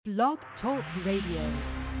Blog Talk Radio.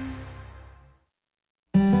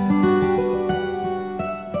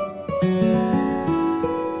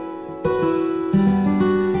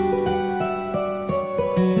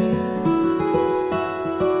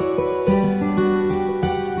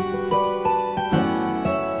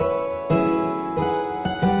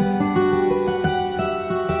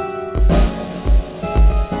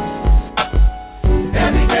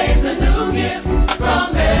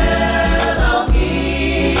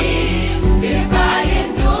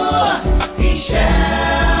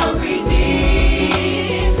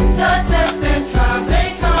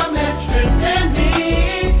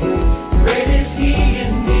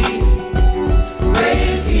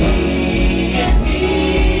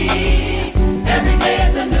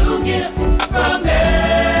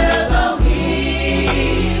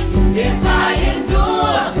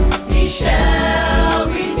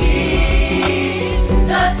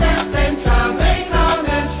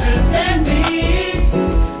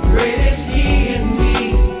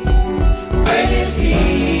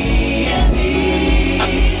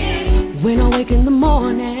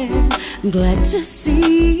 Glad to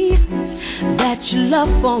see that your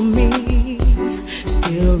love for me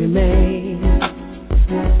still remains.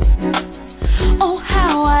 Oh,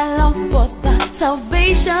 how I long for the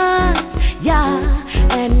salvation, yeah,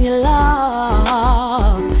 and your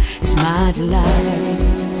love is my delight.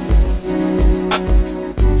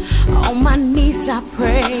 On my knees I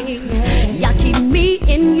pray, yeah, keep me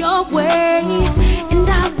in your way, and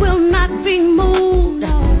I will not be moved.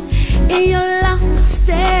 In your love I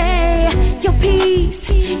stay. Your peace,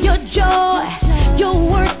 your joy, your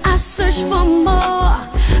word, I search for more.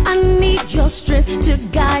 I need your strength to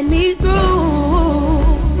guide me through.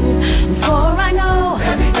 For I know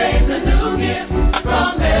every day's a new gift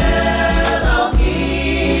from Elohim.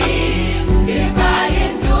 If I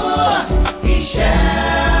endure, He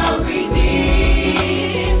shall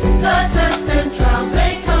redeem. The test and trials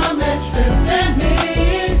may come and strengthen me.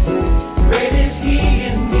 Great is He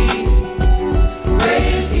in me. Great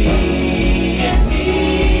is He.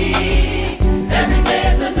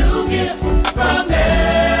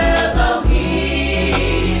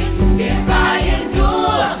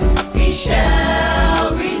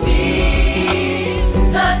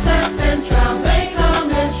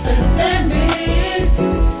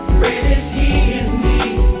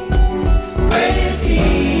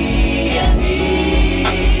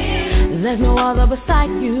 There's no other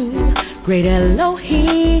beside you, great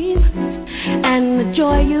Elohim, and the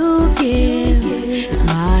joy you give is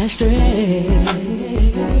my strength.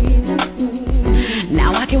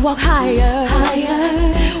 Now I can walk higher,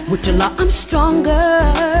 with your law I'm stronger,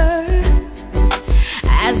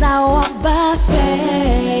 as I walk by faith.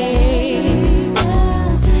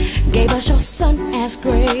 Gave us your Son as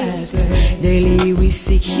grace, daily we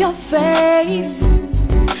seek your face.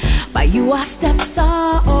 By you our steps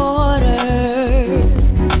are ordered.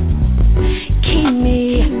 Keep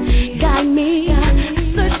me, guide me, I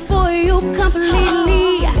search for you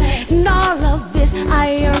completely. And all of this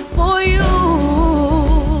I yearn for you.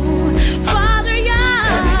 Father, yeah.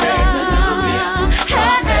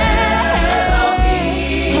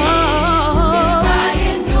 If I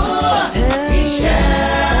endure,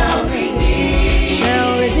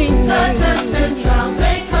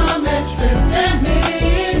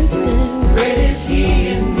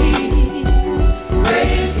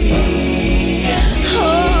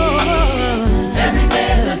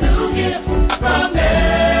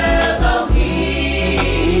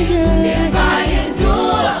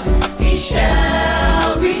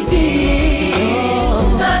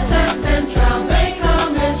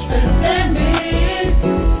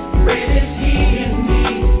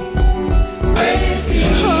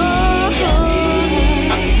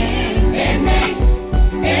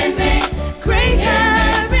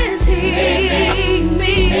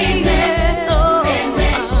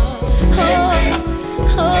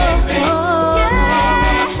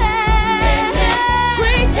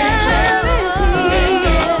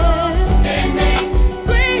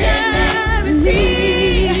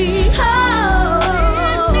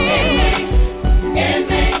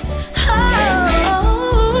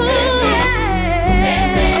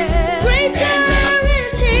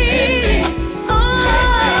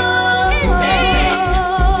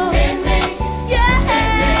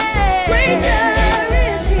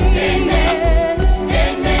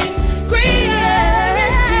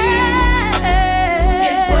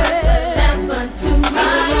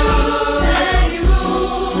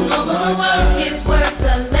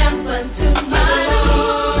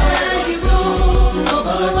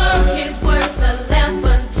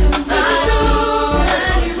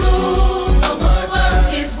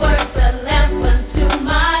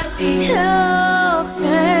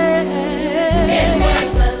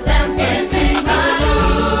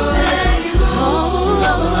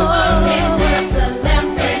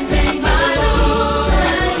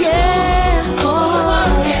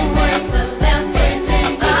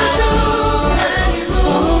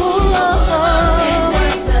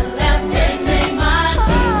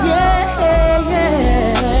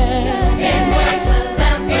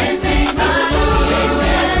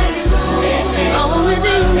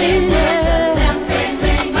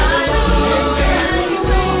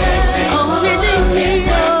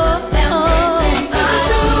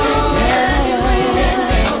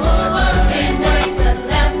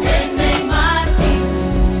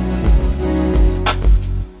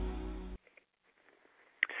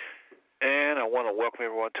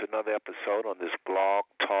 to another episode on this blog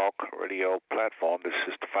talk radio platform. This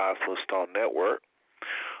is the Five Smooth Stone Network.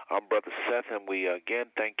 I'm Brother Seth, and we again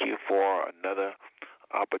thank you for another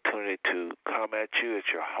opportunity to come at you at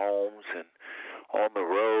your homes and on the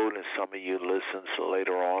road, and some of you listen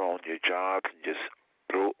later on your jobs and just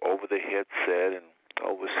through over the headset and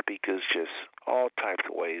over speakers, just all types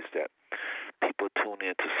of ways that people tune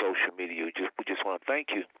into social media. We just want to thank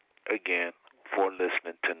you again for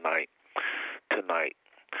listening tonight.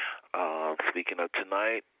 Speaking of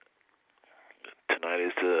tonight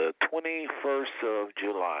is the 21st of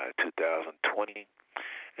July, 2020.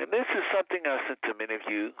 And this is something I sent to many of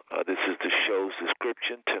you. This is the show's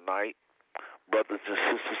description tonight. Brothers and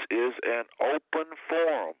sisters, is an open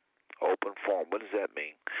forum. Open forum. What does that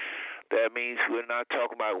mean? That means we're not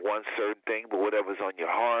talking about one certain thing, but whatever's on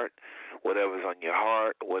your heart, whatever is on your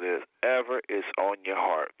heart.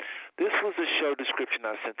 This was the show description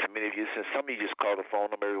I sent to many of you, since some of you just call the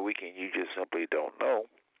phone number every week and you just simply don't know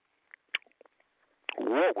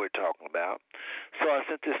what we're talking about. So I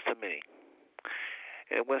sent this to many.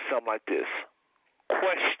 And it went something like this.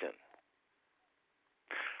 Question.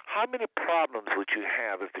 How many problems would you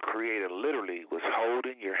have if the Creator literally was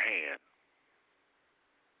holding your hand?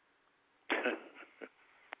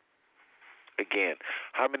 Again,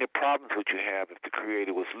 how many problems would you have if the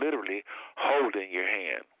Creator was literally holding your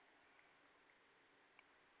hand?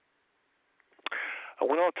 I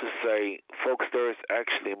went on to say, folks, there is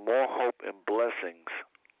actually more hope and blessings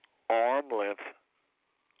arm length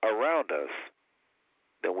around us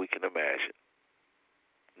than we can imagine.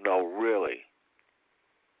 No, really.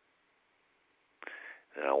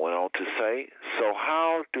 And I went on to say, so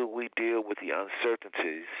how do we deal with the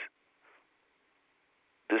uncertainties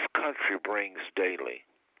this country brings daily?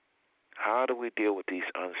 How do we deal with these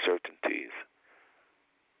uncertainties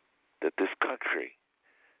that this country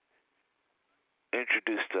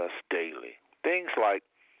introduced us daily? Things like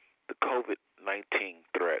the COVID-19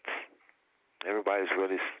 threats.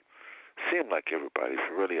 Seems like everybody's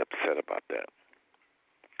really upset about that.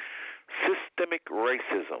 Systemic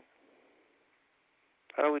racism.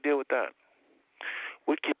 How do we deal with that?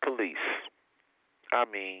 Wicked police. I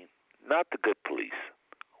mean, not the good police.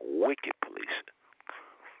 Wicked police.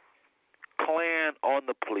 Klan on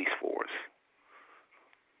the police force.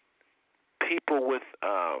 People with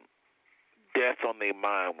death on their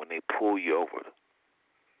mind when they pull you over.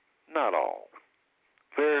 Not all.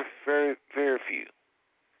 Very, very, very few.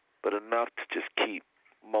 But enough to just keep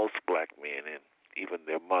most black men and even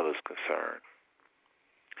their mothers concerned.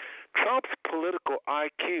 Trump's political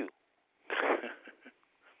IQ.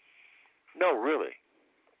 No, really.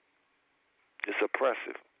 It's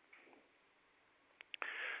oppressive.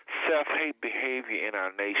 Self-hate behavior in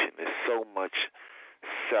our nation is so much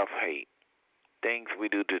self-hate. Things we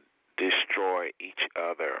do to destroy each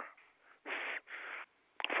other.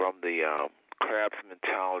 From the crab's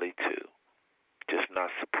mentality to just not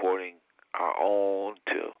supporting our own,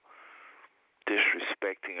 to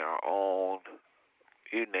disrespecting our own,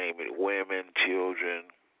 you name it, women, children,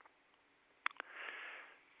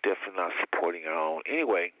 definitely not supporting our own.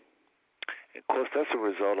 Anyway, of course, that's a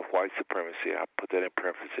result of white supremacy. I put that in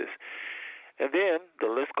parentheses. And then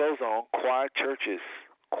the list goes on. Quiet churches.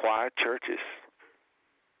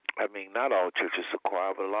 I mean, not all churches are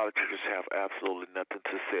quiet, but a lot of churches have absolutely nothing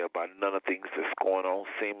to say about none of the things that's going on,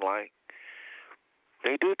 seem like.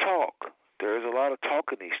 They do talk. There is a lot of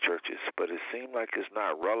talk in these churches, but it seems like it's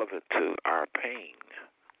not relevant to our pain.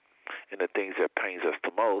 And the things that pains us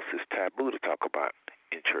the most is taboo to talk about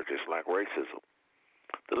in churches, like racism.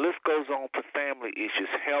 The list goes on to family issues,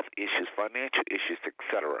 health issues, financial issues,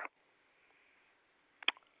 etc.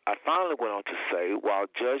 I finally went on to say, while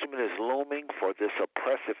judgment is looming for this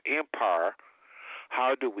oppressive empire,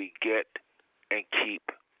 how do we get and keep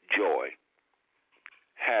joy,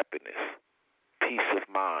 happiness, peace of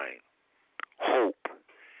mind, hope,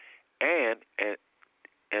 and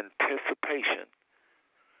anticipation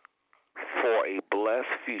for a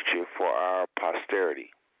blessed future for our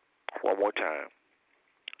posterity? One more time.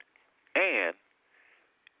 And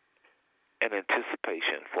an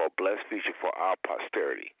anticipation for a blessed future for our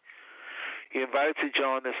posterity. You're invited to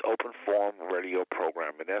join this open forum radio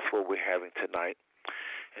program, and that's what we're having tonight.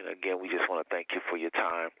 And again, we just want to thank you for your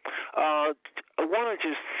time. I want to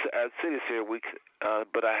just say this here,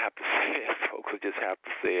 but I have to say it, folks. I just have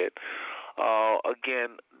to say it.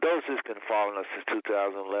 Again, those who's been following us since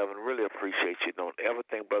 2011, really appreciate you. Don't ever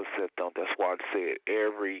think Brother Seth don't. That's why I say it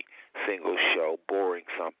every single show, boring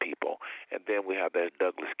some people. And then we have that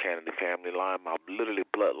Douglas Kennedy family line, my literally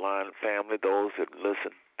bloodline family, those that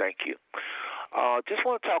listen, thank you. Just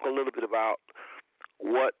want to talk a little bit about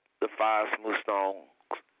what the Five Smooth Stones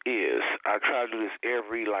is. I try to do this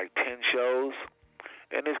every 10 shows,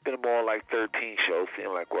 and it's been more like 13 shows,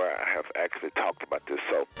 seeing like where I have actually talked about this.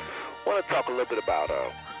 So I want to talk a little bit about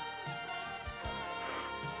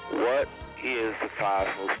what is the five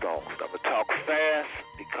smooth stones. I'm going to talk fast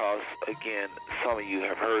because, again, some of you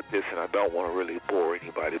have heard this, and I don't want to really bore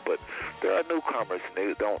anybody, but there are newcomers, and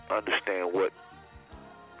they don't understand what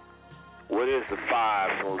is the five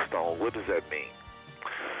smooth stones. What does that mean?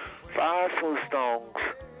 Five smooth stones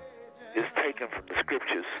is taken from the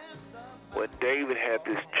scriptures when David had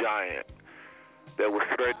this giant that was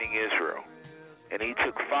threatening Israel, and he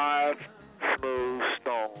took five smooth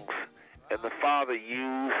stones, and the Father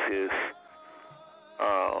used his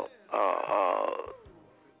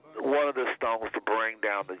one of the stones to bring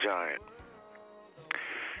down the giant.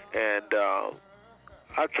 And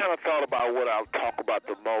I kind of thought about what I'll talk about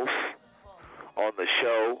the most on the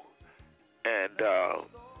show, and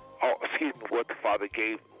what the Father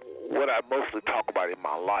gave, what I mostly talk about in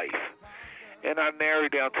my life. And I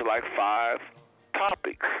narrowed down to 5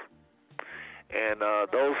 topics. And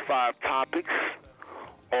those 5 topics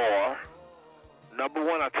are, number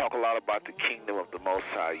one, I talk a lot about the kingdom of the Most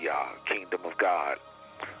High Yah, kingdom of God,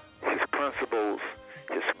 his principles,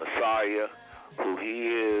 his Messiah, who he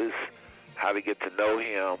is, how to get to know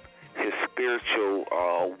him, his spiritual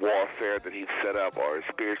warfare that he's set up, or his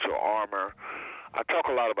spiritual armor. I talk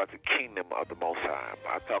a lot about the kingdom of the Most High.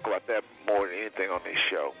 I talk about that more than anything on this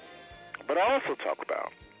show. But I also talk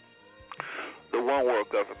about the one world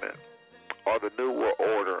government, or the new world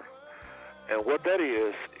order. And what that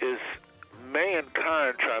is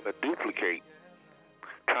mankind trying to duplicate,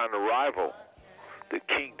 trying to rival the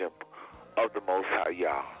kingdom of the Most High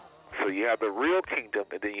Yah. So you have the real kingdom,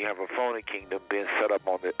 and then you have a phony kingdom being set up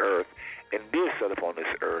on the earth, and being set up on this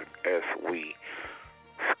earth as we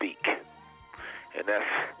speak. And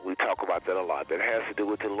we talk about that a lot. That has to do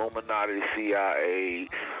with the Illuminati, CIA,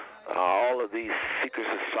 all of these secret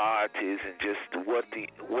societies, and just what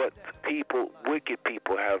wicked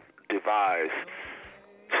people have devised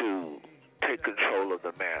to take control of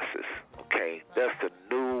the masses. Okay, that's the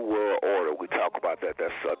new world order. We talk about that.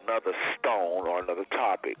 That's another stone or another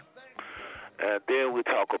topic. And then we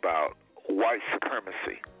talk about white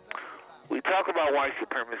supremacy. We talk about white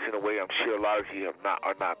supremacy in a way I'm sure a lot of you are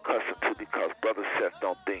not accustomed to, because Brother Seth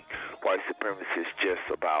don't think white supremacy is just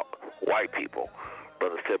about white people.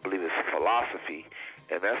 Brother Seth believes it's a philosophy,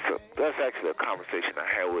 and that's actually a conversation I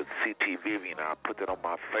had with C.T. Vivian. I put that on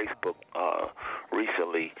my Facebook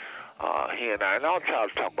recently. He and I'll try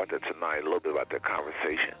to talk about that tonight, a little bit about that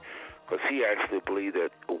conversation, because he actually believed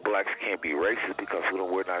that blacks can't be racist because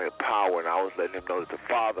we're not in power, and I was letting him know that the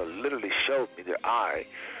Father literally showed me that I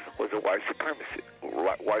was a white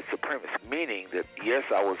supremacist, meaning that, yes,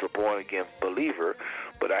 I was a born-again believer,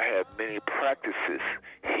 but I had many practices,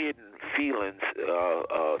 hidden feelings,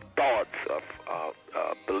 thoughts of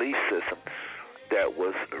belief system that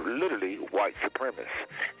was literally white supremacist.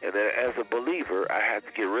 And then as a believer, I had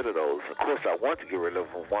to get rid of those. Of course, I wanted to get rid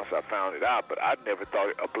of them once I found it out, but I never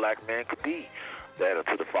thought a black man could be that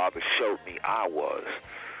until the Father showed me I was.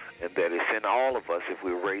 And that it's in all of us if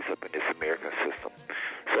we're raised up in this American system.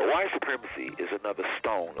 So white supremacy is another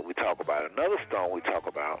stone that we talk about. Another stone we talk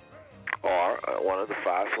about, or one of the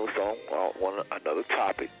 5 stones, another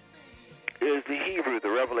topic, is the the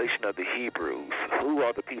revelation of the Hebrews. Who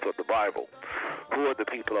are the people of the Bible? Who are the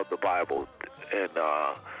people of the Bible? And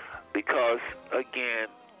because, again,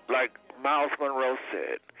 like Miles Monroe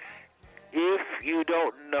said, if you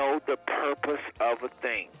don't know the purpose of a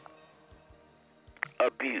thing,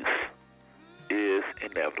 abuse is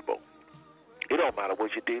inevitable. It don't matter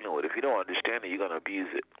what you're dealing with. If you don't understand it, you're going to abuse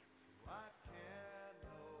it.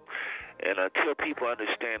 And until people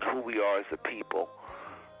understand who we are as a people,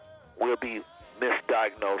 we'll be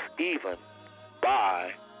misdiagnosed even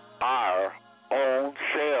by our own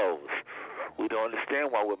selves. We don't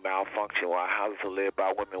understand why we're malfunctioning, why our houses are led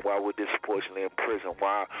by women, why we're disproportionately in prison,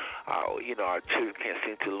 why our children can't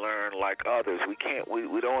seem to learn like others. We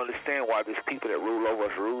don't understand why these people that rule over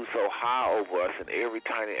us rule so high over us in every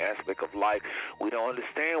tiny aspect of life. We don't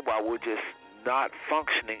understand why we're just not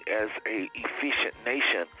functioning as a efficient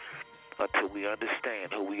nation until we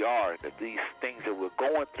understand who we are, and that these things that we're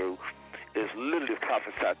going through is literally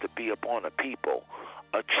prophesied to be upon a people,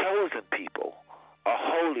 a chosen people, a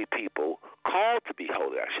holy people, called to be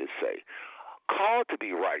holy, I should say, called to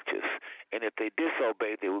be righteous. And if they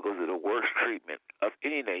disobey, they will go through the worst treatment of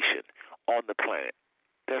any nation on the planet.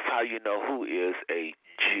 That's how you know who is a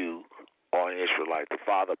Jew or an Israelite. The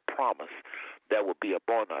Father promised that will be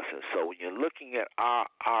upon us. And so when you're looking at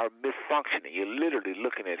our misfunctioning, you're literally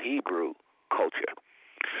looking at Hebrew culture.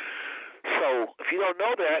 So if you don't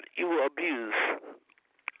know that, you will abuse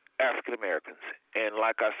African Americans. And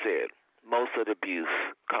like I said, most of the abuse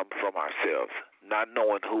comes from ourselves, not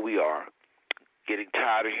knowing who we are, getting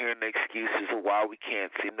tired of hearing the excuses of why we can't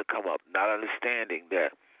seem to come up, not understanding that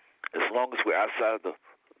as long as we're outside of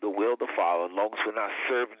the will of the Father, as long as we're not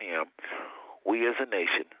serving Him, we as a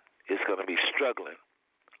nation is going to be struggling,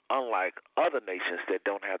 unlike other nations that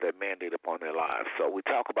don't have that mandate upon their lives. So we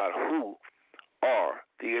talk about who are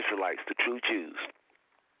the Israelites, the true Jews.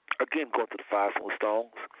 Again, going to the five smooth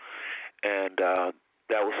stones, and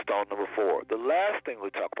that was stone number 4. The last thing we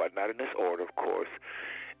talk about, not in this order, of course,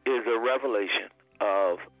 is a revelation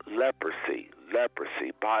of leprosy,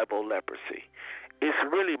 Bible leprosy. It's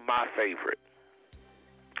really my favorite.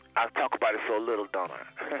 I talk about it so little, don't I?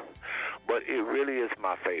 But it really is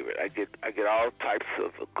my favorite. I get all types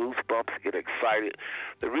of goosebumps, get excited.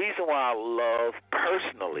 The reason why I love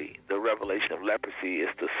personally the revelation of leprosy is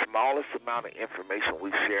the smallest amount of information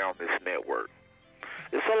we share on this network.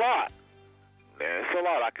 It's a lot. Man, it's a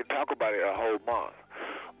lot. I can talk about it a whole month,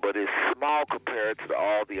 but it's small compared to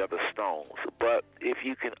all the other stones. But if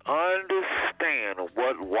you can understand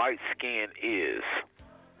what white skin is,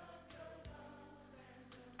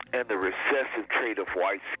 and the recessive trait of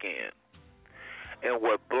white skin, and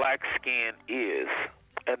what black skin is,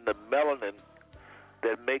 and the melanin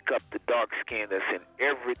that make up the dark skin that's in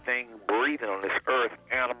everything breathing on this earth,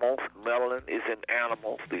 animals, melanin is in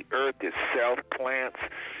animals, the earth itself, plants.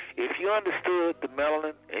 If you understood the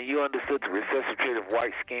melanin and you understood the recessive trait of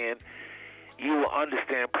white skin, you will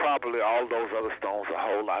understand probably all those other stones a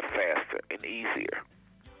whole lot faster and easier.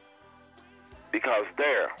 Because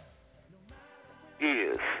there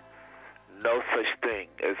is no such thing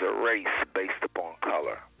as a race based upon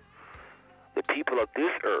color. The people of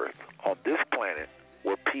this earth, on this planet,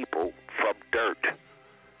 were people from dirt.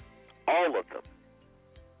 All of them.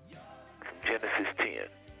 From Genesis 10.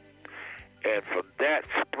 And from that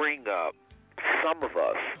spring up some of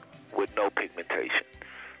us with no pigmentation.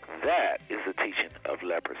 That is the teaching of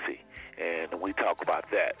leprosy. And we talk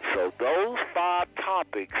about that. So those 5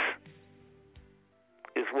 topics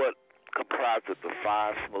is what comprised of the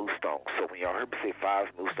 5 smooth stones. So when y'all heard me say 5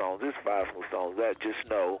 smooth stones, this 5 smooth stones, that just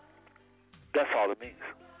know that's all it means.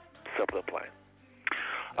 Simple and plain.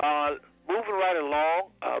 Moving right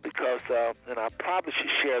along, because and I probably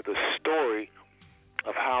should share the story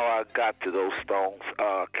of how I got to those stones.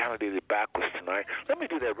 Kind of did it backwards tonight. Let me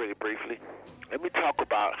do that really briefly. Let me talk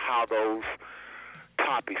about how those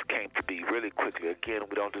topics came to be really quickly. Again,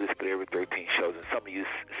 we don't do this but every 13 shows, and some of you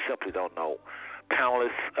simply don't know.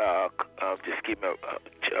 Panelists, just give me a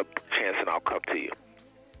chance and I'll come to you.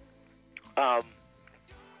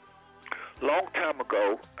 Long time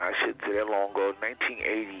ago, I shouldn't say that long ago,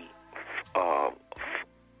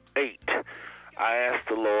 1988, I asked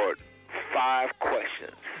the Lord 5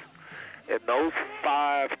 questions. And those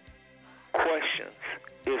 5 questions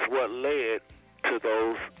is what led to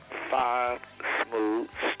those 5 smooth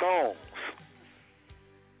stones.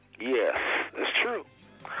 Yes, that's true.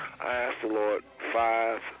 I asked the Lord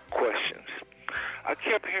 5 questions. I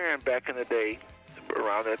kept hearing back in the day,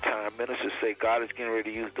 around that time, ministers say God is getting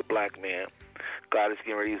ready to use the black man. God is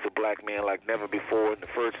getting ready to use the black man like never before, and the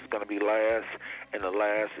first is going to be last, and the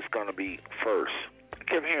last is going to be first. I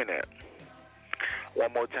kept hearing that.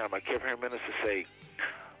 One more time, I kept hearing ministers say,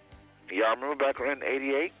 y'all remember back around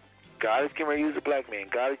 88? God is getting ready to use the black man.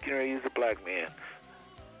 God is getting ready to use the black man.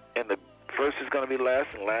 And the first is going to be last,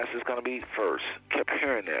 and last is going to be first. Kept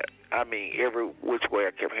hearing that. I mean, every which way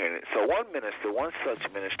I kept hearing it. So one such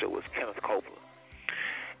minister was Kenneth Copeland.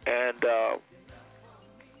 And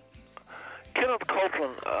Kenneth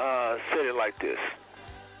Copeland said it like this.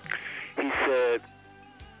 He said,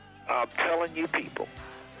 I'm telling you people,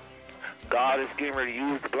 God is getting ready to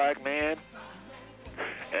use the black man,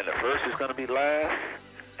 and the first is going to be last,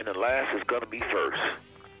 and the last is going to be first.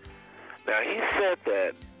 Now, he said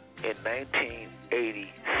that in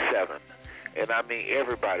 1987, and I mean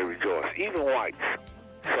everybody rejoiced, even whites,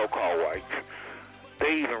 so-called whites.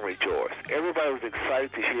 They even rejoiced. Everybody was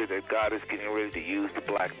excited to hear that God is getting ready to use the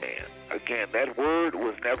black man. Again, that word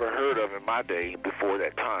was never heard of in my day before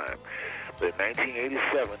that time. But in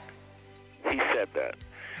 1987, he said that.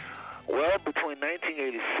 Well, between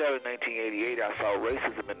 1987 and 1988, I saw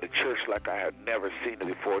racism in the church like I had never seen it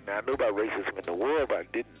before. Now, I knew about racism in the world, but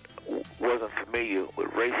I wasn't familiar with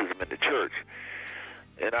racism in the church.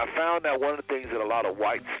 And I found that one of the things that a lot of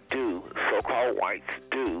whites do, so-called whites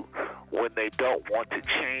do, when they don't want to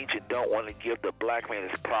change and don't want to give the black man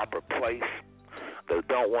his proper place, they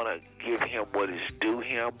don't want to give him what is due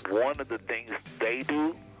him, one of the things they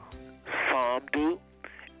do, some do,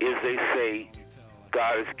 is they say,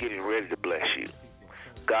 God is getting ready to bless you.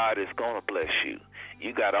 God is gonna bless you.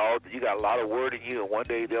 You got a lot of word in you, and one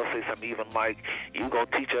day they'll say something even like, "You gonna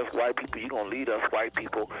teach us white people? You gonna lead us white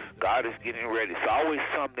people?" God is getting ready. It's always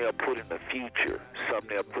something they'll put in the future.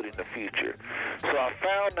 So I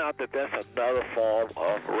found out that that's another form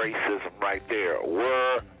of racism right there,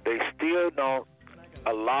 where they still don't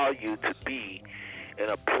allow you to be in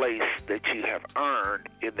a place that you have earned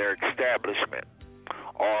in their establishment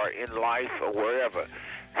or in life or wherever.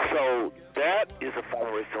 So that is a form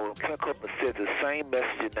of racism. Kenneth Copeland said the same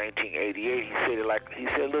message in 1988. He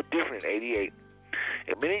said a little different in 88.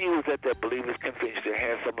 And many of you was at that Believers Convention that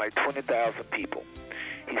had something like 20,000 people.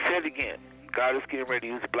 He said again, God is getting ready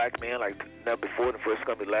to use black men like never before. The first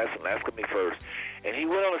going to be last and last going to be first. And he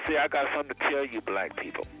went on to say, I got something to tell you, black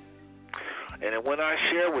people. And then when I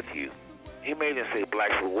share with you, he made him say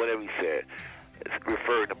black people, whatever he said. It's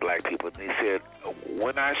referring to black people. And he said,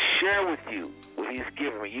 when I share with you what he's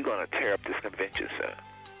giving me, you're going to tear up this convention, sir.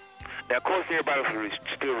 Now, of course, everybody was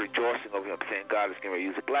still rejoicing over him, saying God is going to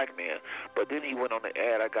use a black man. But then he went on to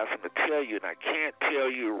add, I got something to tell you, and I can't tell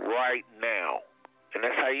you right now. And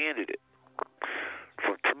that's how he ended it.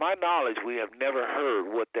 To my knowledge, we have never heard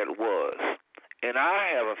what that was. And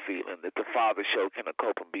I have a feeling that the Father showed Kenneth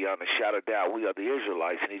Copeland beyond a shadow of doubt we are the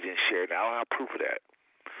Israelites, and he didn't share it. I don't have proof of that.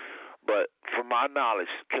 But from my knowledge,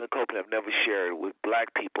 Kenneth Copeland have never shared with black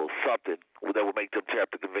people something that would make them tear up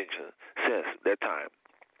the convention since that time.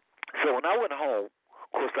 So when I went home, of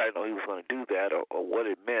course I didn't know he was going to do that or what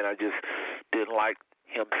it meant. I just didn't like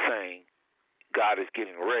him saying God is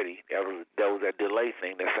getting ready. That was that delay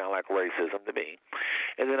thing that sounded like racism to me.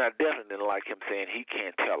 And then I definitely didn't like him saying he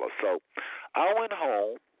can't tell us. So I went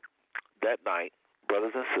home that night,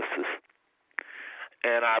 brothers and sisters,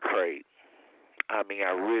 and I prayed. I mean,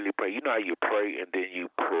 I really prayed. You know how you pray and then you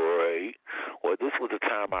pray? Well, this was the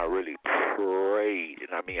time I really prayed.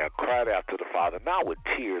 And I mean, I cried out to the Father, not with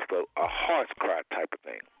tears, but a heart's cry type of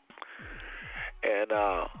thing. And,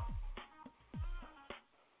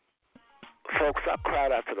 folks, I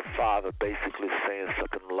cried out to the Father basically saying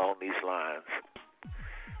something along these lines.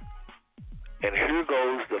 And here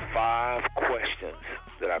goes the 5 questions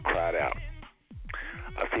that I cried out.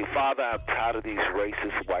 I say, Father, I'm tired of these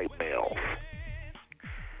racist white males.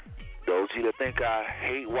 Those of you that think I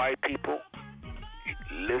hate white people,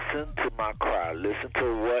 listen to my cry. Listen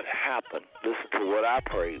to what happened. Listen to what I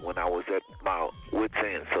prayed when I was at my wit's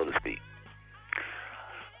end, so to speak.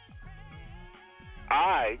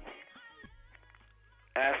 I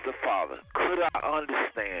asked the Father, could I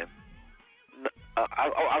understand?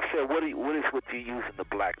 I said, what is with you using the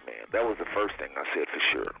black man? That was the first thing I said for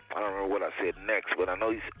sure. I don't remember what I said next, but I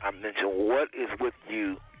know I mentioned, what is with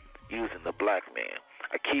you using the black man?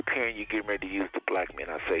 I keep hearing you getting ready to use the black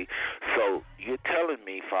man. I say, so you're telling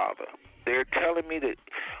me, Father, they're telling me that,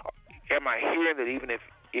 am I hearing that even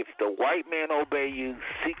if the white man obey you,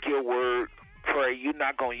 seek your word, pray, you're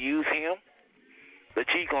not going to use him?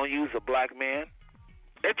 That you're going to use a black man?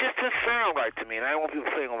 It just doesn't sound right to me, and I don't want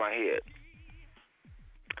people saying on my head.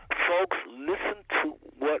 Folks, listen to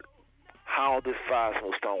how this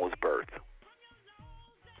five-small stone was birthed.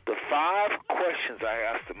 The 5 questions I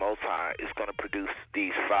asked the Most High is going to produce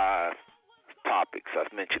these 5 topics I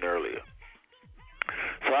mentioned earlier.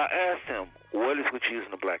 So I asked him, what is with you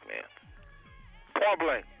using the black man? Point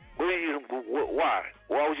blank. What are you using? Why?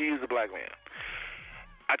 Why would you use the black man?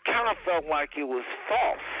 I kind of felt like it was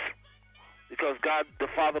false because God, the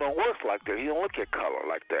Father, don't work like that. He don't look at color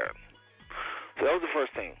like that. So that was the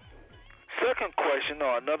first thing. Second question,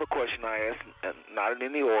 or another question I asked, and not in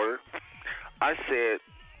any order, I said,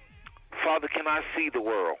 Father, can I see the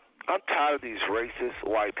world? I'm tired of these racist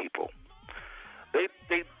white people. They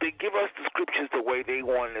give us the scriptures the way they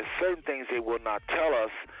want, and there's certain things they will not tell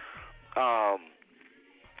us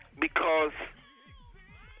because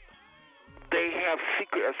they have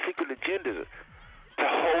a secret agenda to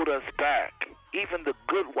hold us back. Even the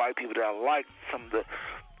good white people that I like, some of the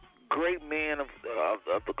great men of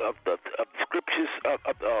the scriptures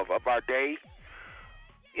of our day.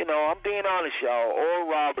 You know, I'm being honest, y'all. Oral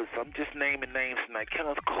Roberts, I'm just naming names tonight.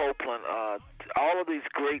 Kenneth Copeland, all of these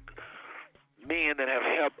great men that have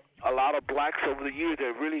helped a lot of blacks over the years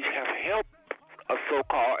that really have helped us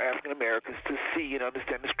so-called African Americans to see and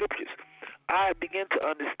understand the scriptures. I begin to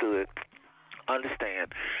understand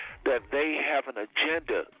that they have an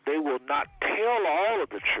agenda. They will not tell all of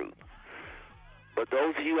the truth. But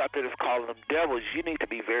those of you out there that's calling them devils, you need to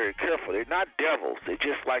be very careful. They're not devils. They're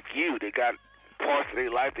just like you. They got parts of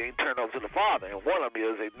their life they ain't turned over to the Father. And one of them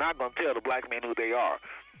is they're not going to tell the black man who they are.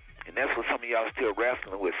 And that's what some of y'all still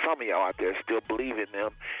wrestling with. Some of y'all out there still believe in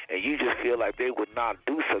them, and you just feel like they would not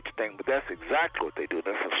do such a thing, but that's exactly what they do.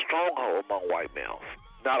 That's a stronghold among white males.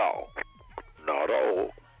 Not all. Not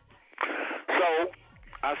all. So,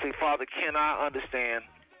 I say, Father, can I understand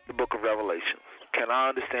the book of Revelations? Can I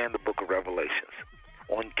understand the book of Revelations?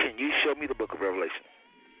 Can you show me the book of Revelation?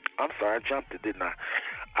 I'm sorry, I jumped it, didn't I?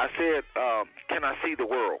 I said, can I see the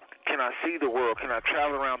world? Can I see the world? Can I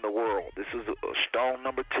travel around the world? This is stone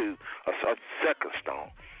number 2, a second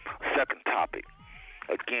stone, second topic.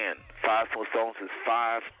 Again, 5 stones is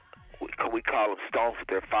 5. We call them stones, but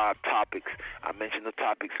they're 5 topics. I mentioned the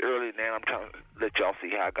topics earlier, and I'm trying to let y'all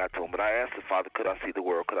see how I got to them. But I asked the Father, could I see the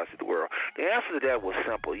world? Could I see the world? The answer to that was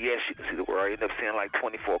simple. Yes, you can see the world. I ended up seeing like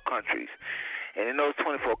 24 countries. And in those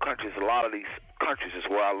 24 countries, a lot of these countries is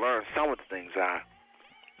where I learned some of the things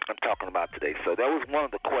I'm talking about today. So that was one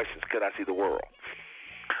of the questions, could I see the world?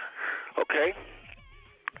 Okay?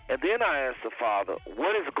 And then I asked the Father,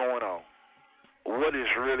 what is going on? What is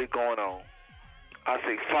really going on? I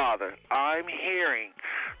say, Father, I'm hearing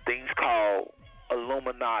things called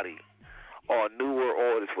Illuminati or New World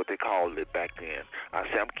Order is what they called it back then. I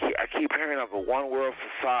say, I keep hearing of a one world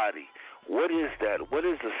society. What is that? What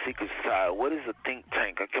is the secret society? What is a think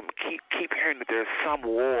tank? I keep hearing that there's some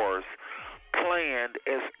wars planned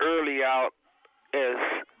as early out as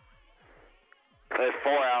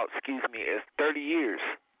far out, as 30 years.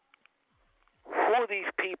 Who are these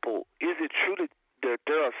people? Is it true that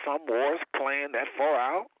there are some wars planned that far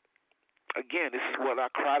out? Again, this is what I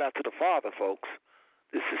cried out to the Father, folks.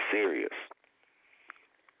 This is serious.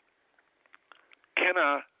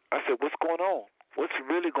 I said, what's going on? What's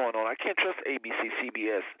really going on? I can't trust ABC,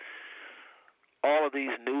 CBS, all of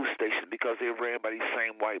these news stations because they're ran by these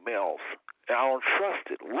same white males. And I don't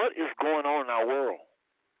trust it. What is going on in our world?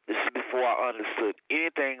 This is before I understood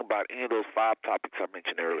anything about any of those 5 topics I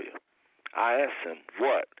mentioned earlier. I asked him,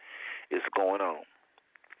 what is going on?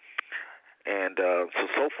 And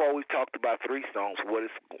so far we've talked about 3 stones. What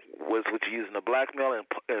is what you're using to blackmail, and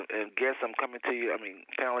guess I'm coming to you. I mean,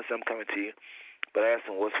 panelists, I'm coming to you. But I asked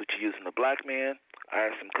him, what's what you're using to black man?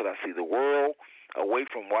 I asked him, could I see the world away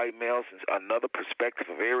from white males and another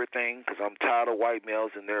perspective of everything? Because I'm tired of white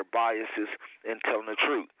males and their biases in telling the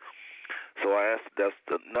truth. So I asked, that's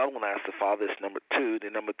another one I asked the Father. It's number 2.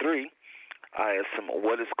 Then number 3, I asked him,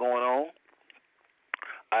 what is going on?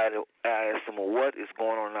 I asked him, what is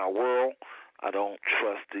going on in our world? I don't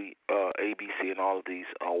trust the ABC and all of these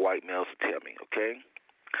white males to tell me, okay?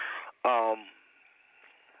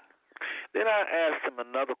 Then I asked him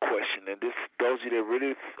another question, and those of you that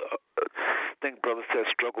really think Brother Seth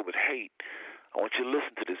struggle with hate, I want you to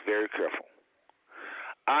listen to this very careful.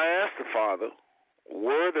 I asked the Father,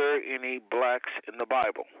 were there any blacks in the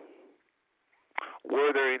Bible?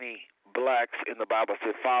 Were there any blacks in the Bible? I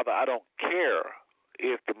said, Father, I don't care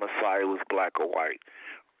if the Messiah was black or white.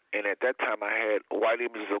 And at that time, I had white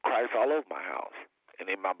images of Christ all over my house and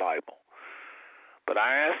in my Bible. But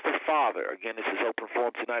I asked the Father, again, this is open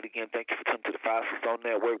forum tonight. Again, thank you for coming to the 5 Stone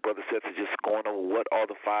Network. Brother Seth is just going over what are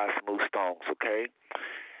the 5 smooth stones, okay?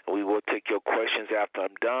 And we will take your questions after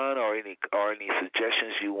I'm done, or any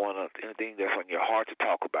suggestions you want, anything that's on your heart to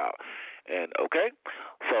talk about. And okay,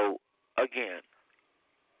 so again,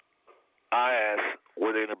 I asked,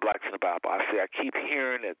 were there any blacks in the Bible? I say, I keep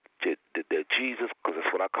hearing that Jesus, because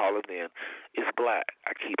that's what I call him then, is black.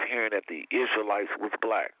 I keep hearing that the Israelites was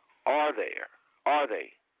black. Are there? Are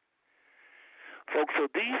they? Folks, so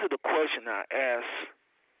these are the questions I asked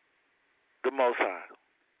the Most High.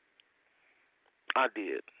 I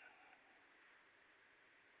did.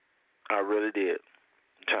 I really did.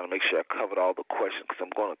 I'm trying to make sure I covered all the questions because I'm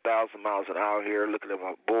going 1,000 miles an hour here looking at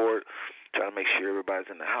my board, trying to make sure everybody's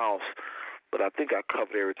in the house. But I think I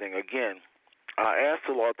covered everything. Again, I asked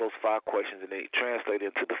the Lord those 5 questions, and they translate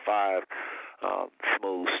into the 5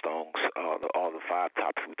 smooth stones, all the 5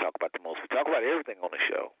 topics we talk about the most. We talk about everything on the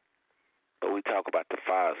show, but we talk about the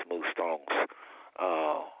 5 smooth stones,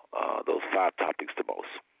 those 5 topics the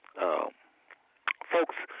most.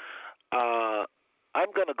 Folks,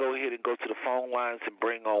 I'm going to go ahead and go to the phone lines and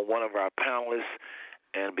bring on one of our panelists.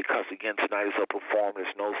 And because, again, tonight is open forum,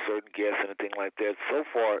 there's no certain guest, anything like that. So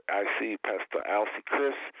far, I see Pastor Alcee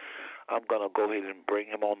Chris. I'm going to go ahead and bring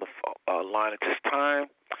him on the line at this time.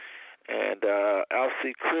 And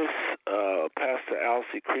Alcee Chris, Pastor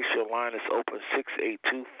Alcee Chris, your line is open,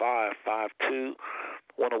 682-552.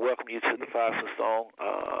 Want to welcome you to the 5 Stone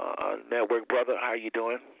Network, brother. How you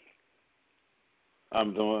doing?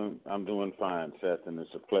 I'm doing fine, Seth, and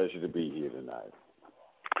it's a pleasure to be here tonight.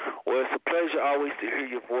 Well, it's a pleasure always to hear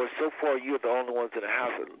your voice. So far, you're the only ones in the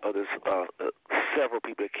house of this several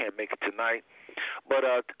people that can't make it tonight. But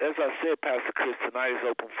as I said, Pastor Chris, tonight is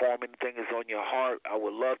open forum. Anything is on your heart, I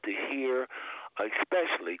would love to hear,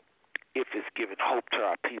 especially if it's giving hope to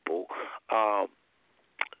our people.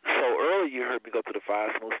 So earlier you heard me go through the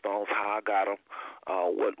five smooth stones, how I got them,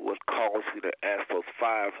 what caused me to ask those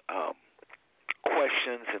five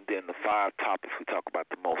questions, and then the five topics we talk about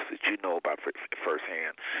the most that you know about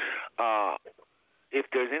firsthand. If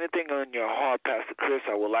there's anything on your heart, Pastor Chris,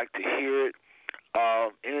 I would like to hear it.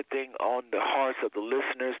 Anything on the hearts of the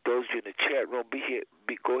listeners, those of you in the chat room,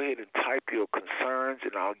 go ahead and type your concerns,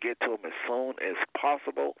 and I'll get to them as soon as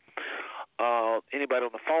possible. Anybody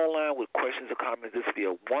on the phone line with questions or comments, this would be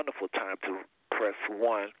a wonderful time to press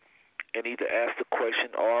 1 and either ask the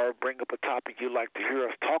question or bring up a topic you'd like to hear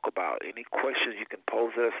us talk about. Any questions you can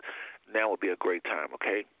pose us, now would be a great time,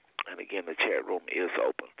 okay? And again, the chat room is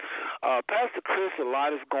open. Pastor Chris, a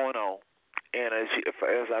lot is going on. And as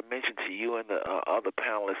I mentioned to you and the other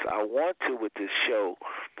panelists, I want to, with this show,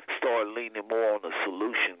 start leaning more on the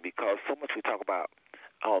solution, because so much we talk about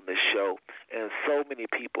on this show, and so many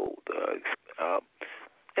people,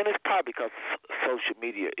 and it's probably because social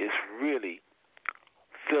media is really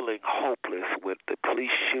feeling hopeless with the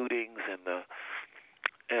police shootings and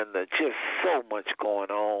the just so much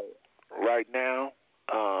going on right now.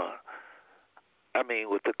 I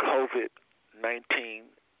mean, with the COVID-19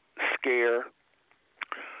 scare,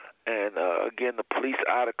 and again, the police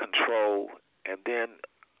out of control, and then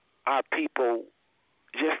our people,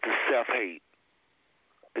 just the self-hate,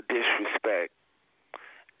 the disrespect,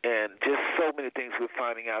 and just so many things we're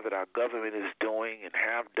finding out that our government is doing and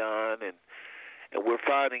have done, and we're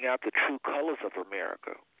finding out the true colors of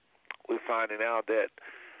America. We're finding out that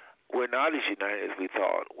we're not as united as we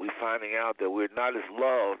thought. We're finding out that we're not as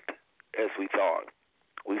loved as we thought.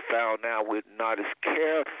 We found out we're not as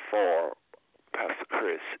cared for, Pastor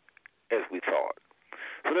Chris, as we thought.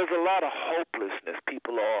 So there's a lot of hopelessness.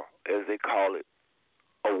 People are, as they call it,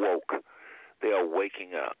 awoke. They are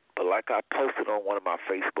waking up. But like I posted on one of my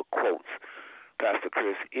Facebook quotes, Pastor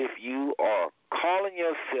Chris, if you are calling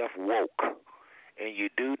yourself woke and you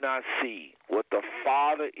do not see what the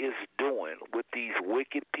Father is doing with these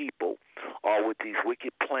wicked people or with these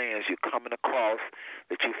wicked plans you're coming across,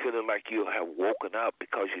 that you feeling like you have woken up,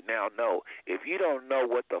 because you now know. If you don't know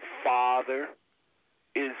what the Father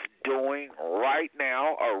is doing right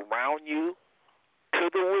now around you to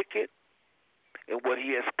the wicked, and what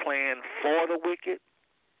he has planned for the wicked,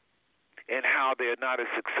 and how they're not as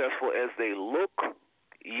successful as they look.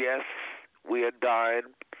 Yes, we are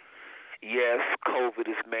dying. Yes, COVID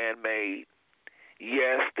is man-made.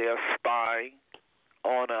 Yes, they're spying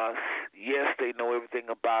on us. Yes, they know everything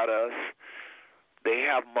about us. They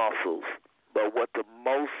have muscles. But what the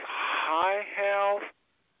Most High have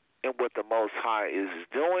and what the Most High is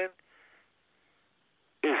doing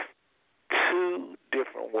is two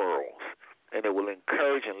different worlds, and it will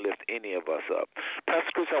encourage and lift any of us up.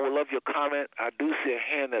 Pastor Chris, I would love your comment. I do see a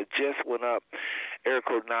hand that just went up. Area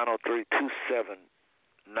code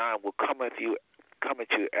 903-279 will come at you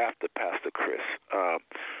after Pastor Chris.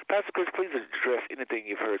 Pastor Chris, please address anything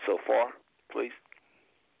you've heard so far, please.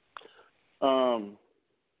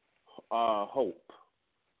 Hope.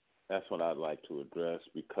 That's what I'd like to address,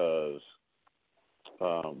 because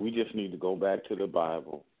we just need to go back to the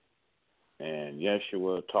Bible. And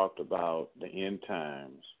Yeshua talked about the end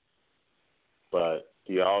times, but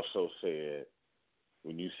he also said,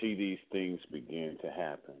 when you see these things begin to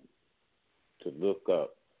happen, to look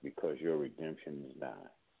up, because your redemption is nigh.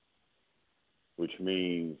 Which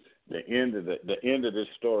means the end of this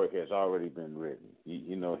story has already been written.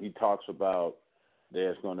 He talks about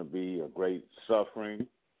there's going to be a great suffering,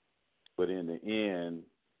 but in the end,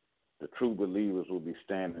 the true believers will be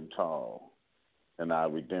standing tall, and our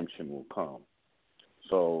redemption will come.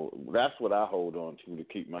 So that's what I hold on to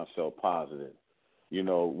keep myself positive.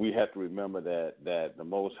 We have to remember that the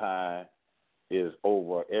Most High is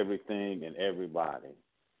over everything and everybody.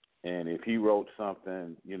 And if he wrote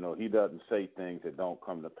something, he doesn't say things that don't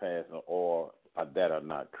come to pass or that are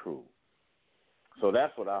not true. So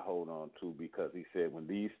that's what I hold on to, because he said when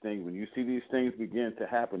you see these things begin to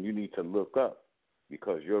happen, you need to look up,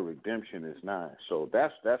 because your redemption is nigh. So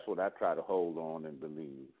that's what I try to hold on and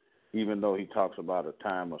believe. Even though he talks about a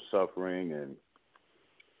time of suffering and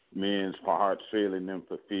men's hearts failing them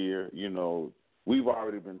for fear, we've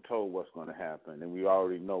already been told what's going to happen, and we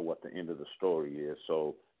already know what the end of the story is.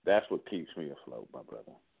 So that's what keeps me afloat, my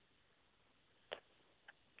brother.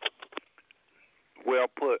 Well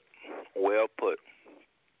put. Well put.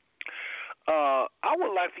 I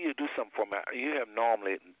would like for you to do something for me. You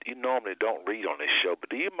normally don't read on this show, but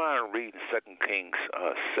do you mind reading 2 Kings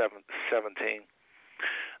 7:17?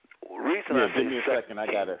 reason Yeah, I say give me a second. I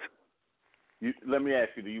Kings, got it. Let me ask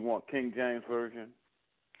you, do you want King James Version?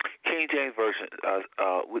 King James Version.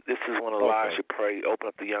 This is when Elijah prayed, open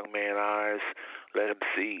up the young man's eyes, let him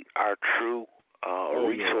see our true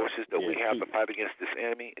resources that we have to fight against this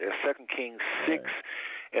enemy. 2 Kings 6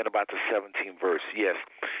 and about the 17th verse. Yes.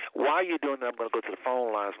 While you're doing that, I'm going to go to the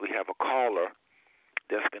phone lines. We have a caller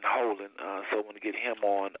that's been holding, so I'm going to get him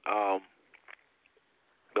on.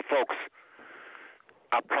 But folks,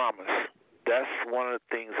 I promise, that's one of the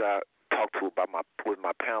things I talked to with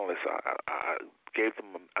my panelists. I gave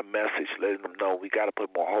them a message letting them know we got to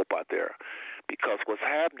put more hope out there, because what's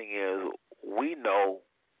happening is we know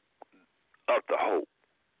of the hope,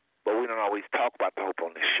 but we don't always talk about the hope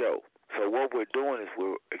on this show. So what we're doing is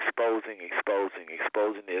we're exposing this,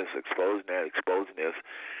 exposing this,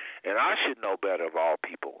 and I should know better of all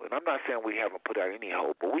people. And I'm not saying we haven't put out any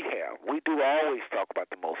hope, but we have. We do always talk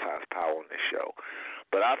about the Most High's power on this show,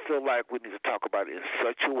 but I feel like we need to talk about it in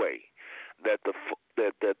such a way that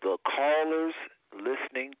the callers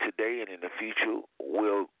listening today and in the future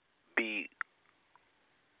will be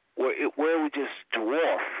where we just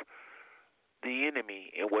dwarf the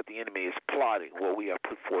enemy and what the enemy is plotting, what we have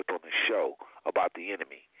put forth on the show about the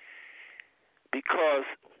enemy. Because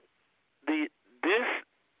this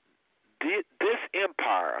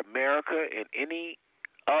empire, America, and any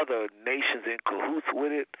other nations in cahoots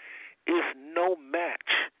with it, is no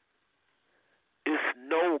match. It's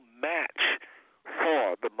no match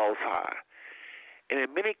for the Most High. And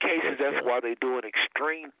in many cases, that's why they're doing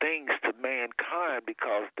extreme things to mankind,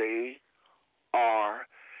 because they are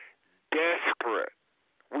desperate.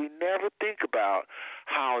 We never think about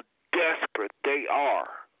how desperate they are.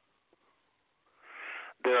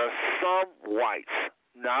 There are some whites,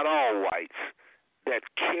 not all whites, that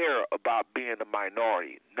care about being a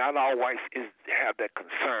minority. Not all whites have that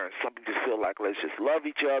concern. Some just feel like, let's just love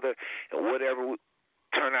each other, and whatever we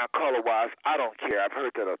turn out color-wise, I don't care. I've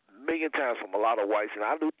heard that a million times from a lot of whites, and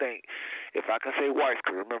I do think, if I can say whites,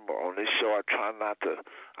 because remember, on this show I try not to,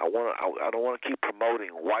 I don't want to keep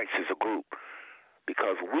promoting whites as a group,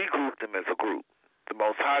 because we group them as a group. The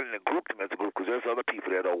Most High didn't group them as a group, because there's other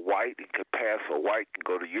people that are white and can pass for white, can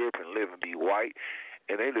go to Europe and live and be white,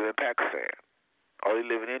 and they live in Pakistan, or they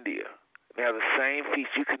live in India. They have the same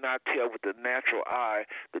features. You cannot tell with the natural eye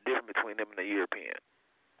the difference between them and the European.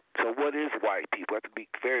 So what is white people? We have to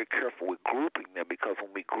be very careful with grouping them, because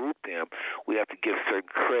when we group them, we have to give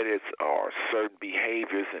certain credits or certain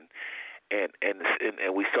behaviors, and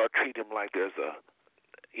we start treating them like there's a,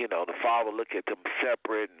 the Father look at them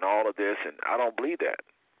separate and all of this, and I don't believe that.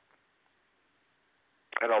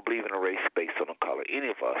 I don't believe in a race based on a color.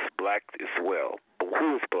 Any of us, black as well. But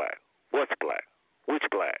who is black? What's black? Which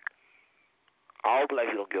black? All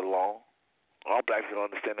black people don't get along. All black people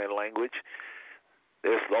don't understand their language.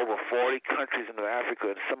 There's over 40 countries in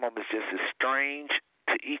Africa, and some of them is just as strange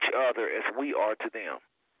to each other as we are to them.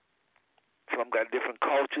 Some got different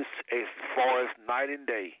cultures as far as night and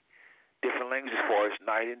day, different languages as far as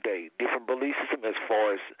night and day, different belief system as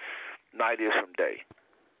far as night is from day.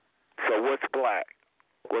 So what's black?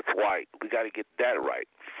 What's white? We got to get that right,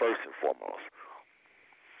 first and foremost.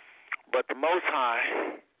 But the Most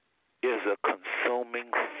High is a consuming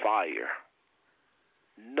fire.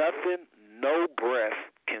 Nothing, no breath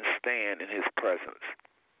can stand in his presence.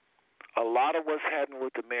 A lot of what's happening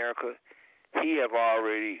with America, he have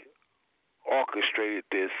already orchestrated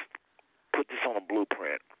this, put this on a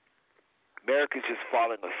blueprint. America's just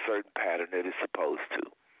following a certain pattern that it's supposed to.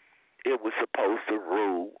 It was supposed to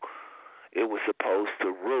rule. It was supposed to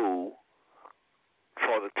rule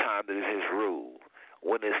for the time that it has ruled.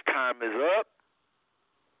 When its time is up,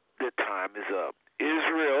 the time is up.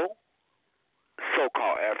 Israel,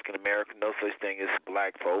 so-called African American, no such thing as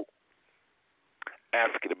black folk.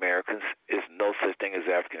 African Americans is no such thing as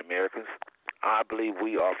African Americans. I believe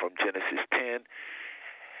we are from Genesis 10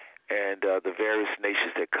 and the various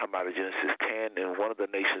nations that come out of Genesis 10. And one of the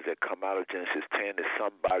nations that come out of Genesis 10 is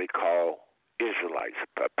somebody called Israelites,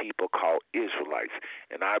 people called Israelites.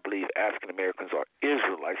 And I believe African Americans are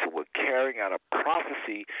Israelites, and we're carrying out a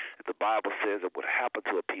prophecy that the Bible says that would happen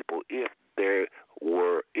to a people if they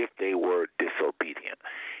were disobedient.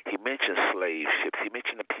 He mentioned slave ships. He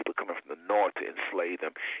mentioned the people coming from the north to enslave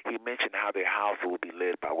them. He mentioned how their houses would be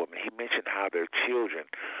led by women. He mentioned how their children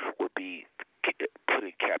would be put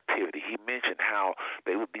in captivity. He mentioned how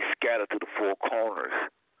they would be scattered to the four corners.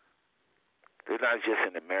 They're not just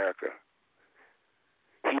in America.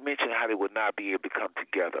 He mentioned how they would not be able to come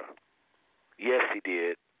together. Yes, he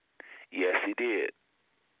did. Yes, he did.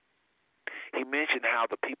 He mentioned how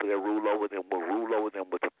the people that rule over them will rule over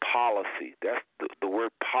them with a policy. That's the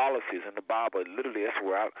word policy is in the Bible. Literally, that's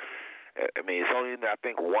where I mean, it's only in, I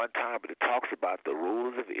think, one time, but it talks about the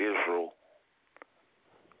rulers of Israel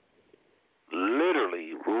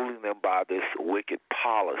literally ruling them by this wicked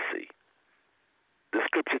policy. The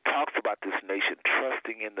scripture talks about this nation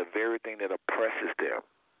trusting in the very thing that oppresses them,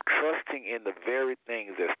 trusting in the very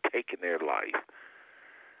things that's taken their life.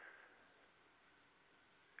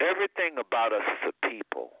 Everything about us as a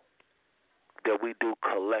people that we do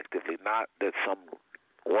collectively, not that some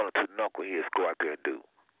one or two knuckleheads go out there and do,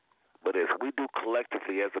 but as we do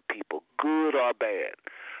collectively as a people, good or bad.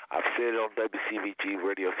 I've said it on WCVG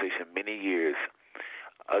radio station many years.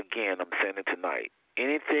 Again, I'm saying it tonight.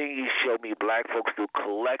 Anything you show me black folks do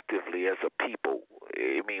collectively as a people,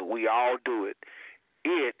 I mean, we all do it.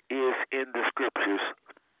 It is in the scriptures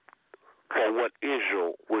for what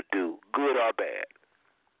Israel would do, good or bad.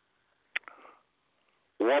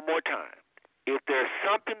 One more time. If there's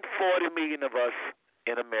something 40 million of us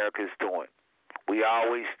in America is doing, we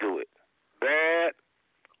always do it, bad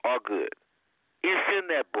or good. It's in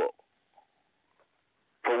that book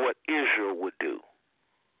for what Israel would do.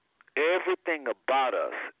 Everything about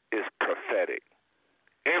us is prophetic.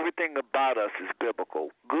 Everything about us is biblical,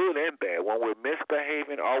 good and bad, when we're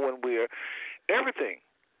misbehaving or when we're everything.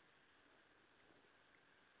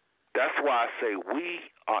 That's why I say we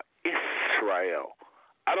are Israel.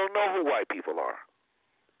 I don't know who white people are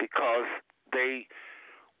because they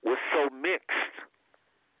were so mixed.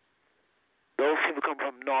 Those people come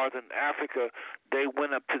from northern Africa, they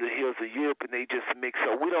went up to the hills of Europe and they just mixed.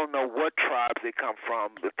 So we don't know what tribes they come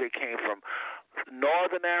from. If they came from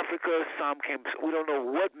northern Africa, some came. We don't know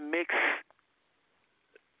what mix,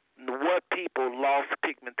 what people lost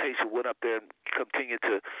pigmentation, went up there and continued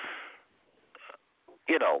to,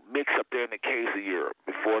 mix up there in the caves of Europe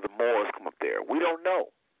before the Moors come up there. We don't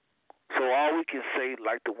know. So all we can say,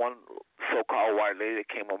 like the one so-called white lady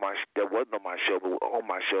that came on that wasn't on my show, but on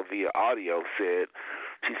my show via audio,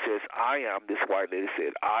 she says, this white lady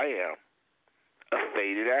said, I am a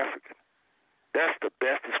faded African. That's the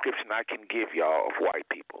best description I can give y'all of white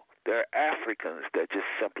people. They're Africans that just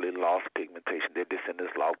simply lost pigmentation. Their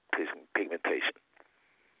descendants lost pigmentation.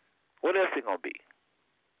 What else they going to be?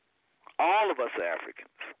 All of us are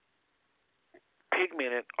Africans,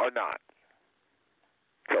 pigmented or not.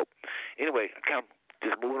 So, anyway, I'm kind of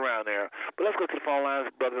just moving around there. But let's go to the phone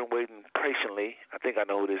lines. Brother, I'm waiting patiently. I think I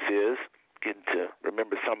know who this is. Getting to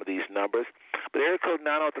remember some of these numbers. But area code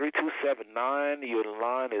 903-279. Your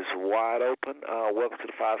line is wide open. Welcome to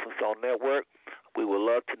the Five Stone Network. We would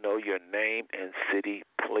love to know your name and city,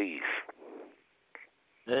 please.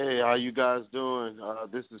 Hey, how you guys doing?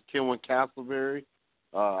 This is Kenwin Castleberry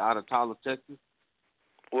out of Tyler, Texas.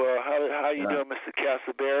 Well, how you doing, Mr.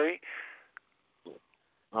 Castleberry?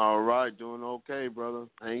 All right, doing okay, brother.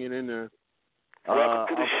 Hanging in there.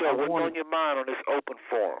 Welcome to the show. What's on your mind on this open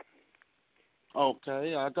forum?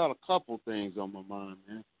 Okay, I got a couple things on my mind,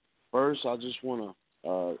 man. First, I just want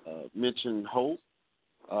to mention hope,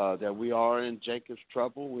 that we are in Jacob's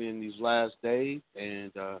trouble. We're in these last days,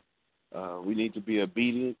 and we need to be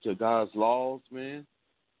obedient to God's laws, man,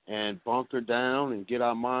 and bunker down and get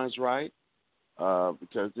our minds right,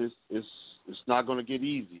 because it's not going to get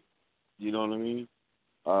easy. You know what I mean?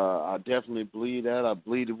 I definitely believe that. I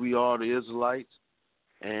believe that we are the Israelites,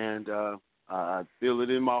 and I feel it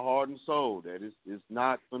in my heart and soul that it's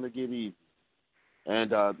not going to get easy.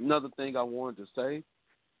 And another thing I wanted to say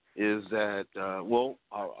is that, I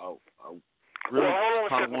really hold on a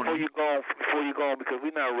second before you go on, because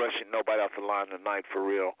we're not rushing nobody off the line tonight for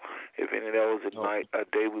real. If any of those a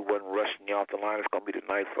day we wasn't rushing you off the line, it's going to be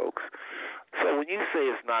tonight, folks. So when you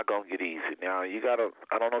say it's not going to get easy, now you got to,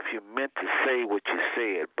 I don't know if you meant to say what you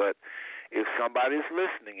said, but if somebody's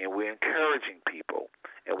listening and we're encouraging people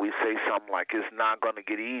and we say something like it's not going to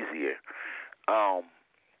get easier, I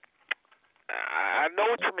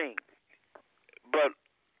know what you mean, but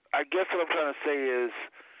I guess what I'm trying to say is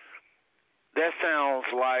that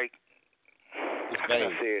sounds like, how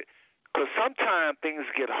can I say it? Because sometimes things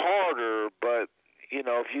get harder, but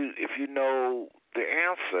if you know the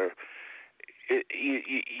answer,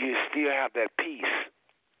 you still have that peace.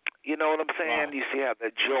 You know what I'm saying? Right. You still have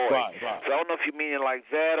that joy. Right. So I don't know if you mean it like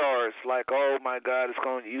that, or it's like, oh my God,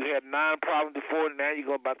 you had 9 problems before, now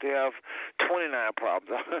you're about to have 29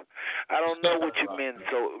 problems. I don't know what you meant.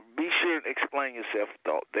 So be sure to explain yourself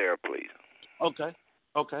there, please. Okay.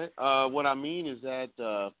 What I mean is that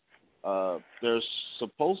there's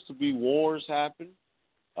supposed to be wars happen,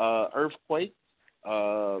 earthquakes.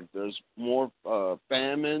 There's more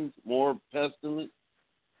famine, more pestilence.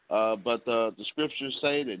 But the scriptures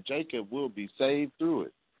say that Jacob will be saved through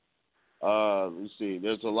it. Let's see.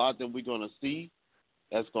 There's a lot that we're going to see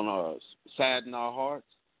that's going to sadden our hearts.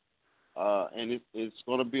 and it's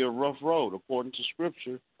going to be a rough road according to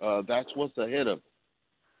Scripture. That's what's ahead of it.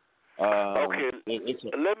 Okay,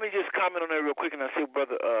 let me just comment on that real quick, and I see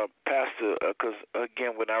Brother Pastor, because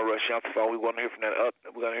again, we're not rushing out the phone. We want to hear from that.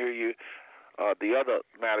 We're going to hear you. The other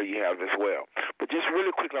matter you have as well. But just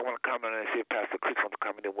really quickly, I want to comment and see if Pastor Chris wants to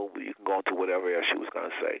comment, and you can go into whatever else she was going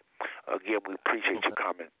to say. Again, we appreciate your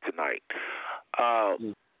comment tonight.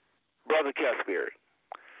 Brother Casper.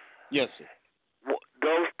 Yes, sir.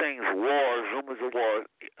 Those things, wars, rumors of wars,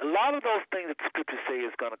 a lot of those things that the scriptures say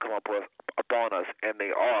is going to come upon us, and they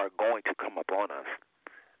are going to come upon us.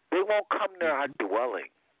 They won't come near our dwelling.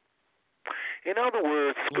 In other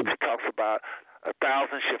words, Scripture talks about 1,000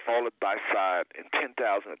 shall fall at thy side and 10,000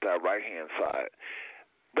 at thy right hand side.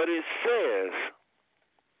 But it says,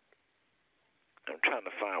 I'm trying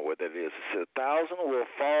to find where that is. It says 1,000 will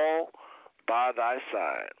fall by thy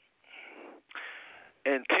side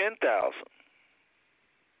and 10,000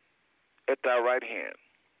 at thy right hand.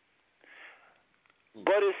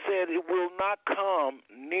 But it said it will not come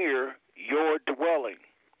near your dwelling.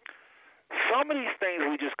 Some of these things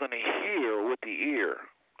we're just going to hear with the ear.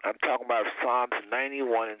 I'm talking about Psalms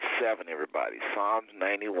 91 and 7, everybody. Psalms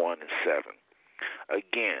 91 and 7.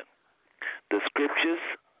 Again, the scriptures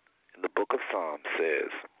in the book of Psalms says,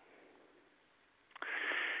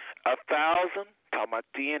 1,000, talking about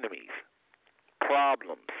the enemies,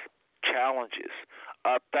 problems, challenges,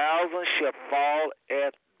 1,000 shall fall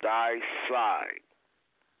at thy side,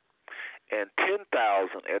 and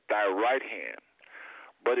 10,000 at thy right hand,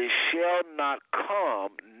 but it shall not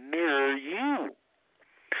come near you.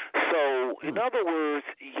 So, in other words,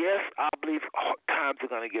 yes, I believe times are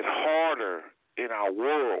going to get harder in our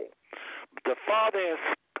world. But the Father has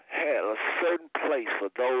had a certain place for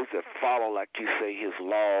those that follow, like you say, His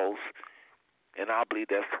laws. And I believe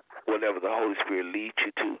that's whatever the Holy Spirit leads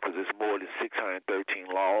you to, because there's more than 613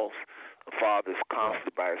 laws. The Father is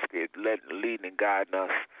constantly by His Spirit leading and guiding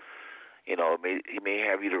us. You know, He may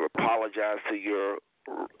have you to apologize to your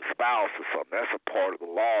spouse or something. That's a part of the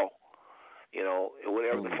law. You know,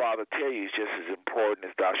 whatever the Father tells you is just as important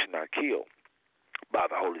as thou shalt not kill by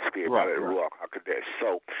the Holy Spirit, by the Ruach HaKodesh.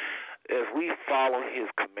 So as we follow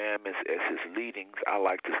His commandments as His leadings, I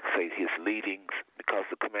like to say His leadings because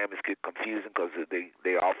the commandments get confusing because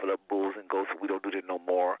they offer up bulls and goats, and we don't do that no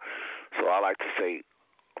more. So I like to say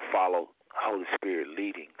follow Holy Spirit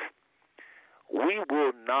leadings. We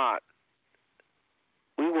will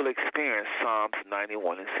experience Psalms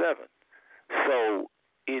 91 and 7. So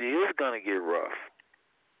it is going to get rough.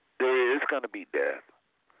 There is going to be death.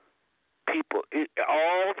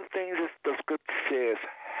 All the things that the scripture says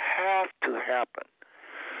have to happen.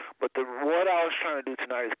 But what I was trying to do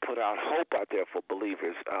tonight is put out hope out there for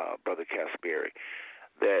believers, Brother Casper,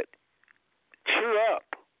 that cheer up.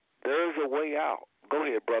 There is a way out. Go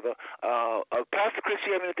ahead, brother. Pastor Chris,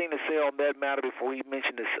 you have anything to say on that matter before we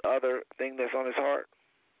mention this other thing that's on his heart?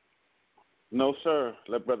 No, sir.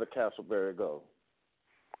 Let Brother Castleberry go.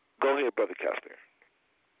 Go ahead, Brother Casper.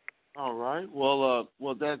 All right. Well,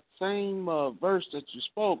 that same verse that you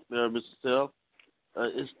spoke there, Mr. Self,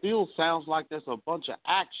 it still sounds like there's a bunch of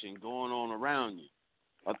action going on around you.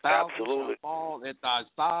 1,000 shall fall at thy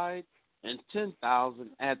side, and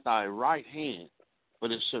 10,000 at thy right hand,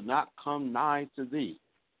 but it shall not come nigh to thee.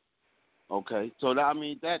 Okay, so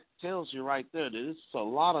that tells you right there that it's a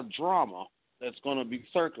lot of drama that's going to be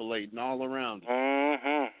circulating all around you.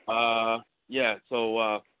 Mm-hmm.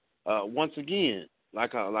 So once again,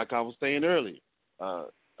 like I was saying earlier,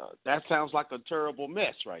 that sounds like a terrible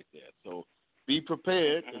mess right there. So be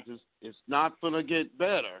prepared, because it's not going to get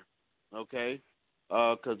better, okay,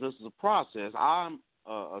 because this is a process. I'm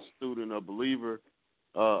a student, a believer,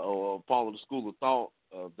 or follow the school of thought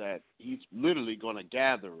that He's literally going to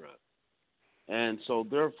gather us. And so,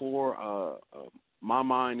 therefore, my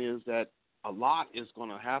mind is that a lot is going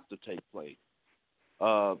to have to take place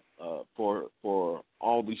for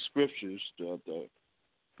all these scriptures to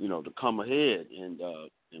come ahead, and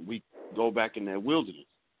we go back in that wilderness.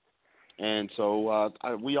 And so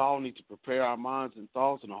we all need to prepare our minds and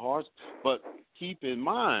thoughts and our hearts, but keep in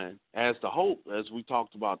mind, as we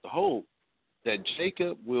talked about the hope, that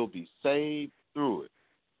Jacob will be saved through it,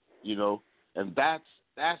 and that's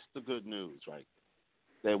the good news, right?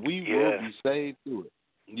 That we will be saved through it.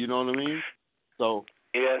 You know what I mean? So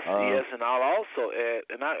yes, and I'll also add,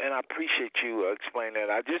 and I appreciate you explaining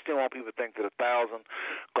that. I just didn't want people to think that 1,000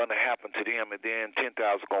 going to happen to them, and then 10,000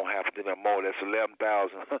 going to happen to them more. That's 11,000.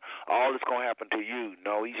 All is going to happen to you.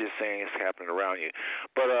 No, He's just saying it's happening around you.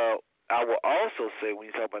 But I will also say, when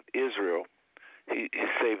you talk about Israel, He's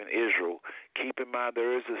saving Israel. Keep in mind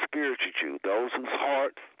there is a spiritual Jew, those whose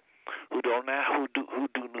hearts who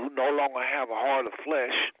who no longer have a heart of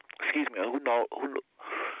flesh. Excuse me.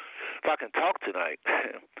 If I can talk tonight,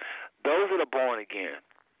 those that are born again,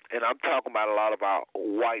 and I'm talking about a lot of our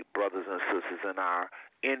white brothers and sisters and our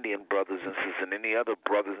Indian brothers and sisters and any other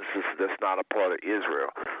brothers and sisters that's not a part of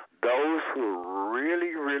Israel. Those who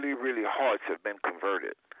really, really, really hearts have been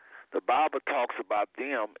converted. The Bible talks about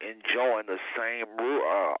them enjoying the same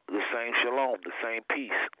shalom, the same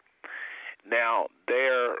peace. Now,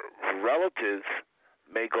 their relatives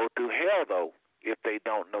may go through hell, though, if they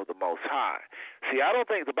don't know the Most High. See, I don't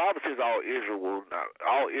think the Bible says all Israel,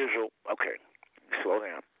 okay, slow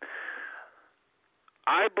down.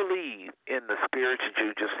 I believe in the spiritual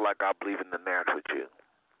Jew just like I believe in the natural Jew.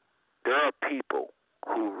 There are people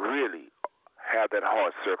who really have that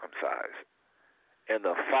heart circumcised. And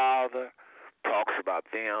the Father talks about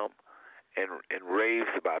them and raves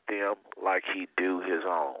about them like he do his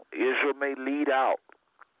own. Israel may lead out.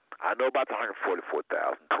 I know about the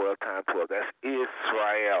 144,000, 12 times 12. That's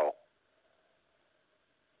Israel.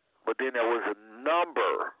 But then there was a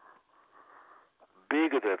number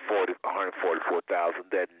bigger than 144,000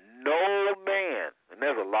 that no man, and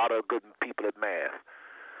there's a lot of good people at math,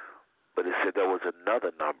 but it said there was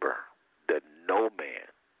another number that no man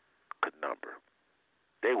could number.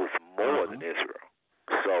 There was more than Israel.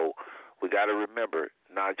 So we got to remember,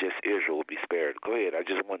 not just Israel will be spared. Go ahead. I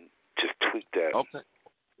just want to just tweak that. Okay.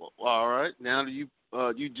 Well, all right. Now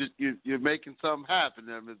you're making something happen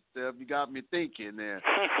there, Mr. Steph. You got me thinking there.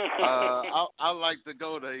 I'd like to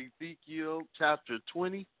go to Ezekiel chapter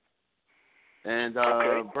 20 and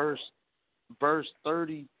verse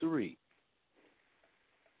 33.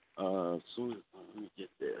 So let me get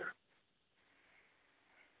there.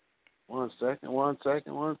 One second.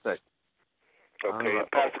 Okay,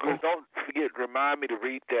 Pastor Chris, don't forget, remind me to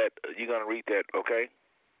read that. You're going to read that, okay?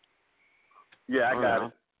 Yeah, I got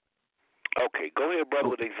it. Okay, go ahead, brother,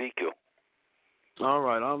 with Ezekiel. All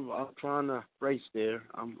right, I'm trying to race there.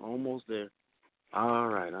 I'm almost there.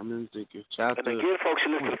 All right, I'm in Ezekiel chapter. And again, folks,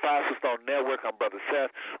 you listen to the Five Sister Network. I'm Brother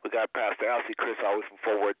Seth. We got Pastor Alcee Chris, always from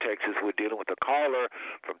Fort Worth, Texas. We're dealing with a caller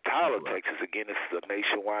from Tyler, Texas. Again, this is a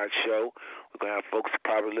nationwide show. We're going to have folks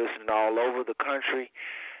probably listening all over the country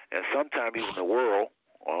and sometime even the world.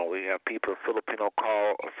 We have people, a Filipino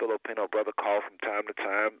brother call from time to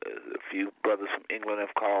time. A few brothers from England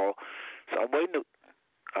have called. So I'm waiting to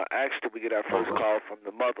actually we get our first call from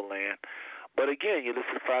the motherland. But again, you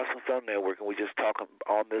listen to Five Sister Network, and we're just talking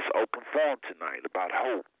on this open forum tonight about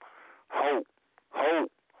hope.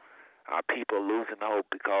 Our people are losing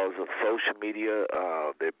hope because of social media.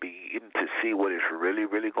 They're beginning to see what is really,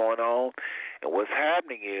 really going on. And what's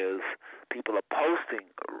happening is people are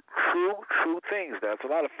posting true things. There's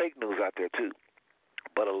a lot of fake news out there, too.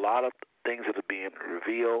 But a lot of things that are being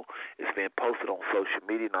revealed is being posted on social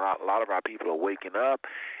media. And a lot of our people are waking up,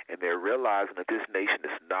 and they're realizing that this nation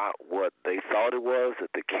is not what they thought it was,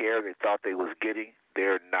 that the care they thought they was getting,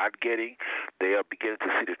 they're not getting. They are beginning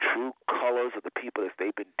to see the true colors of the people that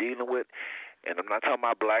they've been dealing with. And I'm not talking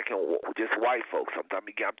about black and just white folks. I'm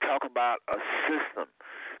talking about a system,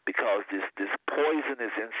 because this poison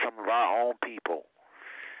is in some of our own people.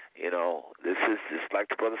 You know, this is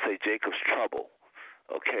like the brother say, Jacob's trouble.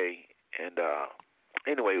 Okay, and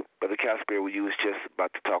anyway, Brother Casper, you was just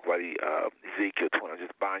about to talk about Ezekiel 20. I'm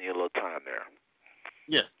just buying you a little time there.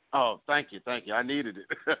 Yeah. Oh, thank you. I needed it.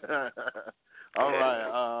 All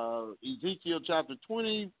right. Ezekiel chapter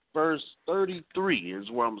 20, verse 33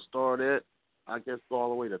 is where I'm going to start at. I guess go all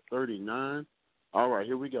the way to 39. All right,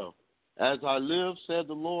 here we go. As I live, said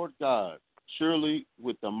the Lord God, surely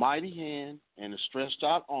with the mighty hand and a stretched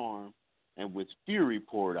out arm and with fury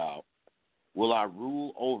poured out, will I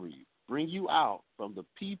rule over you, bring you out from the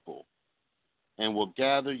people, and will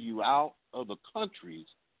gather you out of the countries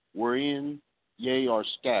wherein ye are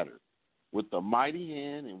scattered, with the mighty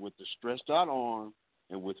hand and with the stretched out arm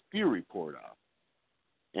and with fury poured out.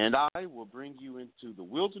 And I will bring you into the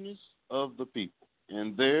wilderness of the people,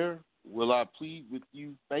 and there will I plead with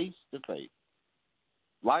you face to face,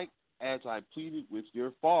 like as I pleaded with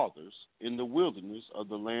your fathers in the wilderness of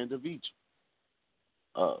the land of Egypt.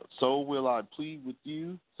 So will I plead with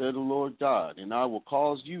you, said the Lord God, and I will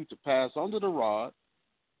cause you to pass under the rod,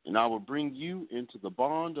 and I will bring you into the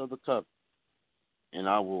bond of the covenant. And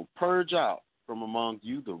I will purge out from among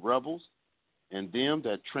you the rebels and them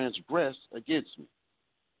that transgress against me.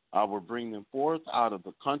 I will bring them forth out of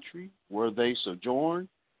the country where they sojourn,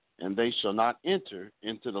 and they shall not enter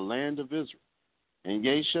into the land of Israel. And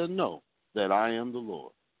ye shall know that I am the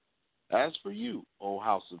Lord. As for you, O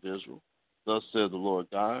house of Israel, thus said the Lord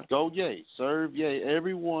God, go ye, serve ye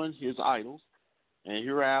every one his idols, and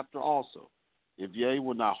hereafter also, if ye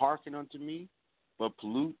will not hearken unto me, but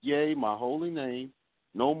pollute ye my holy name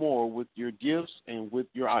no more with your gifts and with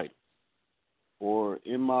your idols. For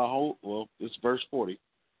in my it's verse 40.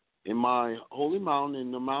 In my holy mountain,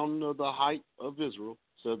 in the mountain of the height of Israel,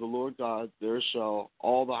 said the Lord God, there shall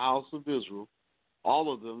all the house of Israel,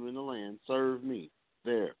 all of them in the land, serve me.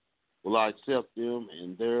 There will I accept them,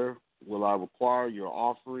 and there will I require your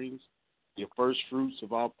offerings, your first fruits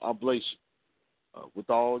of oblation, with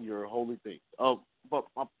all your holy things. But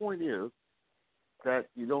my point is that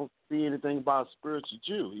you don't see anything about a spiritual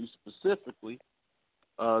Jew. He's specifically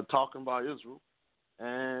talking about Israel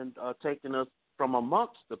and taking us from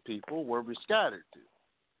amongst the people where we scattered to.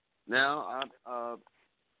 Now, I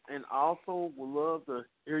also would love to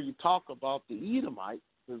hear you talk about the Edomites,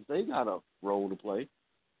 because they got a role to play.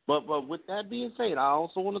 But with that being said, I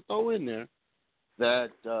also want to throw in there that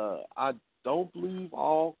I don't believe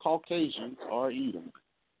all Caucasians are Edomites.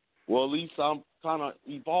 Well, at least I'm kind of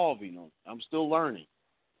evolving on it. I'm still learning.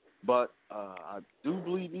 But I do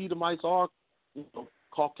believe Edomites are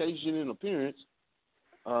Caucasian in appearance.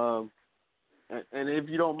 And if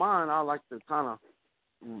you don't mind, I'd like to kind of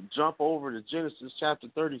jump over to Genesis chapter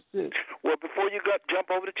 36. Well, before you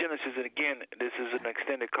jump over to Genesis, and again, this is an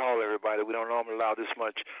extended call, everybody. We don't normally allow this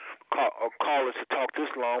much callers to talk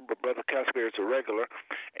this long, but Brother Casper is a regular,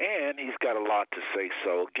 and he's got a lot to say.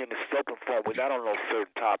 So, again, it's open forum. We're not on no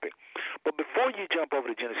certain topic. But before you jump over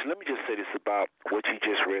to Genesis, let me just say this about what you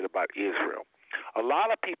just read about Israel. A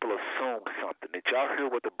lot of people assume something. Did y'all hear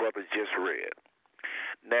what the brothers just read?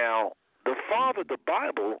 Now, the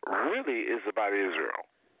Bible really is about Israel.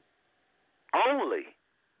 Only.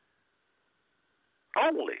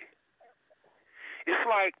 It's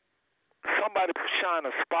like somebody shine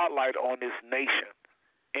a spotlight on this nation,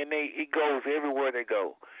 and it goes everywhere they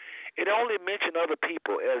go. It only mentions other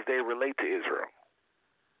people as they relate to Israel.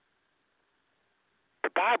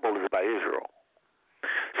 The Bible is about Israel.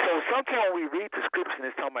 So sometimes when we read the scriptures and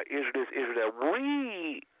it's talking about Israel, this, Israel, that,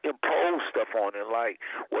 we impose stuff on it, like,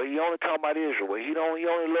 well, he only talking about Israel. Well, he only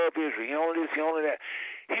love Israel. He only this, he only that.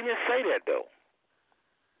 He didn't say that, though.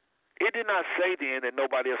 It did not say then that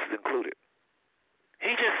nobody else is included.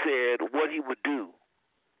 He just said what he would do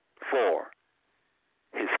for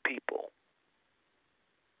his people.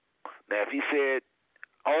 Now, if he said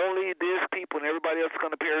only this people and everybody else is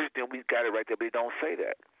going to perish, then we got it right there, but he don't say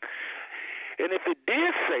that. And if it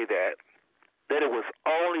did say that it was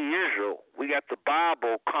only Israel, we got the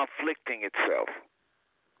Bible conflicting itself.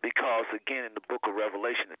 Because, again, in the book of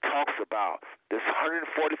Revelation, it talks about this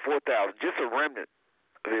 144,000, just a remnant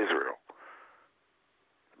of Israel.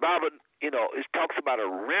 The Bible, it talks about a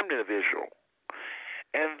remnant of Israel.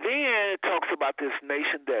 And then it talks about this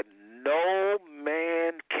nation that no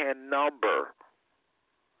man can number.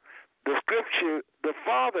 The scripture, the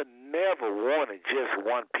Father never wanted just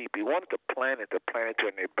one people. He wanted the planet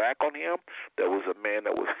turn their back on him. There was a man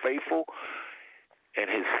that was faithful, and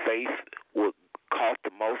his faith caught the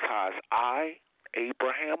Most High's eye,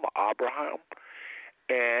 Abraham,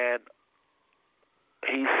 and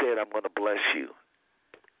he said, I'm going to bless you.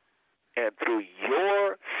 And through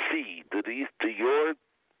your seed, to your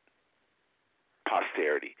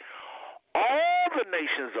posterity, all the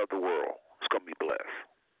nations of the world is going to be blessed.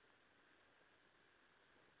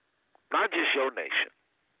 Not just your nation.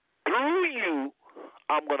 Through you,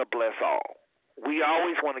 I'm going to bless all. We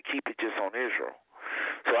always want to keep it just on Israel.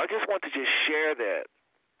 So I just want to just share that.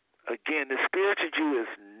 Again, the spiritual Jew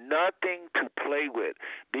is nothing to play with.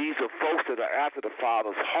 These are folks that are after the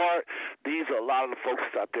Father's heart. These are a lot of the folks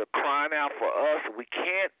out there crying out for us. We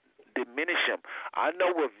can't diminish them. I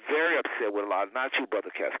know we're very upset with a lot, not you,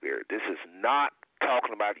 Brother Casper. This is not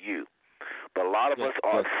talking about you. But a lot of us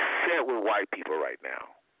are upset with white people right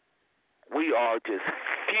now. We are just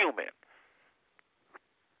fuming.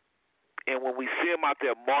 And when we see them out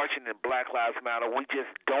there marching in Black Lives Matter, we just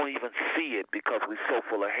don't even see it because we're so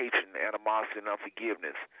full of hatred and animosity and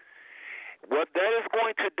unforgiveness. What that is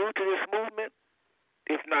going to do to this movement,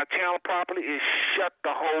 if not channeled properly, is shut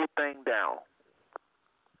the whole thing down.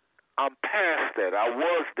 I'm past that. I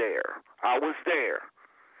was there.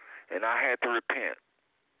 And I had to repent.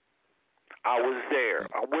 I was there.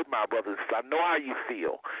 I'm with my brothers. I know how you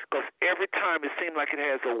feel. Because every time it seems like it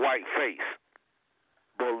has a white face.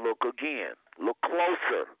 But look again. Look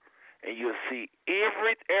closer. And you'll see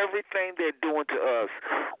everything they're doing to us,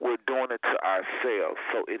 we're doing it to ourselves.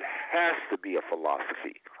 So it has to be a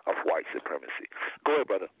philosophy of white supremacy. Go ahead,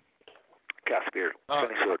 brother. Casper,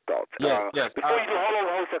 finish your thoughts. Yes. Before you do, hold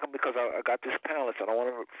on a second, because I got this panelist. I don't want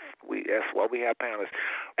to. That's why we have panelists.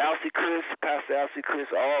 Pastor Alcee Chris,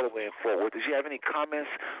 all the way in Fort Worth. Did you have any comments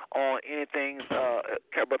on anything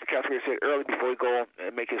Brother Casper said earlier before we go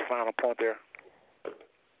and make his final point there?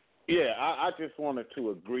 Yeah, I just wanted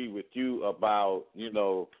to agree with you about,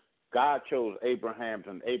 God chose Abraham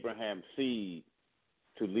and Abraham's seed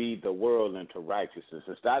to lead the world into righteousness.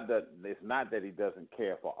 It's not that he doesn't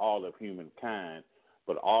care for all of humankind,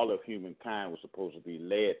 but all of humankind was supposed to be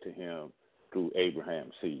led to him through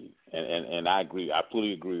Abraham's seed. And I agree. I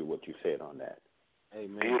fully agree with what you said on that.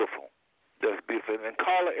 Amen. Beautiful. That's beautiful. And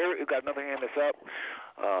Carla, Eric, you got another hand that's up.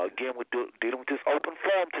 Again, we're dealing with this open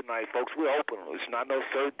forum tonight, folks. We're open. It's not no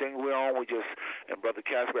certain thing we're on. And Brother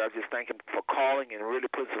Casper, I just thank him for calling and really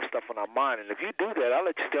putting some stuff on our mind. And if you do that, I'll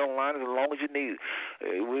let you stay online as long as you need.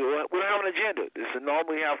 We don't have an agenda. This is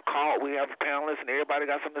normally we have panelists, and everybody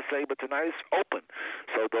got something to say, but tonight it's open.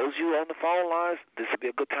 So those of you on the phone lines, this would be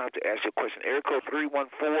a good time to ask your question. Area code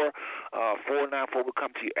 314-494 will come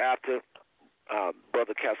to you after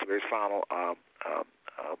Brother Casper's final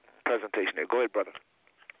presentation there. Go ahead, brother.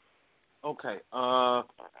 Okay. After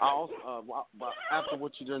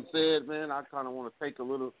what you just said, man, I kind of want to take a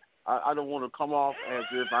little. I don't want to come off as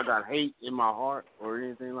if I got hate in my heart or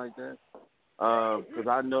anything like that, because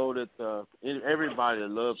I know that everybody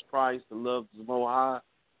that loves Christ, that loves the Most High,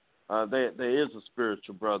 there is a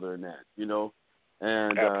spiritual brother in that,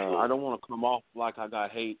 and I don't want to come off like I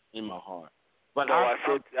got hate in my heart. But no, I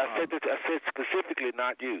said specifically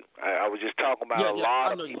not you. I was just talking about a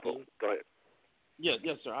lot of people. Go ahead.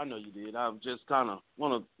 Yes, sir. I know you did. I just kind of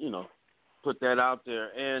want to, put that out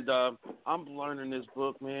there. And I'm learning this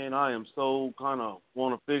book, man. I am so kind of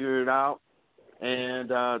want to figure it out, and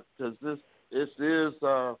because this is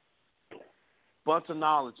a bunch of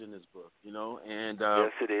knowledge in this book, And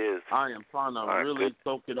yes, it is. I am trying to really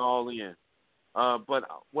soak it all in. But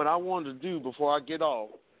what I wanted to do before I get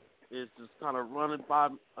off is just kind of run it by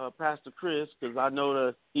Pastor Chris, because I know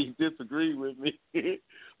that he disagreed with me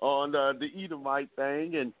on the Edomite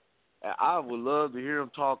thing, and I would love to hear him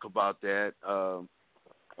talk about that, a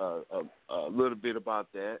little bit about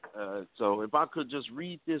that. So if I could just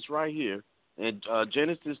read this right here in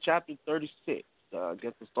Genesis chapter 36, I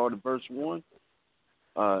guess to start at verse 1.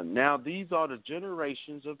 Now these are the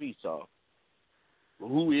generations of Esau,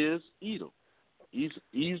 who is Edom.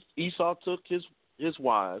 Esau took his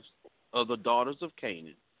wives of the daughters of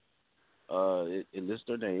Canaan. It lists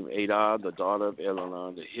their name: Adah, the daughter of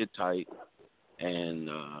Elon, the Hittite, and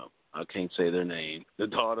I can't say their name. The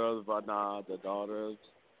daughter of Anah, the daughter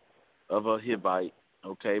of a Hivite.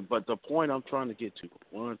 Okay, but the point I'm trying to get to,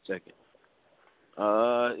 one second.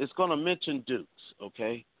 It's going to mention dukes.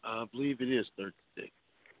 Okay, I believe it is 36.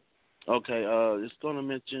 Okay, it's going to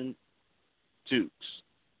mention dukes.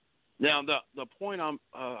 Now, the point I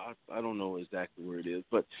don't know exactly where it is,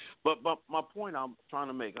 but my point I'm trying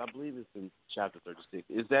to make, I believe it's in chapter 36,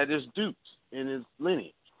 is that there's dukes in his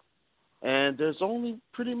lineage. And there's only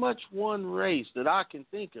pretty much one race that I can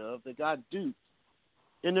think of that got dukes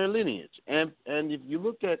in their lineage. And if you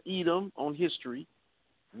look at Edom on history,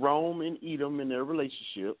 Rome and Edom in their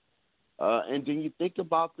relationship, and then you think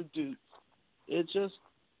about the dukes, it just,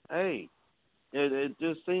 it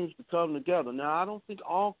just seems to come together. Now, I don't think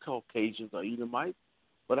all Caucasians are Edomites,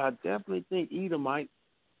 but I definitely think Edomites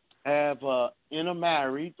have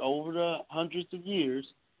intermarried over the hundreds of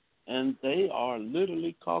years, and they are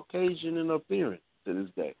literally Caucasian in appearance to this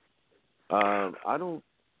day. I don't,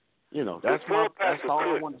 that's all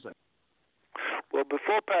I want to say. Well,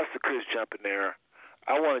 before Pastor Chris jump in there,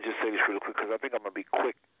 I want to just say this really quick, because I think I'm going to be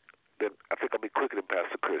quick. I think I'll be quicker than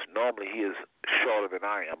Pastor Chris. Normally he is shorter than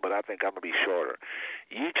I am, but I think I'm going to be shorter.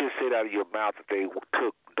 You just said out of your mouth that they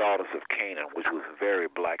took daughters of Canaan, which was very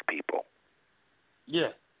black people.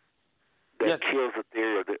 Yeah. That kills the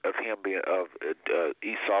theory of him being, of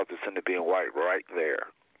Esau's descendant being white right there.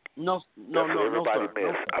 No, everybody sir.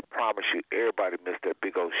 missed. No, I promise you, everybody missed that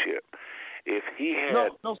big old shit. If he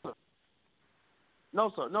had... No, sir.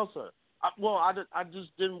 I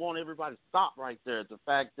just didn't want everybody to stop right there at the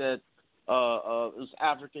fact that it's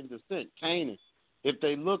African descent, Canaan. If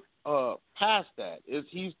they look past that,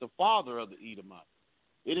 he's the father of the Edomites.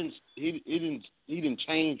 He didn't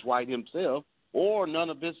change white himself or none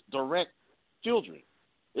of his direct children.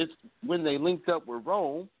 It's when they linked up with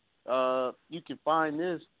Rome. You can find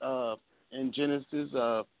this in Genesis.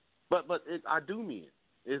 But I do mean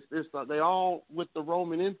it. It's they all with the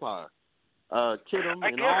Roman Empire. Kittim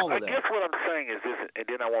and all of that. I guess what I'm saying is this, and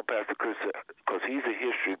then I want Pastor Chris, because he's a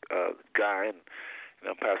history guy, and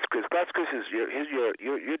Pastor Chris. Pastor Chris,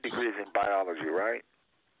 your degree is in biology, right?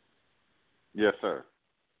 Yes, sir.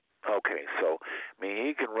 Okay, so I mean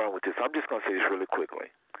he can run with this. I'm just going to say this really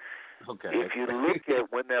quickly. Okay. If you look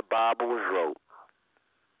at when that Bible was wrote,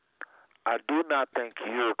 I do not think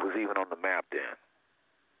Europe was even on the map then.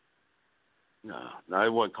 No,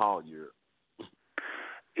 it wasn't called Europe.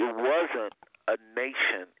 It wasn't a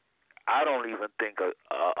nation. I don't even think a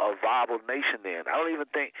viable nation then.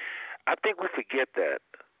 I think we forget that.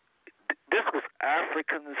 This was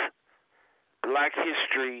Africans, Black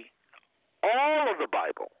history, all of the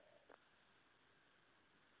Bible.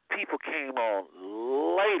 People came on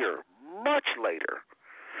later, much later.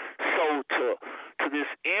 So to this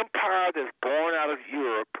empire that's born out of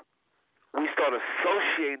Europe, we start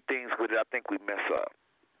associating things with it. I think we mess up.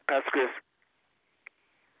 Pastor Chris?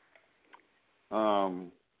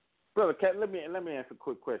 Brother Cat, let me ask a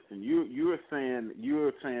quick question. You were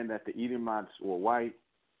saying that the Edomites were white?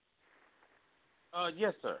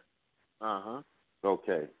 Yes, sir. Uh-huh.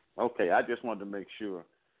 Okay. I just wanted to make sure.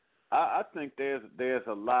 I think there's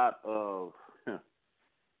a lot of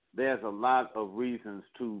reasons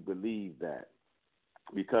to believe that,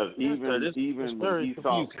 because even when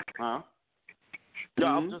Esau, huh? Yeah,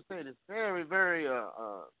 I'm just saying it's very, very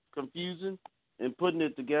confusing in putting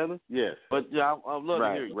it together. Yes, but yeah, I'd love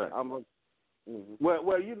to hear you. Right.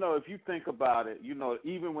 Well, if you think about it,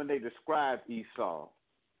 even when they describe Esau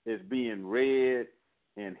as being red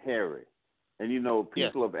and hairy, and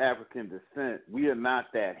people of African descent, we are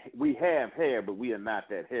not that. We have hair, but we are not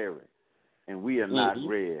that hairy, and we are not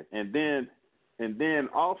red. And then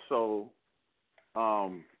also,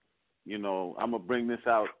 I'm gonna bring this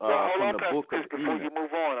out from the book of before Enoch. you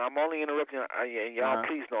move on, I'm only interrupting, and y'all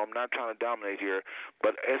please know I'm not trying to dominate here,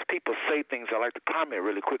 but as people say things, I like to comment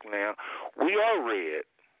really quickly now. We are red.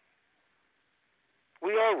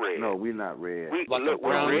 We are red. No, we're not red.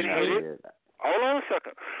 We're red-headed. Hold on a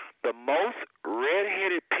second. The most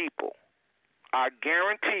red-headed people, I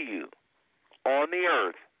guarantee you, on the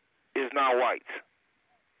earth is not whites.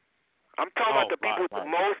 I'm talking about the people with the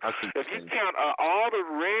most. If you count all the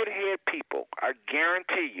red-haired people, I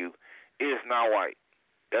guarantee you, is not white.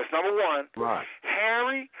 That's number one. Right.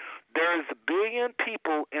 Harry, there's 1 billion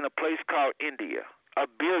people in a place called India. 1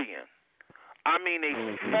 billion. I mean, they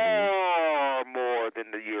far more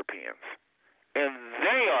than the Europeans, and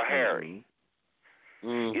they are hairy.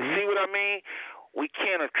 You see what I mean? We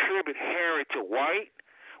can't attribute hairy to white.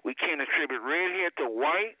 We can't attribute red hair to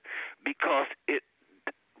white because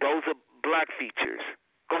those are black features.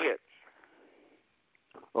 Go ahead.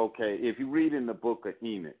 Okay, if you read in the book of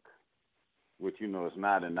Enoch, which is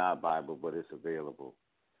not in our Bible, but it's available.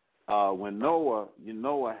 When Noah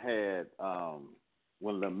had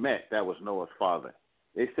when Lamech, that was Noah's father.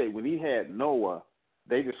 They say when he had Noah,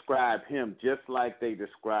 they described him just like they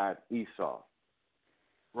described Esau.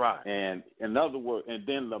 Right. And in other words, and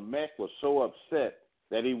then Lamech was so upset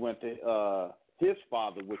that he went to his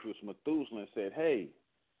father, which was Methuselah, and said, "Hey,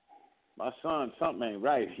 my son, something ain't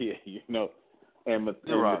right here," And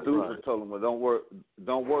Methuselah told him, "Well,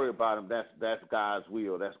 don't worry about him. That's God's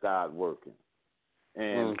will. That's God working."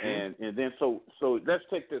 And then so let's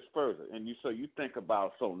take this further. And you think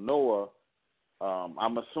about Noah.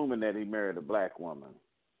 I'm assuming that he married a black woman.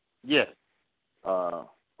 Yes.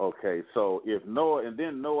 Okay, so if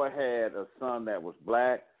Noah had a son that was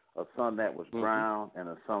black, a son that was brown, and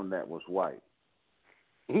a son that was white.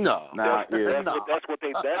 No. Now,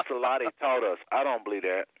 that's a lie they taught us. I don't believe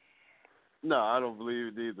that. No, I don't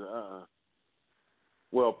believe it either.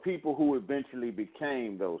 Well, people who eventually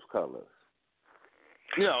became those colors.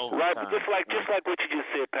 Right, but just like what you just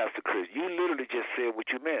said, Pastor Chris, you literally just said what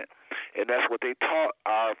you meant, and that's what they taught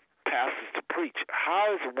our pastors to preach.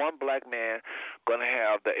 How is one black man going to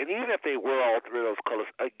have that? And even if they were all three of those colors,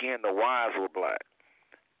 again, the wives were black.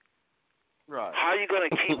 Right. How are you going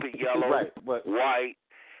to keep it yellow, white?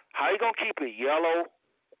 How are you going to keep it yellow,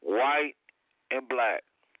 white, and black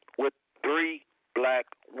with 3 black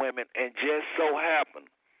women, and just so happen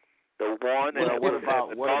the one that has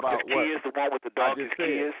the darkest kids, the one with the darkest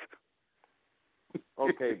kids?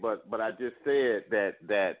 Okay, but I just said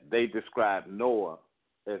that they described Noah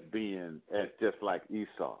as being just like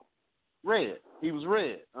Esau. Red. He was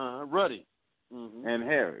red. Ruddy. And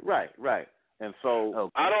hairy. Right. And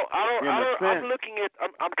so I'm looking at.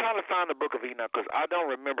 I'm trying to find the Book of Enoch because I don't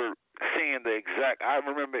remember seeing the exact. I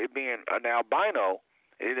remember it being an albino.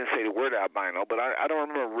 It didn't say the word albino, but I don't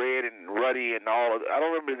remember red and ruddy and all of. I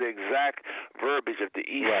don't remember the exact verbiage of the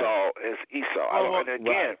Esau as Esau.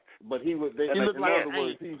 But he was. In other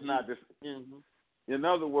words, he's not just. In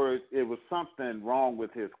other words, it was something wrong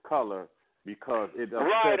with his color because it upset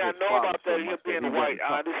right, I his know father about so that, him much that being he white. wouldn't I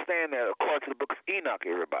come. understand that according to the book of Enoch,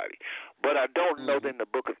 everybody. But I don't know that in the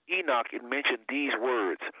book of Enoch it mentioned these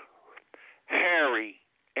words, hairy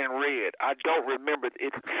and red. I don't remember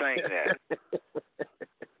it saying that.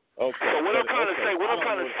 Okay. So what I'm trying to say,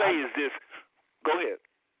 I is this. Go ahead.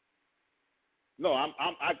 No,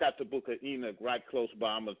 I got the book of Enoch right close by.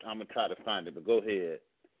 I'm gonna try to find it, but go ahead.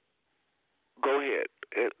 Go ahead,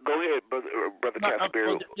 brother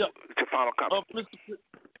Casper. It's your final comment.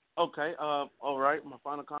 Okay. All right. My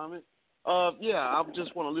final comment. Yeah, I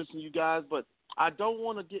just want to listen to you guys, but I don't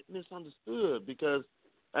want to get misunderstood because,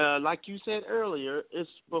 like you said earlier, it's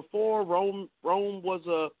before Rome was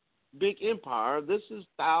a big empire. This is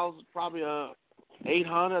probably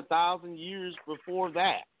 800, 1,000 years before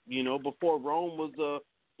that. You know, before Rome was a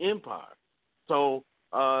empire. So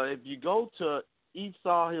if you go to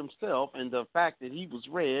Esau himself and the fact that he was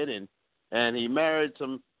red and he married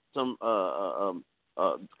some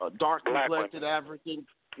dark complected African,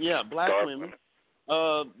 black women.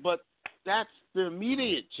 But that's the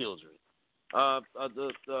immediate children.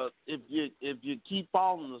 If you keep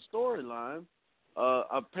following the storyline,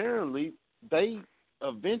 apparently they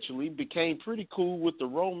eventually became pretty cool with the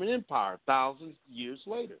Roman Empire thousands of years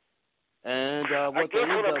later. And what I guess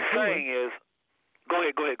what I'm saying is, go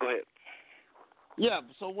ahead. Yeah,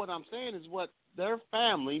 so what I'm saying is what their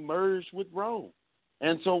family merged with Rome.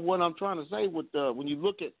 And so what I'm trying to say with when you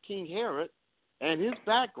look at King Herod and his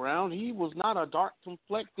background, he was not a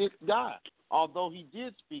dark-complected guy. Although he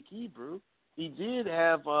did speak Hebrew, he did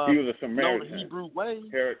have he was a Samaritan. the Hebrew way.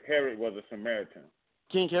 Herod was a Samaritan.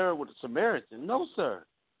 King Herod was a Samaritan. No, sir.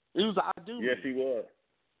 He was an Idumean. Yes, he was.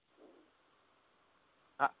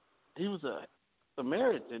 He was a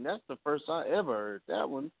Samaritan. That's the first I ever heard that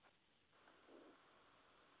one.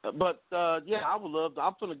 But, I would love to.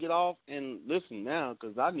 I'm going to get off and listen now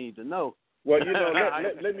because I need to know. Well,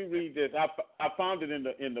 let me read this. I found it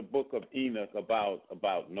in the book of Enoch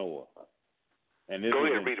about Noah. And this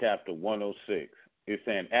is in chapter 106. It's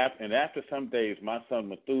saying, and after some days, my son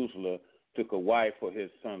Methuselah took a wife for his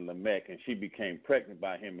son Lamech, and she became pregnant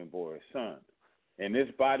by him and bore a son. And his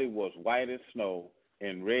body was white as snow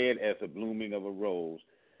and red as the blooming of a rose.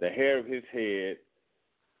 The hair of his head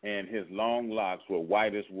and his long locks were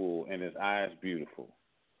white as wool, and his eyes beautiful.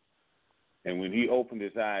 And when he opened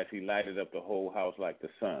his eyes, he lighted up the whole house like the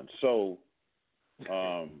sun. So,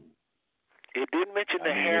 it didn't mention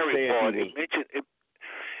the hairy part.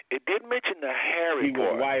 It did mention the hairy part.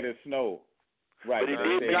 He was white as snow. Right. But it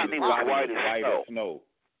did mention he was white as snow.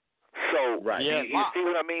 So, right. you see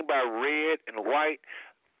what I mean by red and white?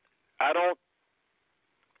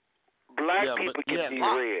 Black people can be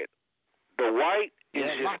red. The white is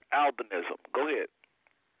just albinism. Go ahead.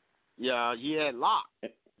 Yeah, he had locks.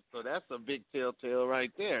 So that's a big telltale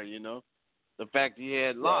right there, you know. The fact he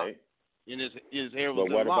had locks in his hair was.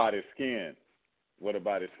 But what about his skin? What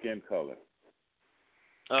about his skin color?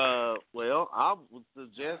 Well, I would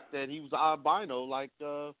suggest that he was albino, like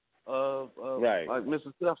like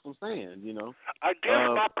Mrs. Steph was saying, you know. I guess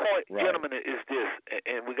my point, gentlemen, is this,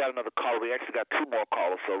 and we got another caller. We actually got two more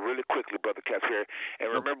callers, so really quickly, Brother Casper.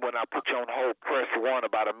 And remember, when I put you on hold, press 1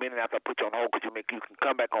 about a minute after I put you on hold, because you can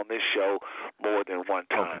come back on this show more than one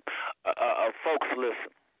time. Folks,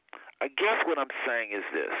 listen. I guess what I'm saying is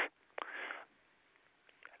this.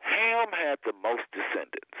 Ham had the most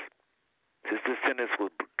descendants. His descendants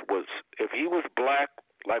was if he was black,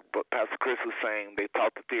 like Pastor Chris was saying, they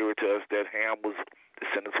taught the theory to us that Ham was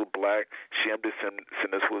descendants were black, Shem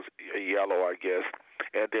descendants was yellow, I guess,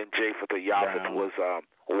 and then Japheth or Japheth was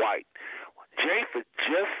white. Japheth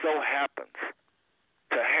just so happens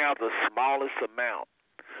to have the smallest amount.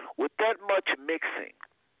 With that much mixing,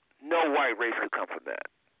 no white race could come from that.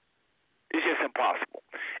 It's just impossible.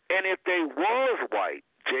 And if they was white,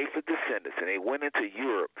 Japheth descendants, and they went into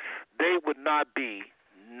Europe, they would not be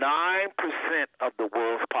 9% of the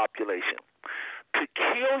world's population. To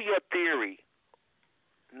kill your theory,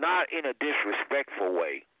 not in a disrespectful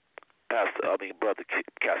way, Brother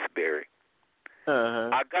Casberry,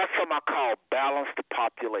 I got something I call balance the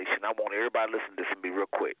population. I want everybody to listen to this and be real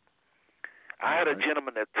quick. I had a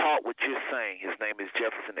gentleman that taught what you're saying. His name is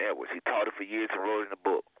Jefferson Edwards. He taught it for years and wrote it in a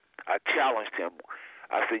book. I challenged him.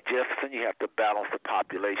 I said, Jefferson, you have to balance the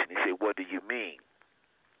population. He said, what do you mean?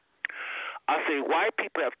 I say, white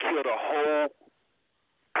people have killed a whole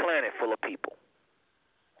planet full of people.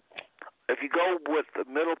 If you go with the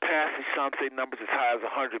Middle Passage, some say numbers as high as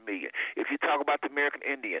 100 million. If you talk about the American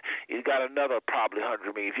Indian, you got another probably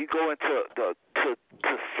 100 million. If you go into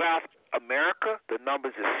to South America, the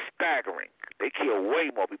numbers is staggering. They kill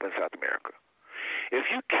way more people in South America. If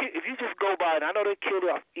you just go by, and I know they killed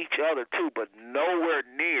off each other too, but nowhere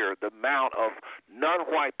near the amount of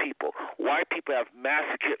non-white people. White people have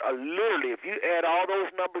massacred. Literally, if you add all those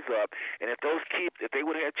numbers up, and if they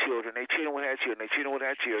would have had children, their children would have had children, their children would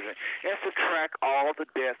have had children, and subtract all the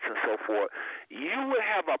deaths and so forth, you would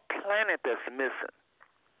have a planet that's missing.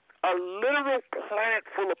 A literal planet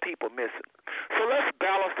full of people missing. So let's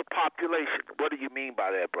balance the population. What do you mean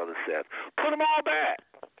by that, Brother Seth? Put them all back.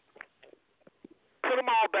 Put them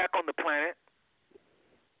all back on the planet.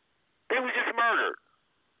 They were just murdered.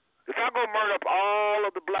 If I go murder up all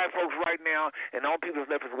of the black folks right now, and the only people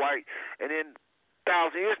that's left is white, and then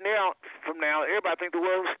 1,000 years from now, everybody think the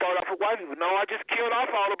world will start off with white people. No, I just killed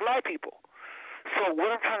off all the black people. So what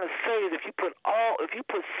I'm trying to say is if you put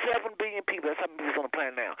 7 billion people, that's how many people on the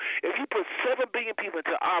planet now. If you put 7 billion people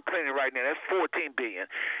into our planet right now, that's 14 billion.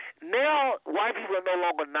 Now white people are no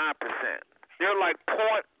longer 9%. They're like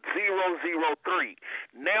 0.003.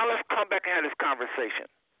 Now let's come back and have this conversation.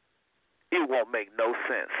 It won't make no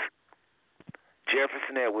sense.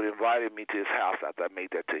 Jefferson Edward invited me to his house after I made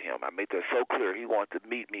that to him. I made that so clear he wanted to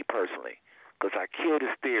meet me personally because I killed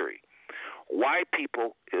his theory. White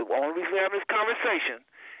people, the only reason we're having this conversation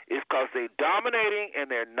is because they're dominating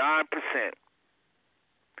and they're 9%.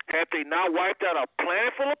 Had they not wiped out a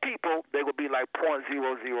planet full of people, they would be like 0.0004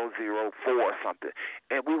 or something.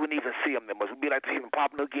 And we wouldn't even see them that much. We'd be like even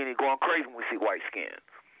Papua New Guinea going crazy when we see white skin.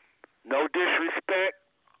 No disrespect.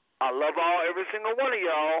 I love every single one of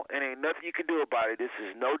y'all, and ain't nothing you can do about it. This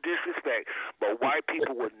is no disrespect. But white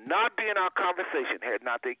people would not be in our conversation had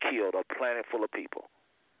not they killed a planet full of people.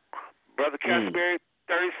 Brother Castleberry,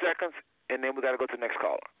 30 seconds, and then we got to go to the next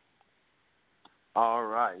caller. All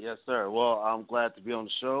right. Yes, sir. Well, I'm glad to be on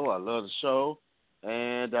the show. I love the show,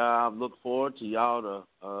 and I look forward to y'all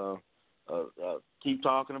to keep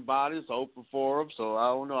talking about it. It's open forum, so I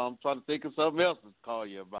don't know. I'm trying to think of something else to call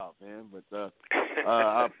you about, man. But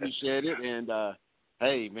I appreciate it, and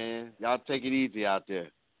hey, man, y'all take it easy out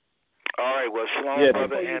there. All right. Well, shalom,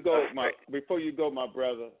 brother. Before you go, my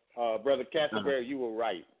brother, Brother Castleberry, you were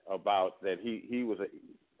right about that. He was a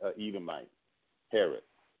Edomite, Herod.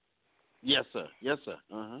 Yes, sir. Yes, sir.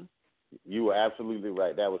 You were absolutely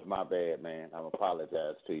right. That was my bad, man. I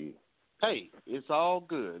apologize to you. Hey, it's all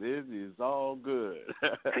good. It is all good.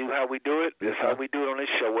 See how we do it? That's how we do it on this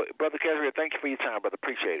show. Brother Castleberry, thank you for your time, brother.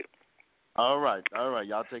 Appreciate it. All right.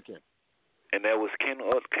 Y'all take care. And that was Ken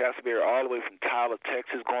Castleberry all the way from Tyler,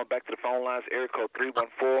 Texas, going back to the phone lines, area code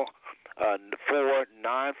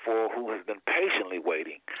 314-494, who has been patiently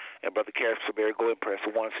waiting. And Brother Castleberry, go ahead and press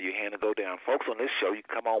 1 so your hand will go down. Folks, on this show, you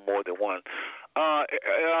can come on more than one.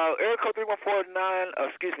 Area code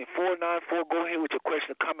 494, go ahead with your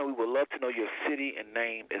question or comment. We would love to know your city and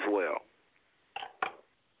name as well.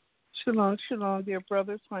 Shalom, dear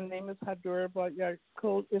brothers. My name is Hadura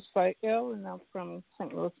Yaakov Israel, and I'm from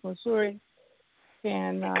St. Louis, Missouri.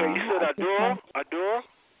 And okay, you said Adura?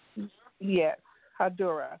 Yes,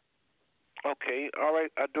 Hadura. Okay, all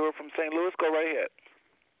right, Adura from St. Louis. Go right ahead.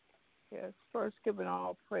 Yes, first giving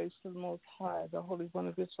all praise to the Most High, the Holy One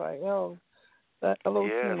of Israel, the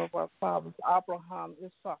Elohim of our fathers, Abraham,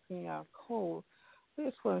 Isaac, and Yaakov. I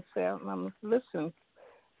just want to say I'm listening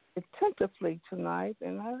attentively tonight,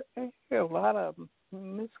 and I hear a lot of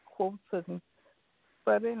misquotes.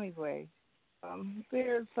 But anyway,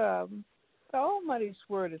 there's the Almighty's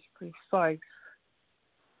word is precise,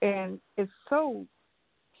 and it's so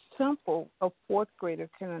simple a fourth grader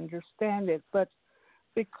can understand it. But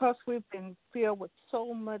because we've been filled with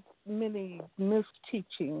many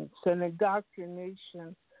misteachings and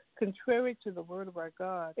indoctrination contrary to the word of our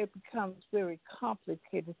God, it becomes very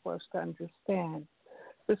complicated for us to understand.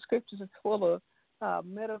 The scriptures are full of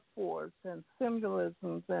metaphors and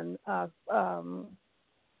symbolisms, and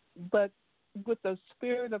but with the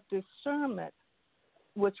spirit of discernment,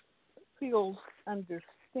 which feels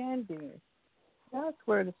understanding, that's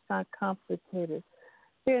where it's not complicated.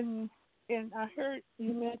 And I heard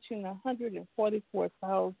you mention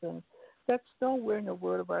 144,000. That's nowhere in the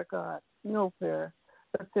Word of our God. Nowhere.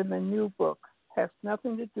 That's in the new book. Has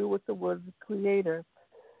nothing to do with the Word of the Creator.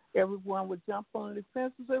 Everyone would jump on the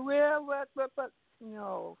fence and say, well, but.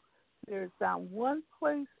 No. There's not one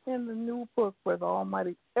place in the new book where the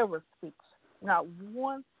Almighty ever speaks. Not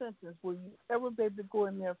one sentence will you ever be able to go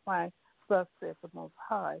in there and find, thus saith the Most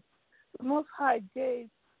High. The Most High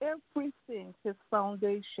gave everything his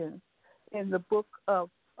foundation in the book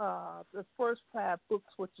of the first 5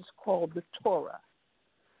 books, which is called the Torah.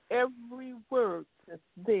 Every word that's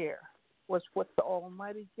there was what the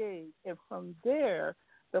Almighty gave. And from there,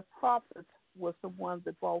 the prophets was the one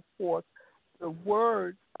that brought forth the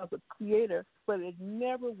word of the Creator, but it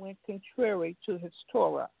never went contrary to his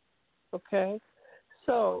Torah. Okay?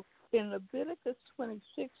 So in Leviticus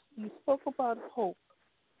 26, you spoke about hope.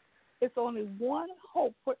 It's only one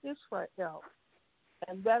hope for Israel,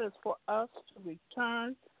 and that is for us to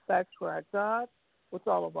return back to our God with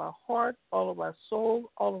all of our heart, all of our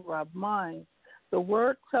soul, all of our mind. The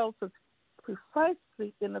word tells us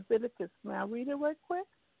precisely in Leviticus. May I read it right quick?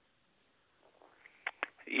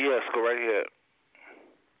 Yes, go right ahead.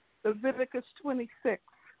 Leviticus 26.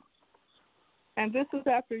 And this is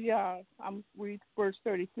after Yah. I'm read verse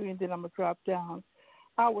 33, and then I'm going to drop down.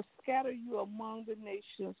 I will scatter you among the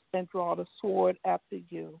nations and draw the sword after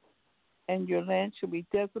you, and your land shall be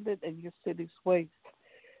desolate and your cities waste.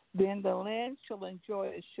 Then the land shall enjoy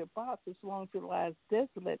its Shabbat as long as it lies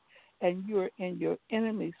desolate, and you're in your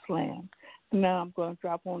enemy's land. Now I'm going to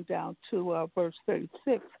drop on down to verse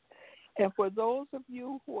 36. And for those of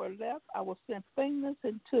you who are left, I will send faintness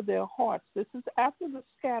into their hearts. This is after the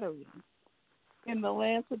scattering in the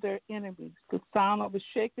lands of their enemies. The sound of a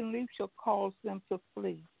shaken leaf shall cause them to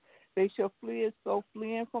flee. They shall flee as though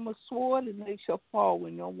fleeing from a sword, and they shall fall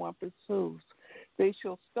when no one pursues. They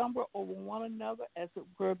shall stumble over one another as it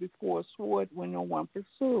were before a sword when no one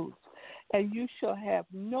pursues. And you shall have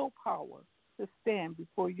no power to stand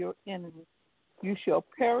before your enemy. You shall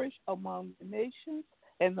perish among the nations,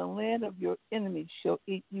 and the land of your enemies shall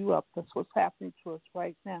eat you up. That's what's happening to us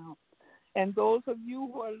right now. And those of you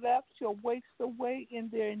who are left shall waste away in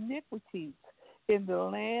their iniquities in the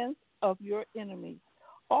lands of your enemies.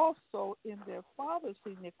 Also in their fathers'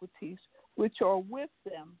 iniquities, which are with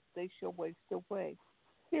them, they shall waste away.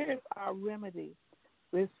 Here's our remedy.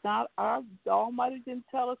 It's not the Almighty didn't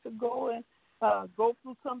tell us to go and go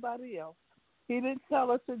through somebody else. He didn't tell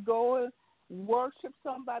us to go and worship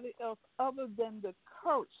somebody else other than the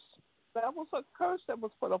curse. That was a curse that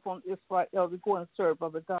was put up on Israel to go and serve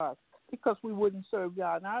other gods. Because we wouldn't serve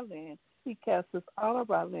God in our land, he cast us out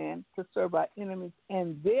of our land to serve our enemies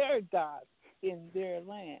and their gods in their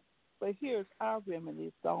land. But here's our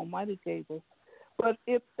remedy the Almighty gave us. But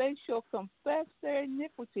if they shall confess their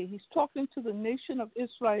iniquity, he's talking to the nation of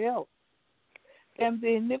Israel, and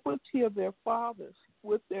the iniquity of their fathers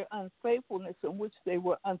with their unfaithfulness in which they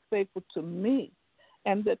were unfaithful to me,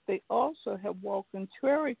 and that they also have walked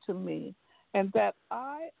contrary to me, and that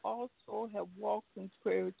I also have walked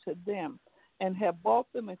contrary to them, and have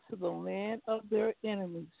brought them into the land of their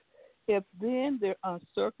enemies. If then their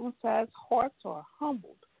uncircumcised hearts are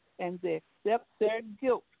humbled, and they accept their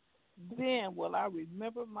guilt, then will I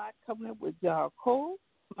remember my covenant with Yaakov,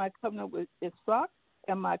 my covenant with Isaac,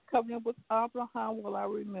 and my covenant with Abraham will I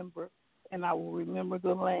remember, and I will remember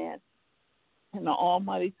the land. And the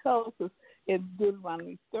Almighty tells us in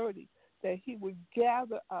Deuteronomy 30 that he would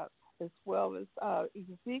gather us, as well as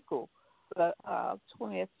Ezekiel, the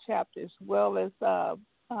 20th chapter, as well as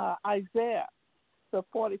Isaiah, the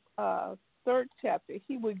 43rd chapter.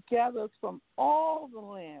 He would gather us from all the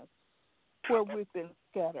lands where we've been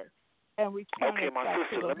scattered and return Okay, us my back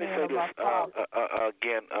sister, to let the me land say of this our fathers.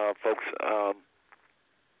 again, folks.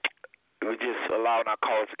 We're just allowing our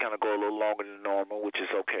callers to kind of go a little longer than normal, which is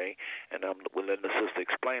okay, and we're letting the sister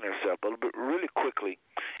explain herself. But really quickly,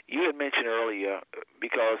 you had mentioned earlier,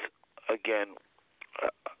 because, again,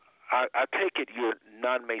 I take it you're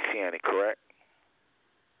non-Messianic, correct?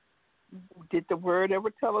 Did the word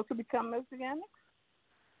ever tell us to become Messianic?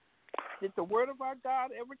 Did the word of our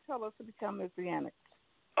God ever tell us to become Messianic?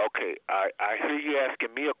 Okay, I hear you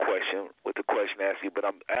asking me a question with the question asked you, but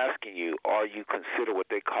I'm asking you, are you considered what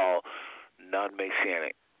they call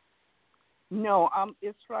non-Messianic? No, I'm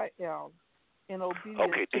Israel in obedience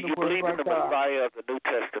okay, to do the you word believe of in the our God. Messiah of the New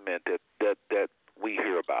Testament that we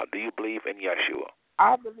hear about? Do you believe in Yeshua?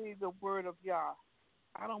 I believe the word of Yah.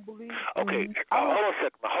 I don't believe. Okay, hold on a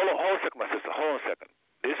second. Hold on a second, my sister. Hold on a second.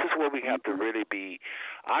 This is where we have to really be.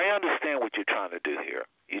 I understand what you're trying to do here.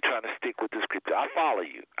 You're trying to stick with the scripture. I follow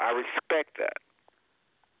you. I respect that.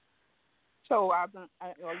 So are you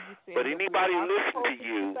saying? But anybody listening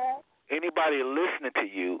to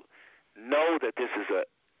you, know that this is a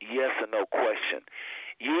yes or no question.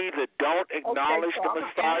 You either don't acknowledge the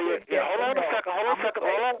Messiah. Hold on a second.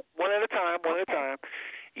 One at a time.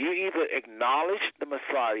 You either acknowledge the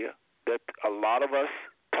Messiah that a lot of us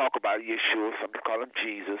talk about, Yeshua, some call him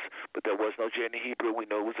Jesus, but there was no J in the Hebrew. We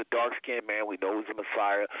know he was a dark-skinned man. We know he was a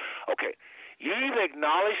Messiah. Okay, you either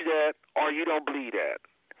acknowledge that or you don't believe that.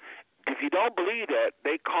 If you don't believe that,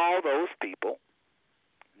 they call those people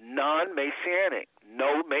non-Messianic,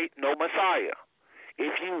 no Messiah.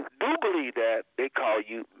 If you do believe that, they call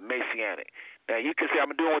you Messianic. Now, you can say,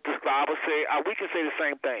 I'm doing what this Bible says. We can say the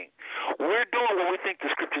same thing. We're doing what we think the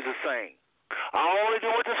scriptures are saying. I only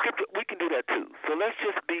do with the scripture. We can do that too. So let's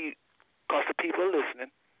just be, because the people are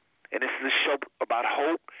listening, and this is a show about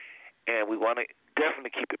hope, and we want to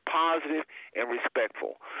definitely keep it positive and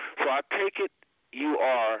respectful. So I take it you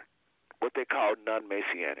are what they call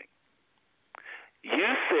non-Messianic. You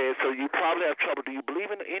said, so you probably have trouble. Do you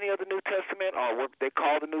believe in any of the New Testament or what they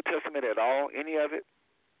call the New Testament at all, any of it?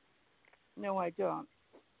 No, I don't.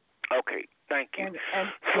 Okay, thank you.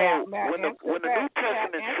 So when the New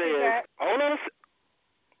Testament says, hold on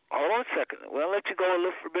a second. We'll let you go a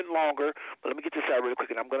little bit longer, but let me get this out really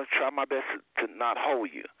quick, and I'm going to try my best to not hold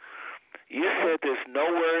you. You said there's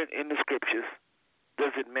nowhere in the scriptures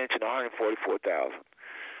does it mention 144,000.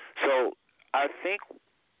 So I think,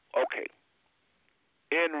 okay,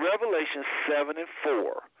 in Revelation 7 and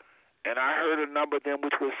 4, and I heard a number of them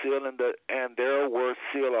which were sealed, and there were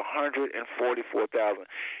sealed 144,000.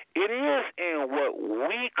 It is in what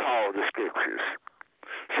we call the scriptures.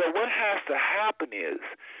 So what has to happen is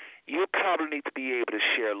you probably need to be able to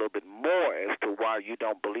share a little bit more as to why you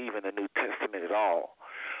don't believe in the New Testament at all.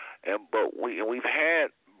 But we've had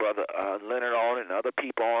Brother Leonard on and other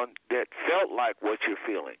people on that felt like what you're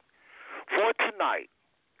feeling. For tonight,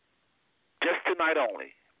 just tonight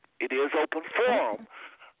only, it is open forum.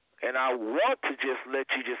 And I want to just let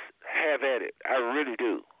you just have at it. I really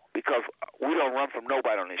do. Because we don't run from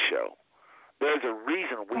nobody on this show. There's a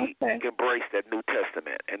reason we embrace that New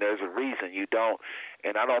Testament. And there's a reason you don't.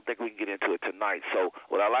 And I don't think we can get into it tonight. So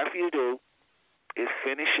what I'd like for you to do is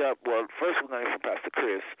finish up. Well, first we're going to hear from Pastor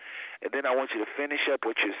Chris. And then I want you to finish up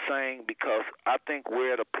what you're saying. Because I think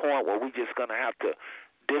we're at a point where we're just going to have to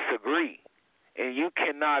disagree. And you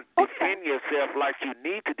cannot defend yourself like you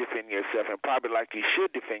need to defend yourself, and probably like you should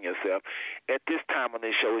defend yourself at this time on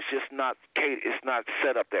this show. It's just not. It's not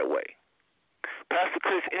set up that way. Pastor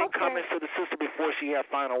Chris, any comments to the sister before she have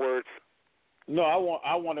final words? No,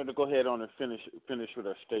 I wanted to go ahead on and finish with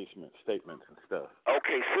her statements and stuff.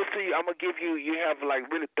 Okay, sister, I'm gonna give you. You have like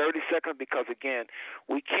really 30 seconds because again,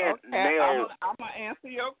 we can't nail. I'm gonna answer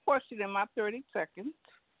your question in my 30 seconds.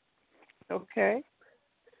 Okay.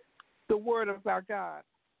 The word of our God.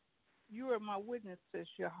 You are my witness, says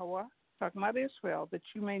Yahweh, talking about Israel, that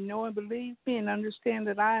you may know and believe me and understand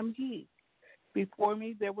that I am He. Before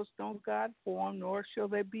me there was no God formed, nor shall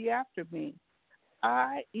there be after me.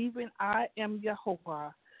 I, even I, am Yahweh,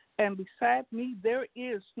 and beside me there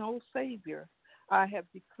is no Savior. I have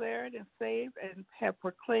declared and saved and have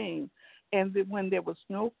proclaimed, and that when there was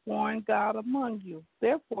no foreign God among you,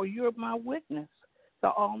 therefore you are my witness. The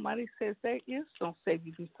Almighty says there is no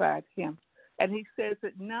Savior beside Him. And He says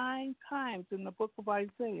it 9 times in the book of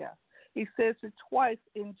Isaiah. He says it twice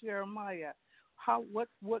in Jeremiah. What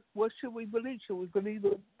should we believe? Should we believe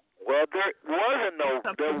it? Well, there wasn't no.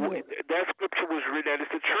 That scripture was written. That is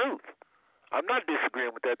the truth. I'm not disagreeing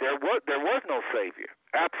with that. There was no Savior.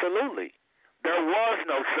 Absolutely, there was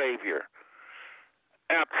no Savior.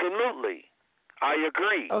 Absolutely. I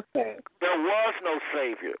agree. Okay. There was no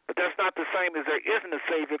Savior, but that's not the same as there isn't a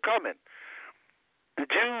Savior coming. The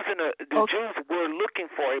Jews Jews were looking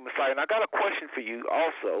for a Messiah, and I got a question for you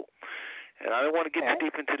also. And I don't want to get too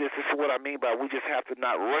deep into this. This is what I mean by we just have to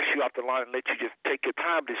not rush you off the line and let you just take your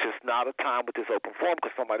time. It's just not a time with this open forum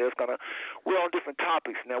because somebody else we're on different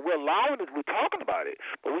topics. Now, we're allowing it. We're talking about it,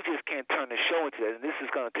 but we just can't turn the show into that. And this is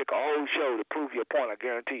going to take a whole show to prove your point, I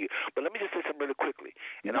guarantee you. But let me just say something really quickly.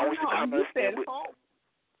 And I want you to come and listen.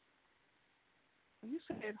 You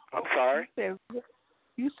said hope. I'm sorry?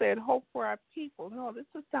 You said hope for our people. No, this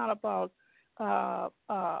is not about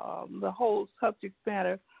the whole subject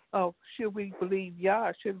matter of should we believe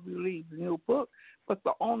Yah, should we believe the new book. But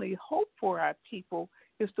the only hope for our people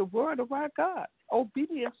is the word of our God,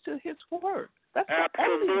 obedience to His word. That's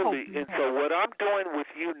absolutely. And so what I'm doing with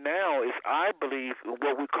you now is I believe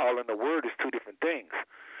what we call in the word is 2 different things.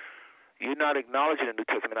 You're not acknowledging the New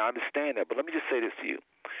Testament. I understand that. But let me just say this to you.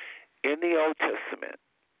 In the Old Testament,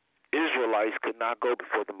 Israelites could not go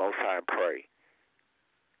before the Most High and pray.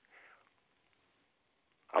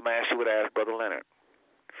 I'm going to ask you what I asked Brother Leonard.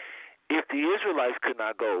 If the Israelites could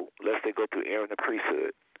not go, lest they go through Aaron the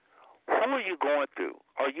priesthood, who are you going through?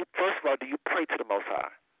 First of all, do you pray to the Most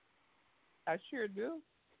High? I sure do.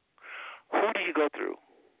 Who do you go through?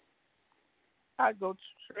 I go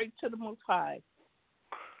straight to the Most High.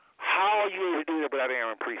 How are you able to do that without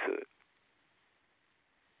Aaron priesthood?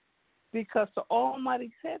 Because the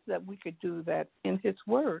Almighty said that we could do that in His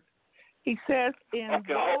Word. He says in.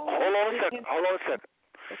 Okay, hold on a second.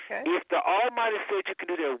 Okay. If the Almighty said you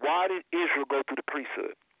can do that, why did Israel go through the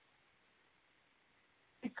priesthood?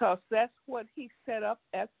 Because that's what He set up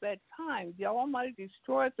at that time. The Almighty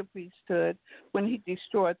destroyed the priesthood when He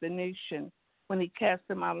destroyed the nation, when He cast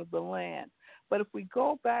them out of the land. But if we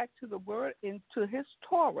go back to the word, into his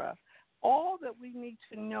Torah, all that we need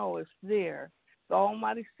to know is there. The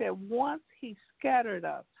Almighty said once he scattered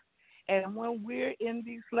us, and when we're in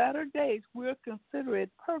these latter days, we'll consider it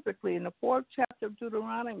perfectly. In the 4th chapter of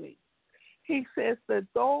Deuteronomy, he says that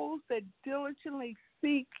those that diligently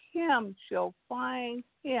seek him shall find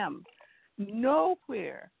him.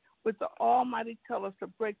 Nowhere would the Almighty tell us to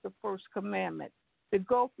break the first commandment, to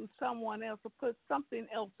go through someone else, to put something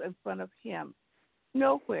else in front of him.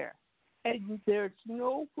 Nowhere. And there's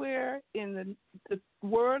nowhere in the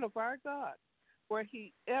word of our God where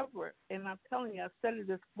he ever, and I'm telling you, I've studied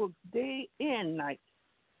this book day and night.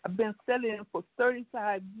 I've been studying it for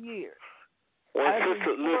 35 years. Well,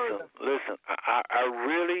 sister, listen. I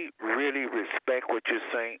really, really respect what you're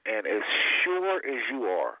saying, and as sure as you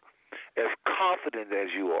are, as confident as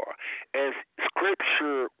you are, as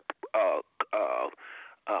Scripture,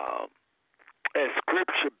 as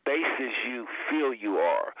Scripture-based as you feel you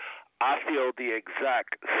are, I feel the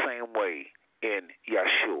exact same way in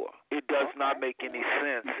Yeshua. It does not make any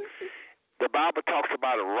sense. The Bible talks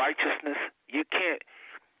about righteousness. You can't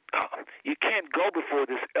go before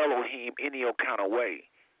this Elohim any old kind of way.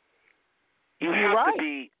 You have to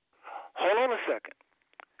be. Hold on a second.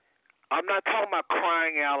 I'm not talking about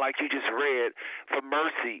crying out like you just read for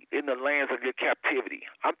mercy in the lands of your captivity.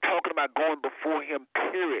 I'm talking about going before him,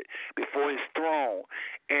 period, before his throne.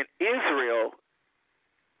 And Israel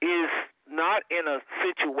is not in a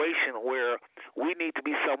situation where we need to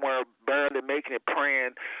be somewhere barely making it,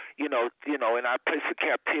 praying, in our place of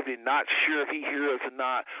captivity, not sure if he hears us or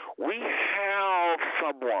not. We have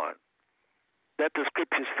someone that the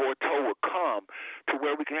Scriptures foretold will come to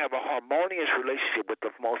where we can have a harmonious relationship with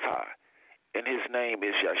the Most High. And his name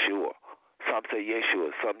is Yeshua. Some say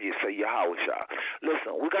Yeshua, some you say Yahweh.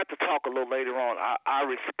 Listen, we got to talk a little later on. I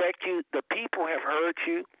respect you. The people have heard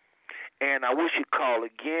you. And I wish you'd call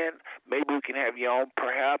again. Maybe we can have you on,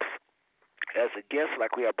 perhaps, as a guest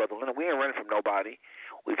like we have Brother Leonard. We ain't running from nobody.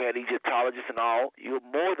 We've had Egyptologists and all. You're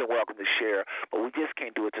more than welcome to share, but we just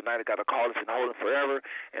can't do it tonight. I got to call this and hold it forever,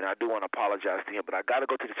 and I do want to apologize to him. But I got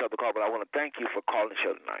to go to this other call, but I want to thank you for calling the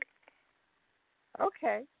show tonight.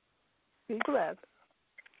 Okay. Be blessed.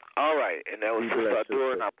 All right, and that was Sister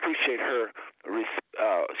Adora, and I appreciate her.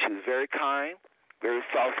 She was very kind, very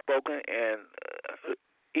soft-spoken, and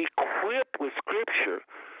equipped with Scripture.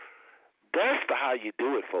 That's how you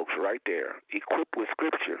do it, folks, right there. Equipped with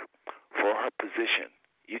Scripture for her position.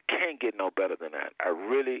 You can't get no better than that. I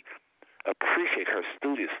really appreciate her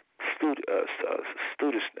studiousness,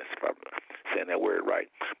 if I'm saying that word right.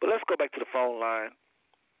 But let's go back to the phone line.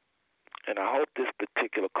 And I hope this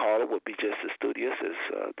particular caller will be just as studious as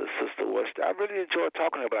the sister was. I really enjoyed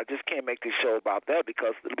talking to her, but I just can't make this show about that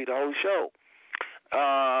because it'll be the whole show.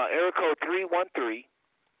 Area code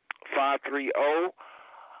 313-530.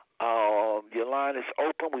 Your line is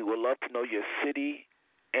open. We would love to know your city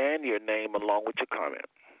and your name along with your comment.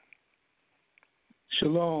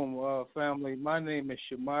 Shalom, family. My name is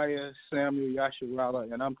Shemaiah Samuel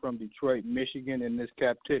Yasharala, and I'm from Detroit, Michigan, in this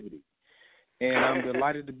captivity. And I'm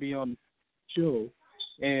delighted to be on the show.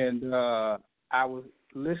 And I was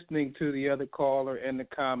listening to the other caller and the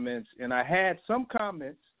comments, and I had some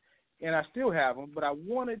comments, and I still have them, but I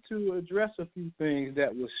wanted to address a few things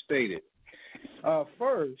that were stated.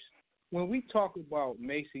 First, when we talk about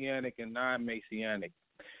Messianic and non-Messianic,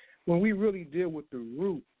 when we really deal with the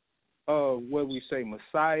root of what we say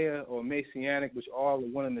Messiah or Messianic, which all are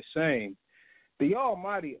one and the same, the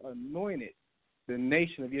Almighty anointed the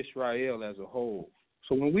nation of Israel as a whole.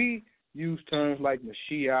 So when we use terms like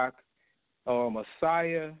Mashiach or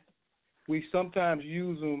Messiah, we sometimes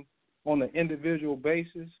use them on an individual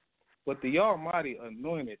basis, but the Almighty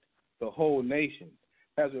anointed the whole nation.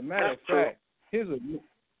 As a matter of fact,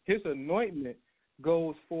 his anointment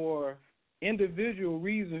goes for individual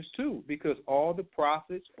reasons too, because all the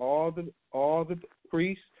prophets, all the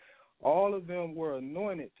priests, all of them were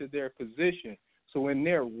anointed to their position. So in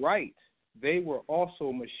their right, they were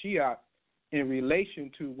also Mashiach in relation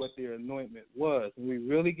to what their anointment was. And we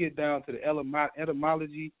really get down to the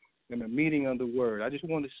etymology and the meaning of the word. I just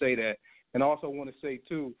want to say that, and also want to say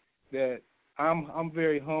too that I'm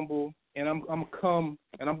very humble, and I'm going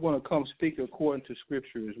to come speak according to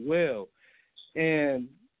Scripture as well. And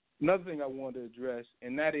another thing I wanted to address,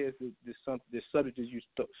 and that is the subject that you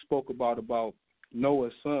spoke about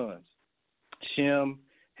Noah's sons, Shem,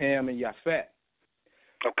 Ham, and Japheth.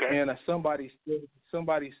 Okay. And somebody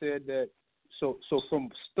said that. So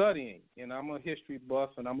from studying, and I'm a history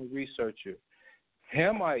buff and I'm a researcher,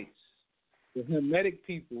 Hamites, the Hamitic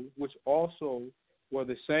people, which also were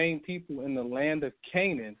the same people in the land of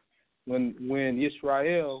Canaan when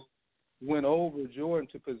Israel went over Jordan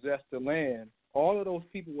to possess the land, all of those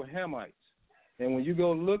people were Hamites. And when you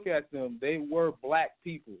go look at them, they were black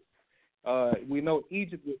people. We know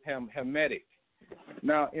Egypt was Hamitic.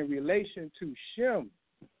 Now, in relation to Shem,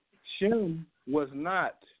 Shem was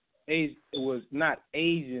not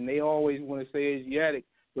Asian. They always want to say Asiatic,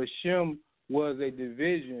 but Shem was a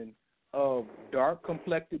division of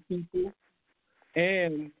dark-complected people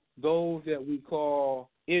and those that we call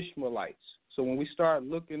Ishmaelites. So when we start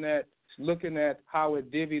looking at how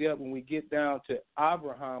it divvied up when we get down to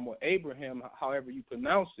Abraham or Abraham, however you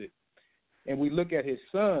pronounce it, and we look at his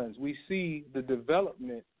sons, we see the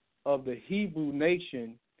development of the Hebrew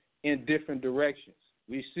nation in different directions.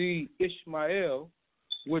 We see Ishmael,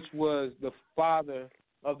 which was the father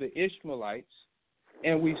of the Ishmaelites,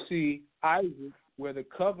 and we see Isaac, where the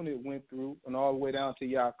covenant went through, and all the way down to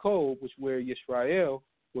Yaakov, which where Yisrael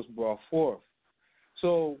was brought forth.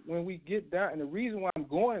 So when we get down, and the reason why I'm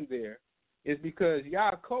going there is because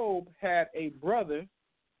Yaakov had a brother,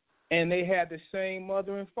 and they had the same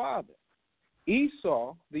mother and father.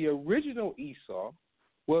 Esau, the original Esau,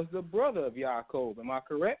 was the brother of Yaakov. Am I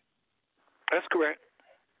correct? That's correct.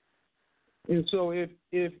 And so if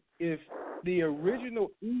the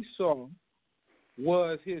original Esau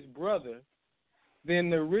was his brother,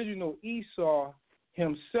 then the original Esau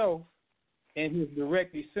himself and his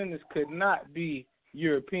direct descendants could not be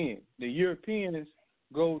European. The Europeans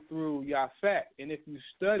go through Japhet, and if you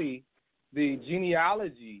study the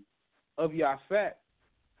genealogy of Japhet,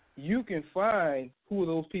 you can find who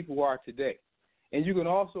those people are today. And you can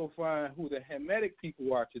also find who the Hamitic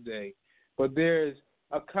people are today. But there's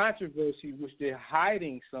a controversy which they're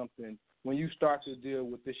hiding something when you start to deal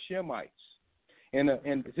with the Shemites. And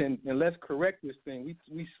let's correct this thing.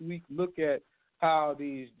 We look at how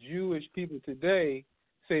these Jewish people today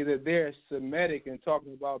say that they're Semitic and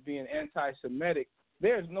talking about being anti-Semitic.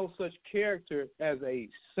 There's no such character as a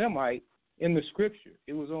Semite in the scripture.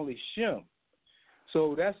 It was only Shem.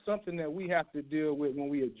 So that's something that we have to deal with when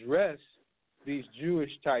we address these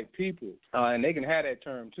Jewish-type people. And they can have that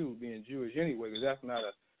term, too, being Jewish anyway, because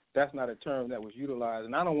that's not a term that was utilized.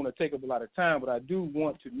 And I don't want to take up a lot of time, but I do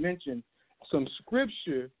want to mention some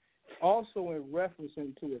scripture also in reference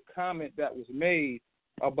to a comment that was made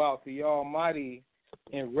about the Almighty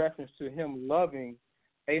in reference to him loving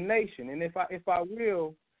a nation. And if I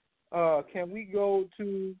will, can we go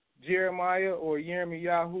to Jeremiah or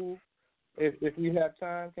Yirmiyahu if we have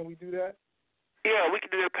time? Can we do that? Yeah, we can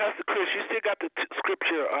do that. Pastor Chris, you still got the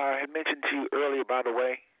scripture I had mentioned to you earlier, by the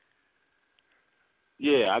way?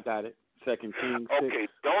 Yeah, I got it. 2 Kings 6. Okay,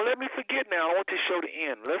 don't let me forget now. I want to show the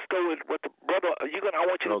end. Let's go with what the brother. I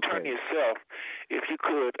want you to turn yourself, if you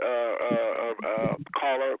could,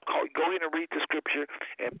 caller. Go in and read the scripture.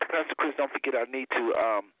 And Pastor Chris, don't forget, I need to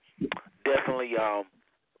definitely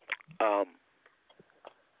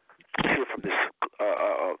hear from this,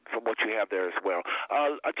 from what you have there as well.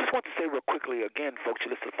 I just want to say real quickly again, folks, you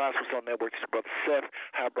listen to Five Swiss on Network. This is Brother Seth,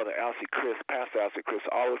 hi Brother Alcee Chris, Pastor Alcee Chris,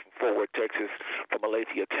 all the way from Fort Worth, Texas, from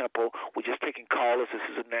Aletheia Temple. We're just taking callers. This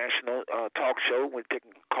is a national talk show. We're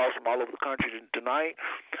taking calls from all over the country tonight.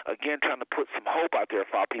 Again, trying to put some hope out there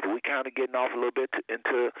for our people. We're kind of getting off a little bit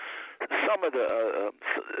into some of the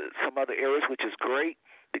some other areas, which is great.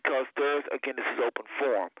 Because this is open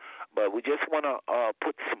forum. But we just want to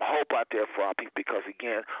put some hope out there for our people because,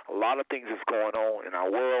 again, a lot of things is going on in our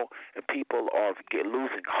world, and people are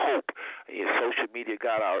losing hope. And social media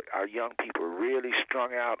got our young people really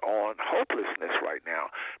strung out on hopelessness right now.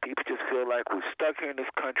 People just feel like we're stuck here in this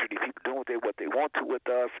country. These people doing what they want to with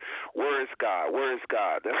us. Where is God? Where is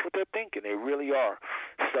God? That's what they're thinking. They really are.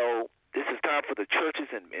 So this is time for the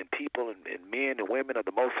churches and people and men and women of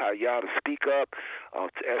the Most High Yah to speak up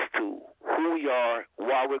as to who we are,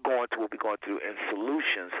 why we're going through what we're going through, and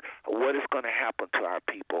solutions. What is going to happen to our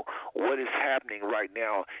people? What is happening right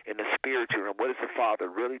now in the spiritual realm? What is the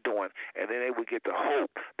Father really doing? And then they would get the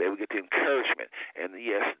hope. They would get the encouragement. And,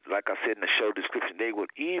 yes, like I said in the show description, they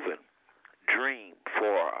would even dream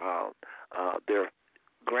for their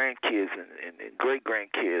grandkids and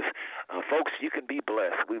great-grandkids. Folks, you can be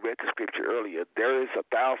blessed. We read the scripture earlier. There is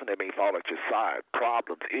 1,000 that may fall at your side,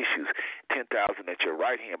 problems, issues, 10,000 at your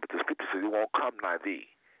right hand, but the scripture says it won't come nigh thee.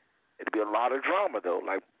 It'll be a lot of drama, though,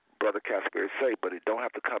 like Brother Casper say, but it don't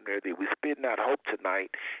have to come near thee. We're spitting out hope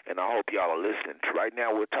tonight, and I hope y'all are listening. Right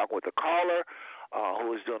now we're talking with a caller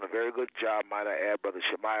who is doing a very good job, might I add, Brother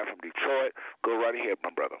Shemaiah from Detroit. Go right ahead,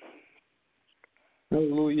 my brother.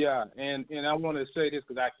 Hallelujah. And I want to say this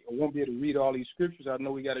because I won't be able to read all these scriptures. I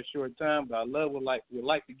know we got a short time, but would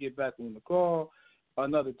like to get back on the call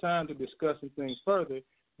another time to discuss some things further.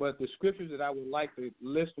 But the scriptures that I would like the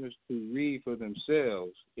listeners to read for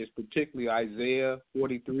themselves is particularly Isaiah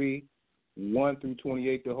 43, 1 through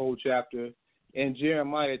 28, the whole chapter, and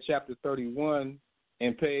Jeremiah chapter 31,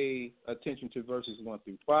 and pay attention to verses 1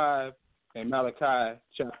 through 5, and Malachi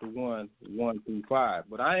chapter 1, 1 through 5.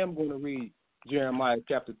 But I am going to read Jeremiah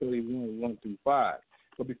chapter 31, 1 through 5.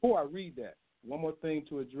 But before I read that, one more thing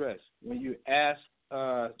to address. When you ask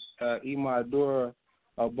Imadora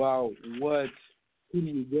about who do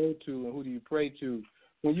you go to and who do you pray to,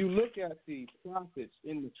 when you look at the prophets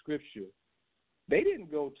in the scripture, they didn't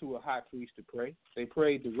go to a high priest to pray. They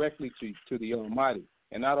prayed directly to the Almighty,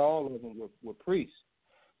 and not all of them were priests.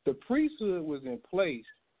 The priesthood was in place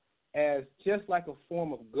as just like a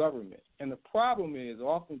form of government. And the problem is,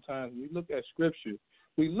 oftentimes, when we look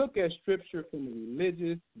at Scripture from a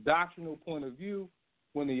religious, doctrinal point of view.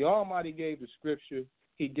 When the Almighty gave the Scripture,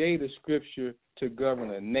 He gave the Scripture to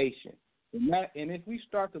govern a nation. And if we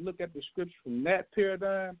start to look at the Scripture from that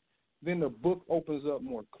paradigm, then the book opens up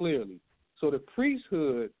more clearly. So the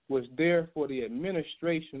priesthood was there for the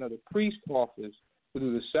administration of the priest office, to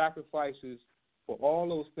do the sacrifices for all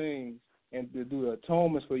those things and to do the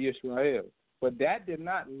atonements for Israel. But that did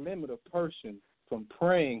not limit a person from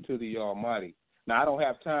praying to the Almighty. Now, I don't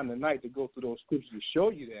have time tonight to go through those scriptures to show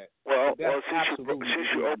you that. Well, since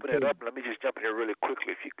you open it up, let me just jump in here really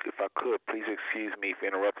quickly, if I could. Please excuse me for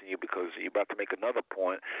interrupting you because you're about to make another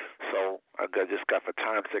point. So I just got, for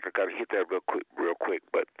time's sake, I got to hit that real quick.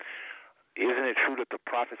 But isn't it true that the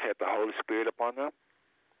prophets had the Holy Spirit upon them?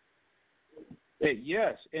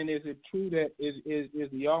 Yes, and is it true that is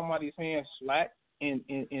the Almighty's hand slack in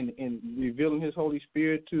revealing His Holy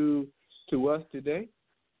Spirit to us today?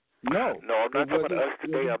 No, I'm not talking about us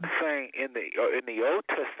today. I'm saying in the Old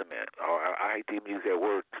Testament, or I hate to even use that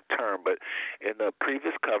word term, but in the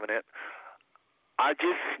previous covenant, I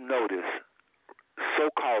just noticed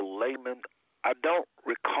so-called laymen. I don't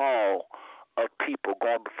recall of people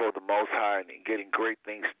going before the Most High and getting great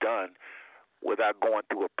things done without going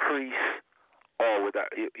through a priest or without,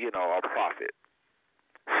 a prophet.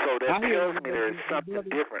 So that tells me there is something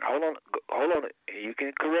different. Hold on. You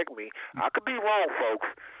can correct me. I could be wrong, folks.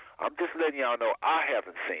 I'm just letting y'all know I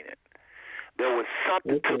haven't seen it. There was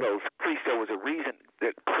something to those priests. There was a reason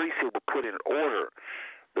that priests were put in order.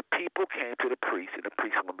 The people came to the priest, and the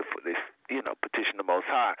priest went before this, petition the Most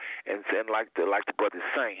High, and like the brother's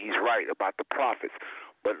saying, he's right about the prophets.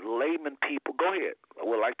 But layman people, go ahead. I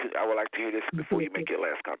would like to hear this before you make your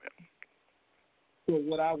last comment. So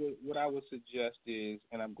what I would suggest is,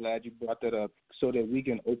 and I'm glad you brought that up, so that we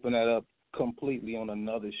can open that up completely on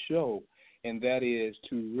another show, and that is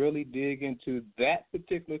to really dig into that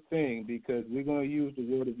particular thing, because we're going to use the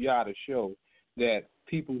word of Yah to show that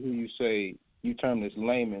people who you term as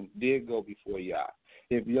laymen did go before Yah.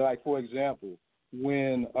 If you're like, for example,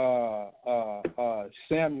 when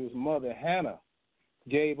Samuel's mother Hannah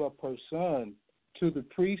gave up her son to the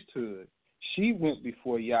priesthood, she went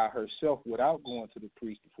before Yah herself without going to the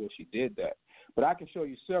priest before she did that. But I can show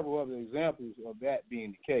you several other examples of that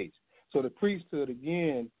being the case. So the priesthood,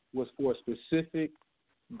 again, was for a specific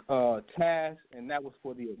task, and that was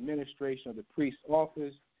for the administration of the priest's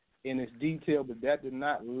office in its detail, but that did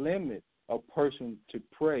not limit a person to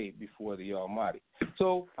pray before the Almighty.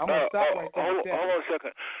 So I'm going to stop right there. Hold on a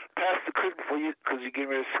second. Pastor Chris, because you're getting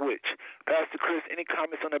ready to switch. Pastor Chris, any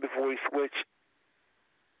comments on that before we switch?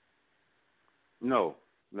 No.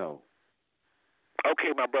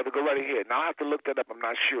 Okay, my brother, go right ahead. Now I have to look that up. I'm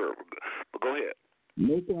not sure, but go ahead.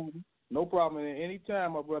 No problem. At any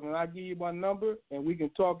time, my brother, and I'll give you my number, and we can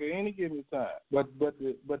talk at any given time. But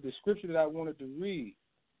the scripture that I wanted to read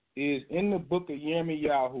is in the book of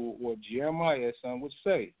Yirmiyahu, or Jeremiah, as some would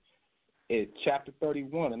say, at chapter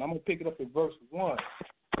 31. And I'm going to pick it up at verse 1,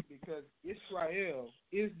 because Israel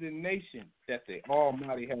is the nation that the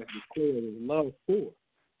Almighty has declared His love for.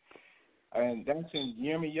 And that's in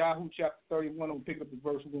Yirmiyahu chapter 31. I'm going to pick up at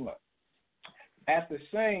verse 1. At the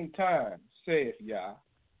same time, saith Yah,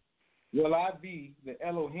 will I be the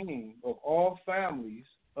Elohim of all families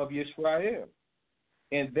of Israel,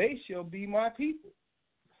 and they shall be my people.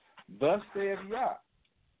 Thus saith Yah,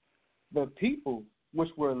 the people which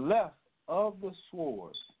were left of the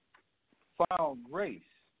sword found grace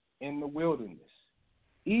in the wilderness,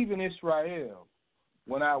 even Israel,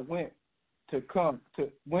 when I went to cause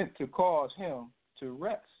him to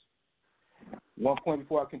rest. One point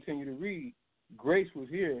before I continue to read, grace was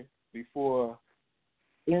here before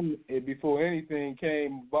anything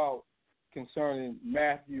came about concerning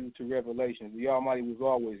Matthew to Revelation. The Almighty was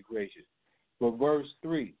always gracious. But verse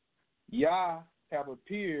 3, Yah have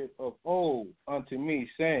appeared of old unto me,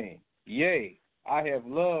 saying, Yea, I have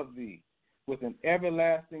loved thee, with an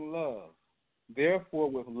everlasting love. Therefore,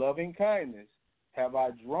 with loving kindness have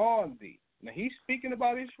I drawn thee. Now, he's speaking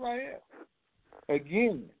about Israel.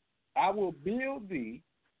 Again, I will build thee,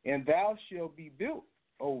 and thou shalt be built,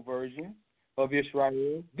 O virgin of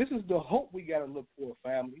Israel. This is the hope we got to look for,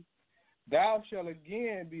 family. Thou shalt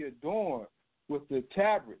again be adorned with the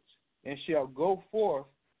tabrets, and shalt go forth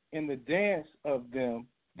in the dance of them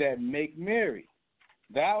that make merry.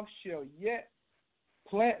 Thou shalt yet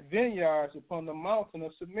plant vineyards upon the mountain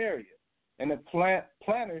of Samaria, and the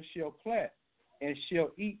planters shall plant, and shall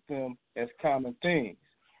eat them as common things.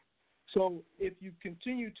 So if you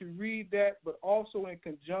continue to read that, but also in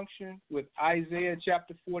conjunction with Isaiah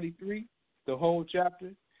chapter 43, the whole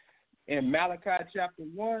chapter, and Malachi chapter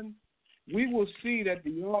 1, we will see that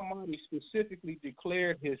the Almighty specifically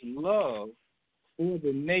declared his love for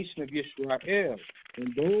the nation of Israel.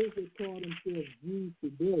 And those that call themselves Jews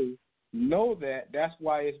today know that. That's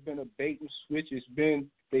why it's been a bait and switch.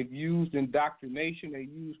 They've used indoctrination. They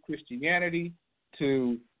use Christianity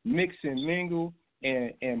to mix and mingle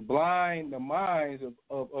and blind the minds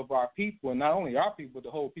of our people, and not only our people, but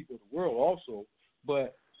the whole people of the world also,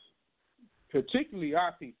 but particularly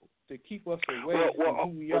our people, to keep us away from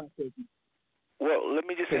who we are. Well, let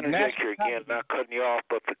me just interject here again, not cutting you off,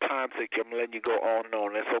 but for time's sake, I'm letting you go on and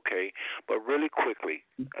on. That's okay. But really quickly,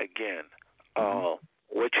 again,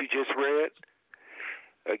 what you just read,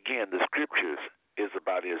 again, the scriptures is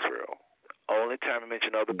about Israel. Only time I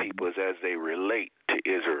mention other people is as they relate to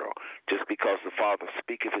Israel. Just because the Father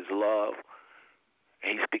speaketh his love,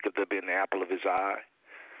 and he speaketh of being the apple of his eye.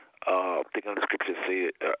 I think in the scripture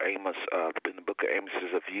say Amos, in the book of Amos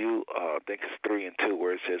says of you, I think it's 3 and 2,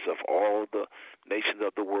 where it says of all the nations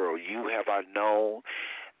of the world, you have I known.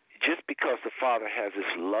 Just because the Father has this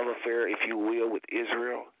love affair, if you will, with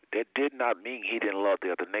Israel, that did not mean he didn't love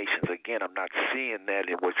the other nations. Again, I'm not seeing that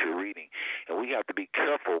in what you're reading. And we have to be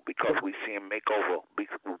careful because we see him make over,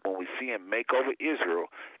 when we see him make over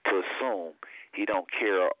Israel, to assume he don't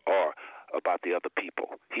care or about the other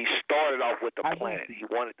people. He started off with the planet. He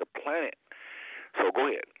wanted the planet. So go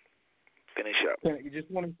ahead. Finish up. I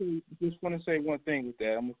just want to say one thing with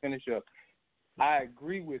that. I'm going to finish up. I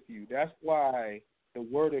agree with you. That's why the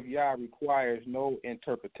word of Yah requires no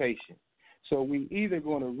interpretation. So we either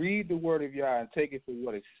going to read the word of Yah and take it for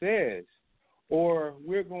what it says, or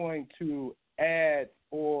we're going to add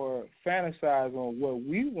or fantasize on what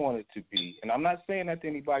we want it to be. And I'm not saying that to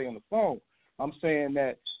anybody on the phone. I'm saying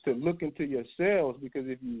that to look into yourselves, because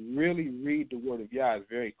if you really read the word of Yah, it's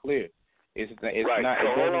very clear. It's right. not. So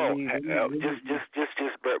hold on. Just,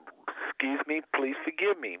 excuse me. Please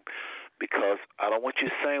forgive me, because I don't want you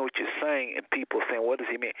saying what you're saying and people saying, "What does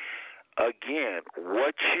he mean?" Again,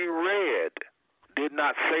 what you read did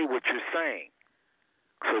not say what you're saying.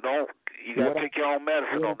 So don't. You got to take your own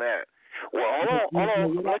medicine on that. Well, hold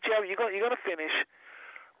on. You're gonna finish.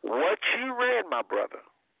 What you read, my brother,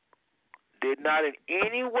 did not in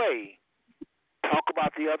any way talk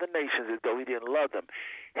about the other nations as though he didn't love them.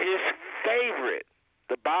 His favorite,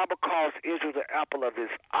 the Bible calls Israel the apple of his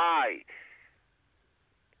eye.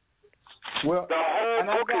 Well, the whole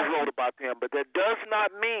book is wrote about them, but that does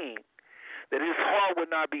not mean that his heart would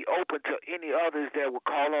not be open to any others that would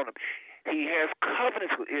call on him. He has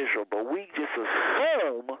covenants with Israel, but we just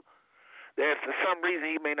assume that for some reason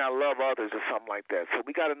he may not love others or something like that. So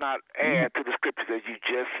we got to not add to the scriptures as you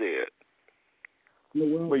just said.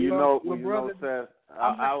 Seth,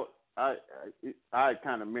 I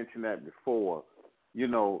kind of mentioned that before. You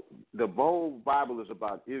know, the whole Bible is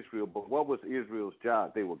about Israel, but what was Israel's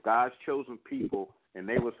job? They were God's chosen people, and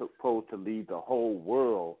they were supposed to lead the whole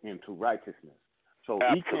world into righteousness. So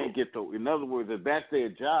he can't get in other words, if that's their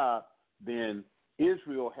job, then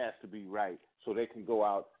Israel has to be right so they can go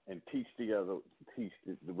out and teach the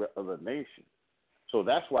other nation. So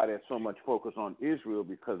that's why there's so much focus on Israel,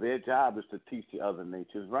 because their job is to teach the other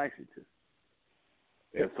nations righteousness.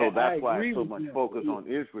 And so that's why there's so much focus on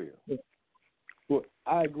Israel. Well,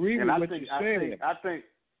 I agree with what you're saying. I think.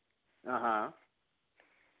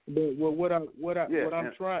 But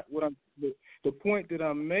the point that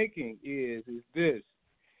I'm making is this: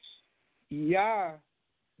 Yah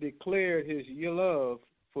declared his love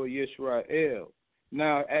for Yisrael.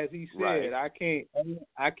 Now, as he said, right.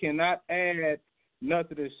 I cannot add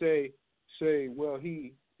nothing to say. Well,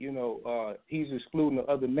 he's excluding the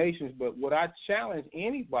other nations. But what I challenge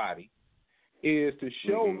anybody is to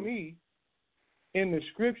show me in the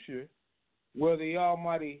scripture where the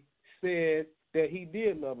Almighty said that he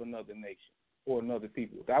did love another nation or another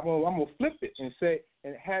people. I'm going to flip it and say,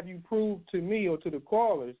 and have you proved to me or to the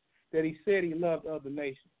callers that he said he loved other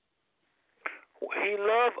nations? He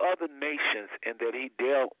loved other nations and that he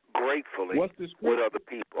dealt gratefully with other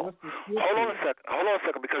people. Hold on a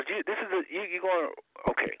second, because you're going.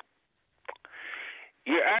 Okay,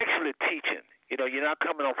 you're actually teaching. You know, you're not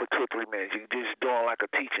coming on for 2 or 3 minutes. You're just doing like a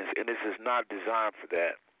teaching, and this is not designed for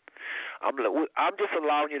that. I'm just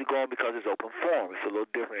allowing you to go on because it's open forum. It's a little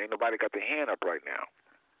different. Ain't nobody got their hand up right now.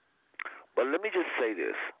 But let me just say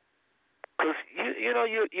this, because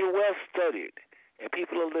you're well studied and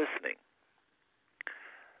people are listening.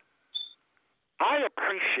 I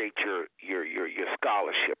appreciate your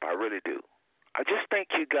scholarship. I really do. I just think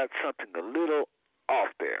you got something a little off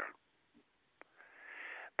there.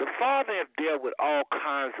 The Father have dealt with all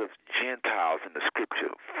kinds of Gentiles in the Scripture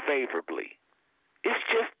favorably. It's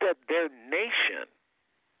just that their nation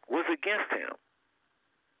was against him.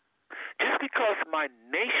 Just because my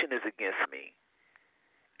nation is against me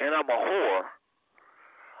and I'm a whore,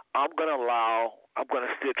 I'm going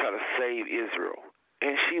to still try to save Israel.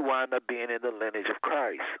 And she wound up being in the lineage of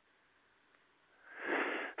Christ.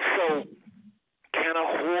 So, can a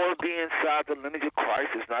whore be inside the lineage of Christ?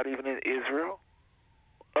 It's not even in Israel?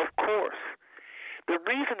 Of course. The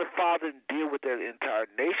reason the Father didn't deal with that entire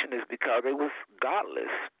nation is because they was godless.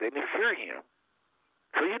 They didn't fear him.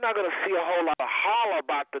 So you're not going to see a whole lot of holler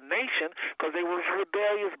about the nation because they were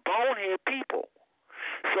rebellious, bonehead people.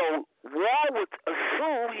 So one would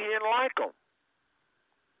assume he didn't like them.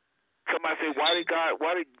 Somebody say, why did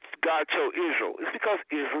God chose Israel? It's because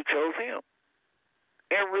Israel chose him.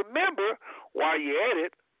 And remember, while you're at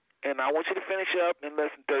it, and I want you to finish up in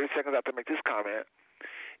less than 30 seconds after I make this comment,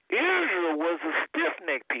 Israel was a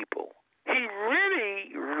stiff-necked people. He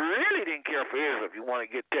really, really didn't care for Israel, if you want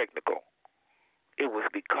to get technical. It was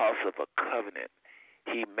because of a covenant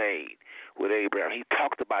he made with Abraham. He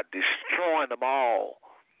talked about destroying them all,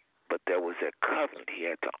 but there was a covenant he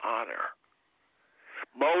had to honor.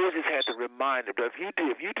 Moses had to remind him that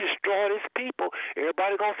if you destroy this people,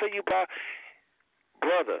 everybody gonna say you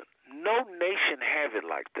brother. No nation have it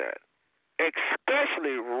like that,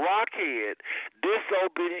 especially rockhead,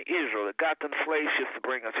 disobedient Israel that got them slave ships to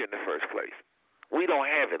bring us here in the first place. We don't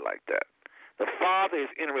have it like that. The Father is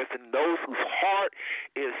interested in those whose heart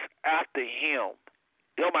is after him,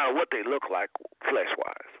 no matter what they look like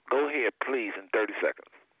flesh-wise. Go ahead, please, in 30 seconds.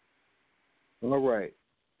 All right.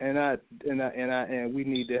 And we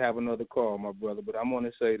need to have another call, my brother. But I'm going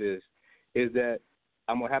to say this, is that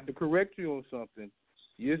I'm going to have to correct you on something.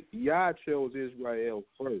 Yah chose Israel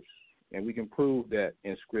first, and we can prove that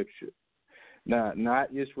in Scripture. Now,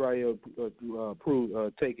 not Israel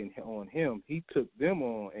taking on him. He took them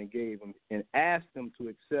on and gave them and asked them to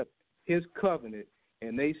accept his covenant,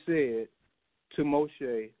 and they said to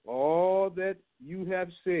Moshe, all that you have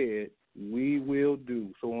said, we will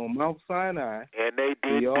do. So on Mount Sinai, and they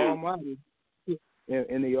did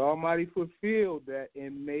the Almighty fulfilled that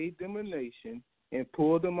and made them a nation and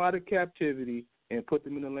pulled them out of captivity and put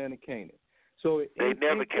them in the land of Canaan. So they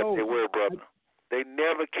never kept their word, brother. They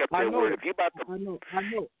never kept their word. If you about to,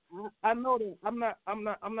 I know that.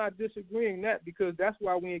 I'm not disagreeing that because that's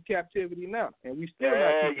why we're in captivity now, and we still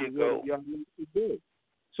not keeping the word y'all need to do.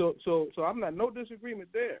 So I'm not no disagreement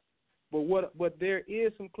there. But there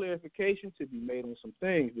is some clarification to be made on some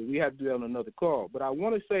things, but we have to do that on another call. But I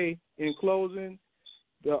want to say in closing,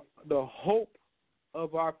 the hope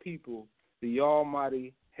of our people, the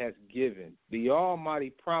Almighty has given. The Almighty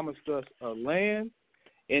promised us a land,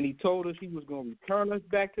 and he told us he was going to return us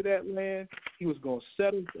back to that land. He was going to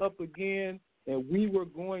set us up again, and we were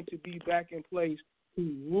going to be back in place to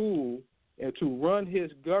rule and to run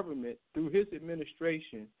his government through his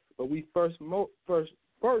administration. But we first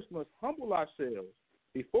must humble ourselves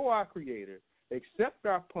before our Creator, accept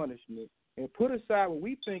our punishment, and put aside what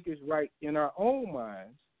we think is right in our own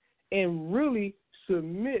minds, and really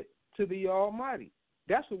submit to the Almighty.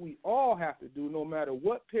 That's what we all have to do, no matter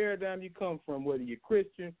what paradigm you come from, whether you're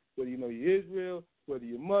Christian, whether you're Israel, whether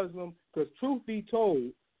you're Muslim, because truth be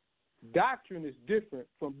told, doctrine is different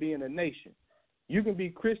from being a nation. You can be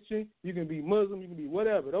Christian, you can be Muslim, you can be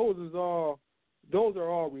whatever. Those are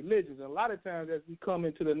all religions. And a lot of times as we come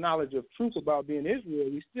into the knowledge of truth about being Israel,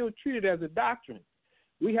 we still treat it as a doctrine.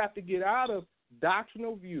 We have to get out of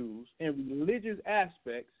doctrinal views and religious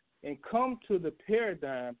aspects and come to the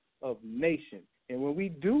paradigm of nation. And when we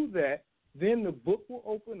do that, then the book will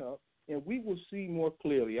open up and we will see more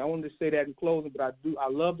clearly. I wanted to say that in closing, but I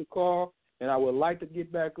love the call, and I would like to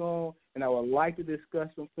get back on, and I would like to discuss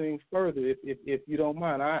some things further if you don't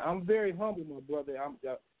mind. I'm very humble, my brother.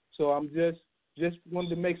 So I'm just wanted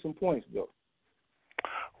to make some points, though.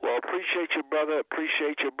 Well, appreciate you, brother.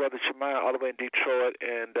 Appreciate your brother Shemaiah all the way in Detroit.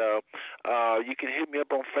 And you can hit me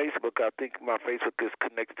up on Facebook. I think my Facebook is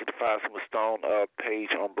connected to the Five Smooth Stone page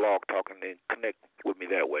on Blog Talk, and then connect with me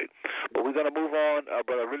that way. on,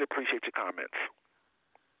 but I really appreciate your comments.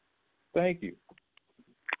 Thank you.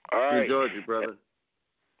 All right. Enjoyed you, brother.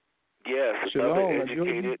 Yes, Shalom, another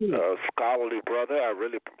educated, scholarly brother. I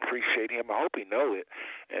really appreciate him. I hope he know it,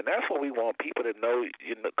 and that's what we want people to know.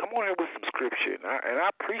 You know, come on here with some scripture, and I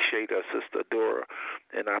appreciate Sister Dora,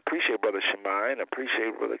 and I appreciate Brother Shemai, and I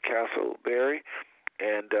appreciate Brother Castleberry,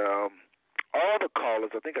 and all the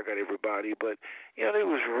callers. I think I got everybody, but you know, it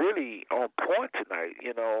was really on point tonight.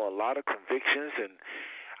 You know, a lot of convictions, and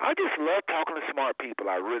I just love talking to smart people.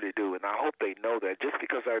 I really do, and I hope they know that. Just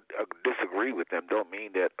because I disagree with them don't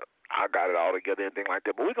mean that I got it all together, anything like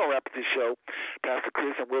that. But we're going to wrap up this show, Pastor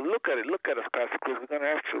Chris, and we'll look at us, Pastor Chris. We're going to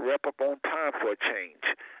actually wrap up on time for a change.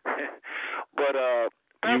 But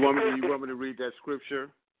you want me to read that scripture?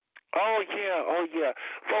 Oh, yeah.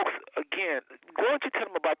 Folks, again, go ahead and tell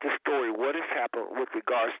them about this story, what has happened with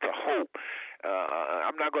regards to hope.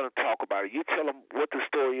 I'm not going to talk about it. You tell them what the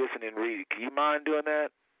story is and then read it. Can you mind doing that?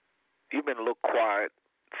 You've been a little quiet,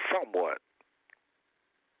 somewhat.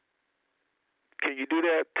 Can you do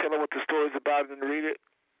that? Tell them what the story's about and read it?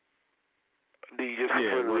 Do you just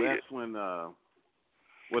read that's it?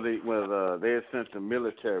 when they had sent the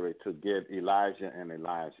military to get Elijah and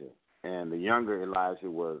Elijah. And the younger Elijah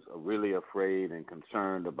was really afraid and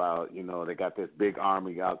concerned about, you know, they got this big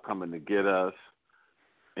army out coming to get us.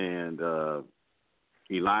 And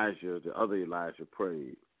Elijah, the other Elijah,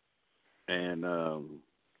 prayed. And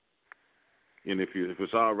if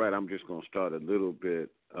it's all right, I'm just going to start a little bit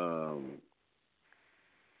in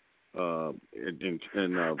verse 15. You're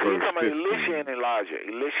talking about Elisha and Elijah.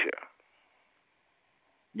 Elisha.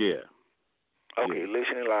 Yeah. Okay, yeah.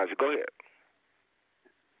 Elisha and Elijah. Go ahead.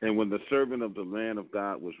 And when the servant of the man of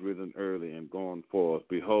God was risen early and gone forth,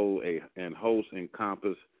 behold, an host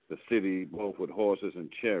encompassed the city both with horses and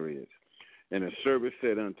chariots. And the servant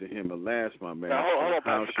said unto him, Alas, my master, hold on,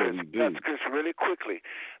 how shall we do? That's just really quickly.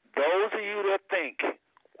 Those of you that think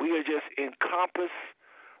we are just encompassed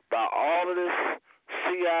by all of this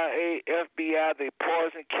CIA, FBI, they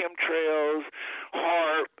poison chemtrails,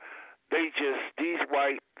 HARP, these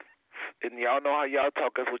white, and y'all know how y'all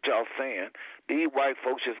talk, that's what y'all saying. These white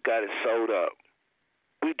folks just got it sewed up.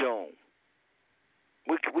 We doomed.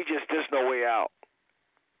 There's no way out.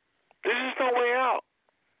 There's just no way out.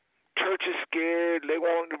 Church is scared. They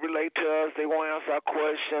won't relate to us. They won't answer our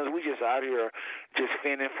questions. We just out here just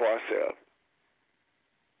fending for ourselves.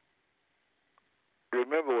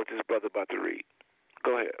 Remember what this brother about to read.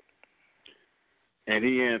 Go ahead. And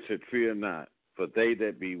he answered, Fear not, for they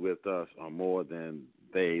that be with us are more than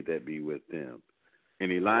they that be with them.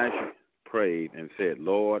 And Elijah prayed and said,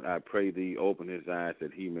 Lord, I pray thee, open his eyes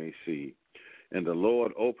that he may see. And the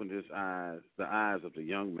Lord opened his eyes, the eyes of the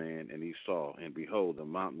young man, and he saw, and behold, the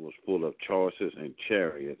mountain was full of horses and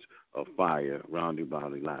chariots of fire round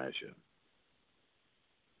about Elijah.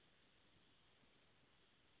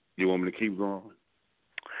 You want me to keep going?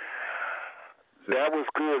 That was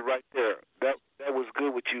good right there. That was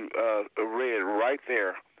good what you read right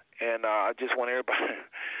there. And I just want everybody,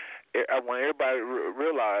 to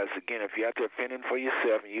realize, again, if you're out there fending for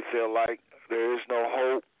yourself and you feel like there is no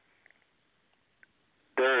hope,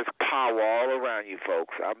 there is power all around you,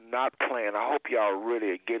 folks. I'm not playing. I hope y'all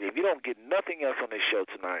really get it. If you don't get nothing else on this show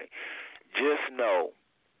tonight, just know,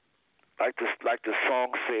 like the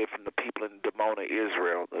song said from the people in Dimona,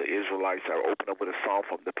 Israel, the Israelites are open up with a song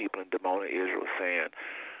from the people in Dimona, Israel, saying,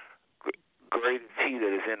 Great is he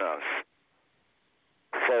that is in us.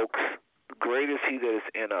 Folks, great is he that is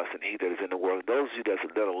in us and he that is in the world. Those of you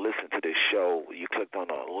that'll listen to this show, you clicked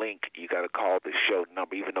on a link, you got to call the show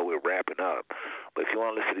number, even though we're wrapping up. But if you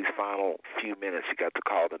want to listen to these final few minutes, you got to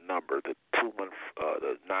call the number, the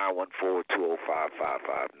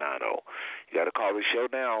 914-205-5590. You got to call the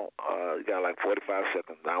show now. You got like 45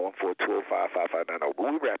 seconds, 914-205-5590.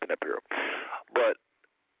 We're wrapping up here. But,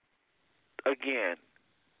 again,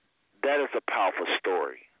 that is a powerful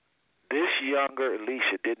story. This younger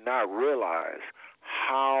Elisha did not realize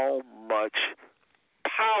how much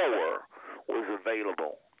power was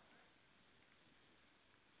available.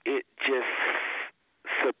 It just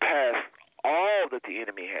surpassed all that the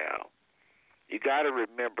enemy had. You got to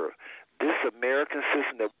remember, this American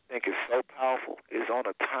system that we think is so powerful is on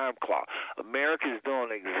a time clock. America is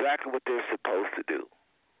doing exactly what they're supposed to do.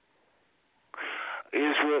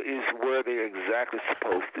 Israel is where they're exactly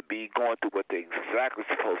supposed to be, going through what they're exactly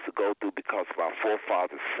supposed to go through because of our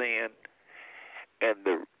forefathers' sin. And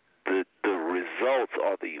the results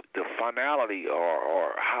or the finality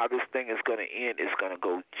or how this thing is going to end is going to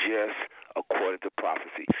go just according to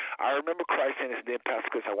prophecy. I remember Christ saying this, and then Pastor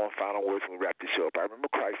Chris, I want final words when we wrap this show up. I remember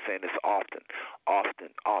Christ saying this often.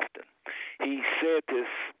 He said this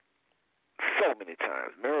so many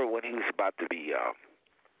times. Remember when he was about to be,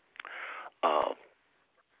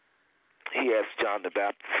 he asked John the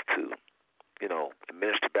Baptist to,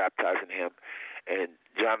 minister baptizing him, and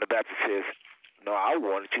John the Baptist says, "No, I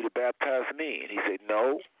wanted you to baptize me." And he said,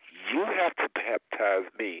 "No, you have to baptize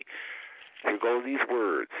me." Here go these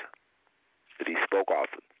words that he spoke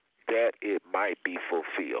often, that it might be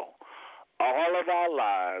fulfilled. All of our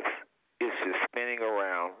lives is just spinning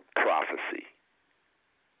around prophecy.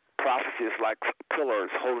 Prophecy is like pillars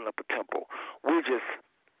holding up a temple. We're just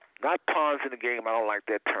not pawns in the game. I don't like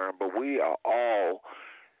that term, but we are all.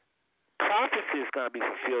 Prophecy is going to be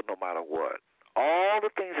fulfilled no matter what. All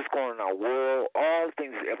the things that's going on in our world, all the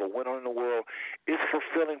things that ever went on in the world, is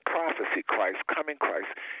fulfilling prophecy. Christ, coming Christ,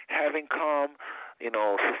 having come.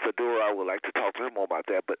 Sister Dora, I would like to talk to her more about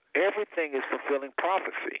that. But everything is fulfilling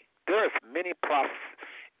prophecy. There's many prophets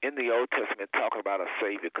in the Old Testament talking about a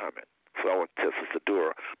Savior coming. So I want to tell Sister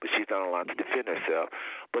Dora, but she's not allowed to defend herself.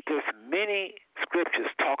 But there's many scriptures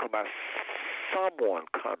talking about someone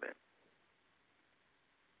coming.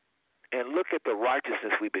 And look at the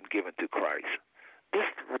righteousness we've been given through Christ.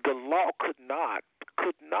 The law could not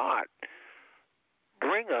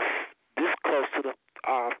bring us this close to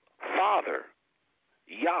our Father,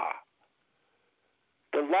 Yah.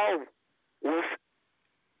 The law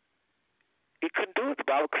it couldn't do it. The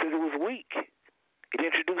Bible says it was weak. It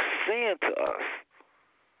introduced sin to us.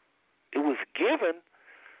 It was given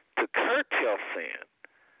to curtail sin,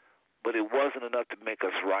 but it wasn't enough to make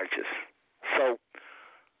us righteous. So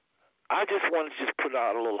I just wanted to put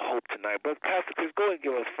out a little hope tonight. But Pastor Chris, go ahead and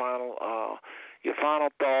give us your final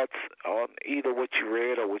thoughts on either what you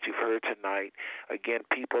read or what you've heard tonight. Again,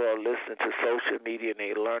 people are listening to social media and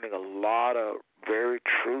they're learning a lot of very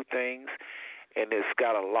true things. And it's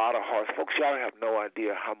got a lot of hearts. Folks, y'all have no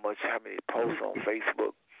idea how many posts on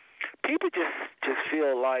Facebook. People just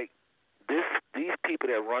feel like these people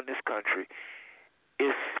that run this country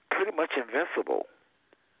is pretty much invincible.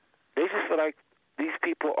 They just feel like these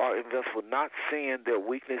people are invincible, not seeing their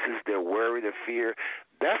weaknesses, their worry, their fear.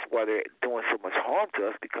 That's why they're doing so much harm to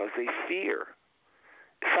us, because they fear.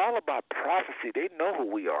 It's all about prophecy. They know who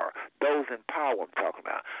we are. Those in power I'm talking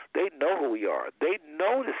about. They know who we are. They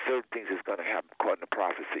know that certain things is going to happen according to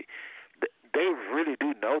prophecy. They really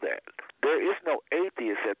do know that. There is no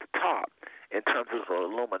atheist at the top in terms of the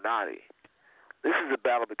Illuminati. This is a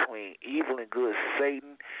battle between evil and good,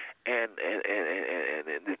 Satan and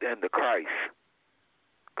the Christ.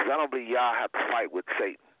 Because I don't believe y'all have to fight with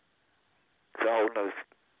Satan. It's a whole other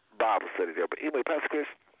Bible study there. But anyway, Pastor Chris.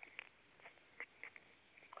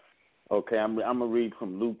 Okay, I'm going to read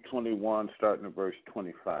from Luke 21, starting at verse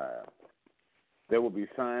 25. There will be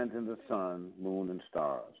signs in the sun, moon, and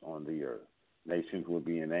stars on the earth. Nations will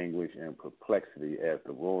be in anguish and perplexity at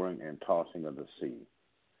the roaring and tossing of the sea.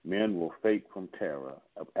 Men will fake from terror,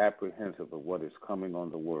 apprehensive of what is coming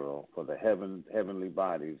on the world, for the heavenly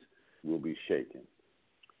bodies will be shaken.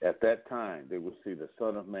 At that time, they will see the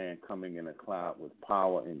Son of Man coming in a cloud with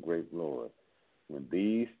power and great glory. When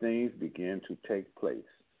these things begin to take place,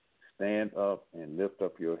 stand up and lift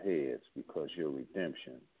up your heads, because your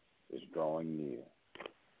redemption is drawing near.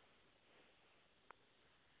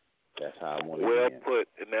 That's how I want to Well end. put,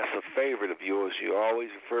 and that's a favorite of yours. You always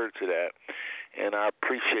refer to that, and I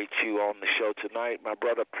appreciate you on the show tonight. My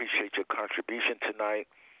brother, appreciate your contribution tonight.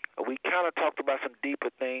 We kind of talked about some deeper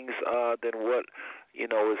things than what,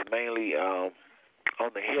 is mainly on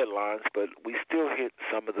the headlines, but we still hit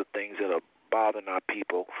some of the things that are bothering our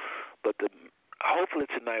people. But hopefully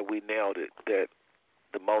tonight we nailed it, that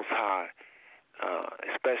the Most High,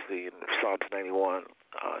 especially in Psalms 91,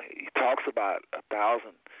 he talks about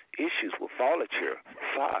 1,000 issues will fall at your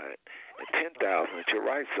side and 10,000 at your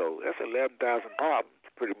right. So that's 11,000 problems,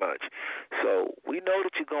 pretty much. So we know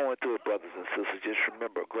that you're going through it, brothers and sisters. Just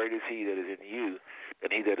remember, great is he that is in you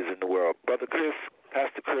than he that is in the world. Brother Chris,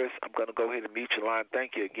 Pastor Chris, I'm going to go ahead and mute your line.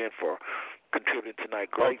 Thank you again for contributing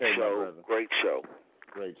tonight. Great show. Great show.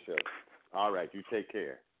 Great show. All right, you take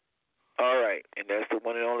care. All right, and that's the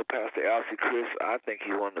one and only Pastor Alcee Chris. I think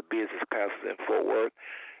he's one of the busiest pastors in Fort Worth.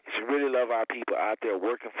 Just really love our people out there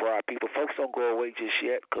working for our people. Folks, don't go away just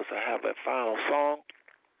yet, because I have that final song.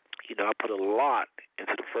 I put a lot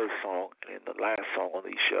into the first song and in the last song on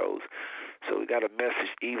these shows. So we got a message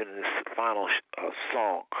even in this final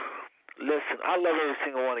song. Listen, I love every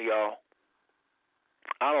single one of y'all.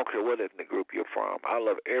 I don't care what ethnic group you're from. I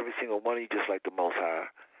love every single one of you just like the Most High.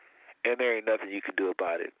 And there ain't nothing you can do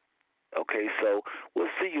about it. Okay, so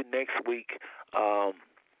we'll see you next week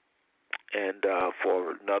and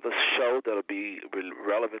for another show that'll be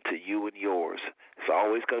relevant to you and yours. It's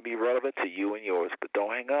always going to be relevant to you and yours, but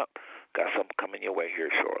don't hang up. Got something coming your way here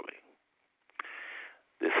shortly.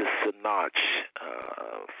 Sinach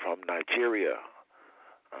from Nigeria.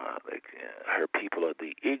 Her people are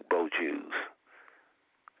the Igbo Jews.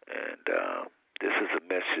 And this is a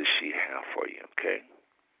message she has for you, okay?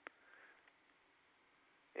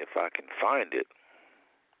 If I can find it.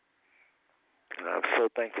 And I'm so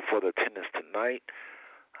thankful for the attendance tonight.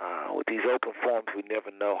 With these open forums, we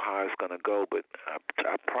never know how it's going to go, but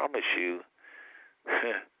I promise you,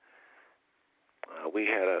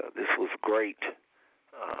 this was great.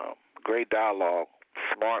 Great dialogue,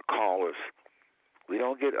 smart callers. We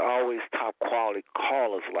don't get always top quality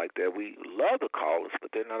callers like that. We love the callers,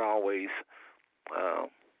 but they're not always, y'all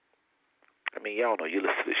know you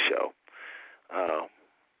listen to the show.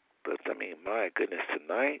 But, my goodness,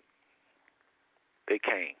 tonight, they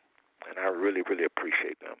came, and I really, really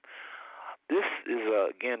appreciate them. This is,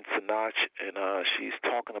 again, Sinach, and she's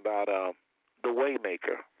talking about the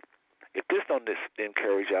Waymaker. If this don't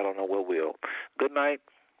encourage you, I don't know what will. Good night.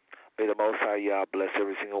 May the Most High Yah bless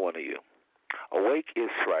every single one of you. Awake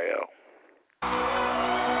Israel.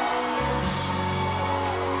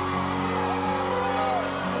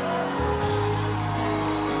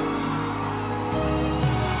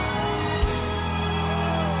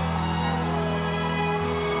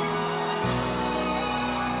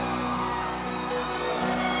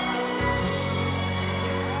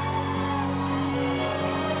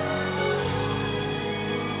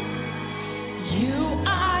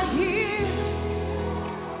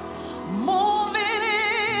 Moving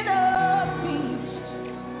in a peace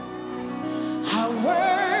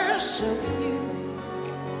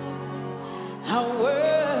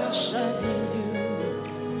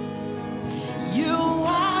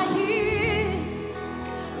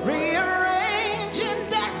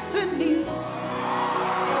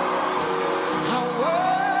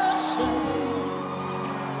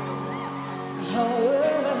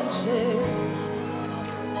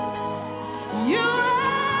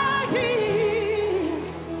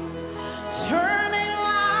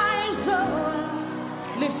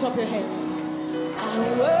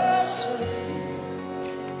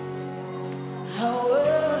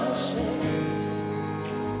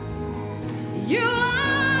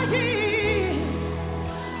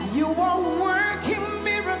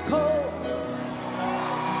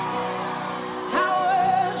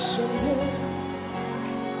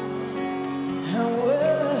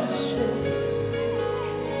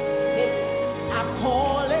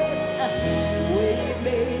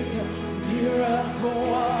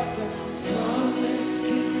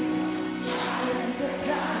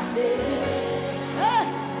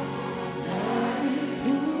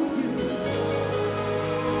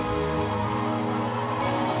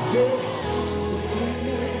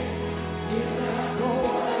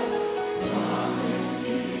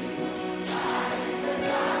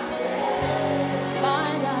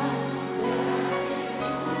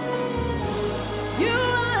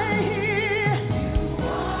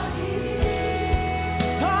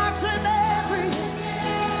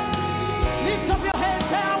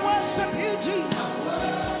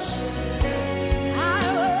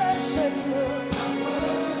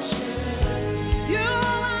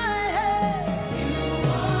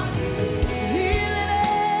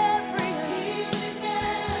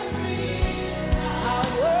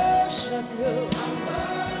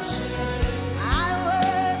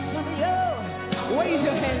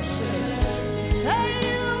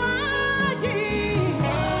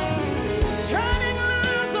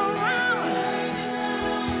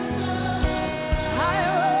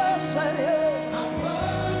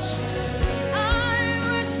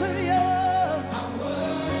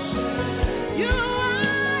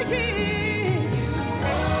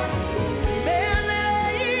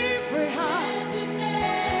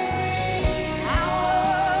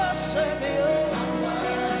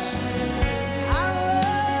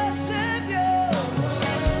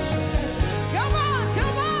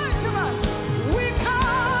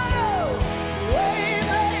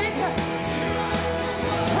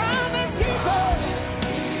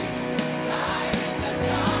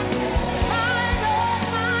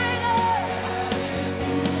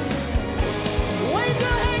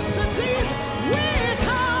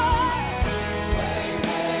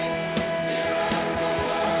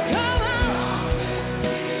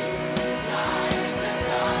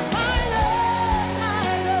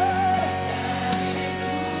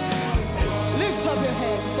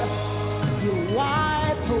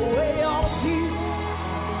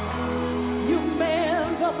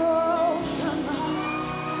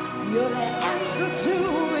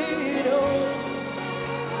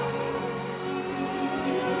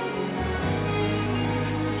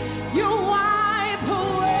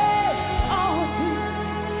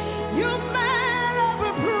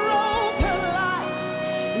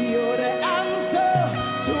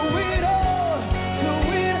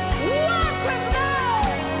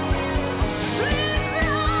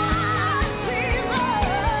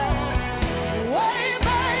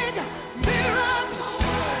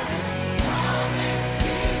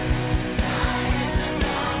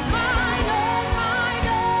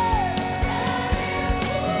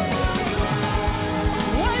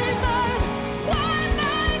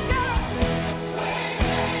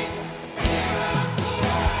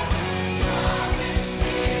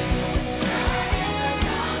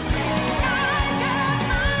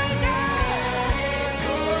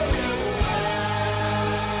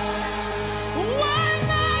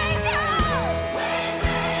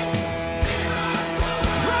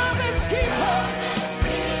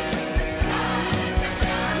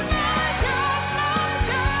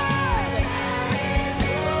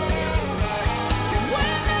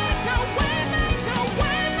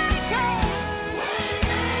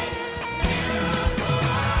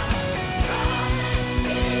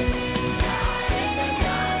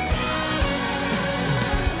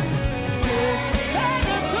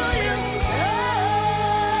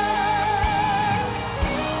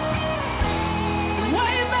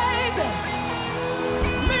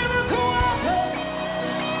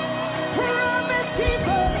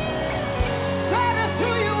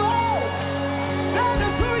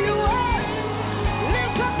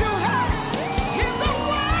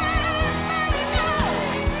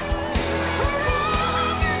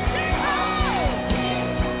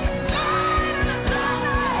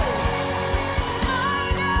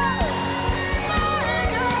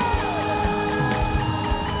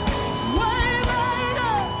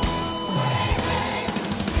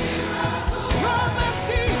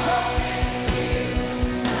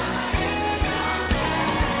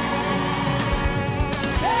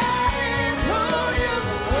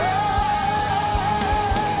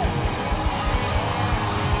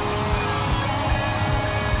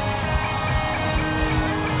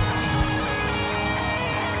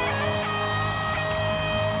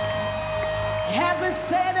Hasn't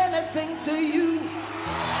said anything to you.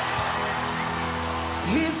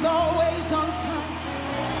 He's always on time.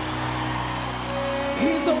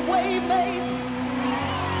 He's a way maker.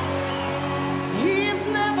 He's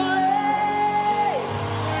never late.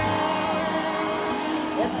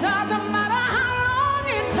 It doesn't matter how long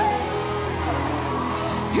it takes.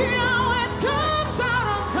 He always comes out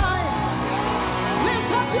on time.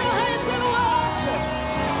 Lift up your hands and worship.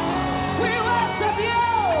 We worship you.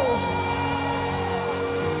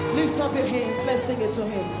 Lift up your hands. Let's sing it to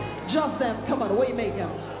him. Just them. Come on, Waymaker.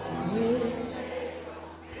 Yeah.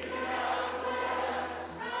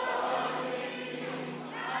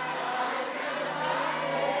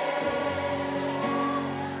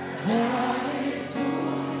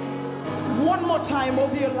 One more time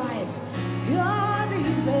over your life. God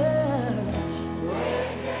is there.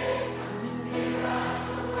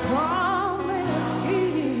 Promise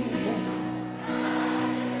keeper.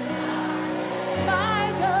 My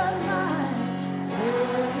God, my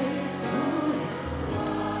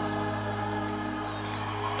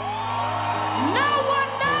no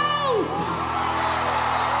one knows.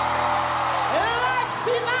 Like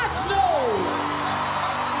he not know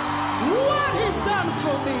what he's done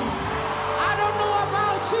for me. I don't know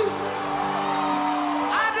about you.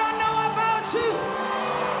 I don't know about you.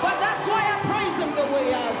 But that's why I praise him the way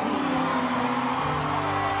I do.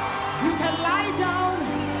 You can lie down.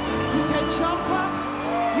 You can jump up.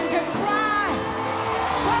 You can cry.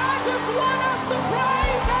 But I just want us to pray.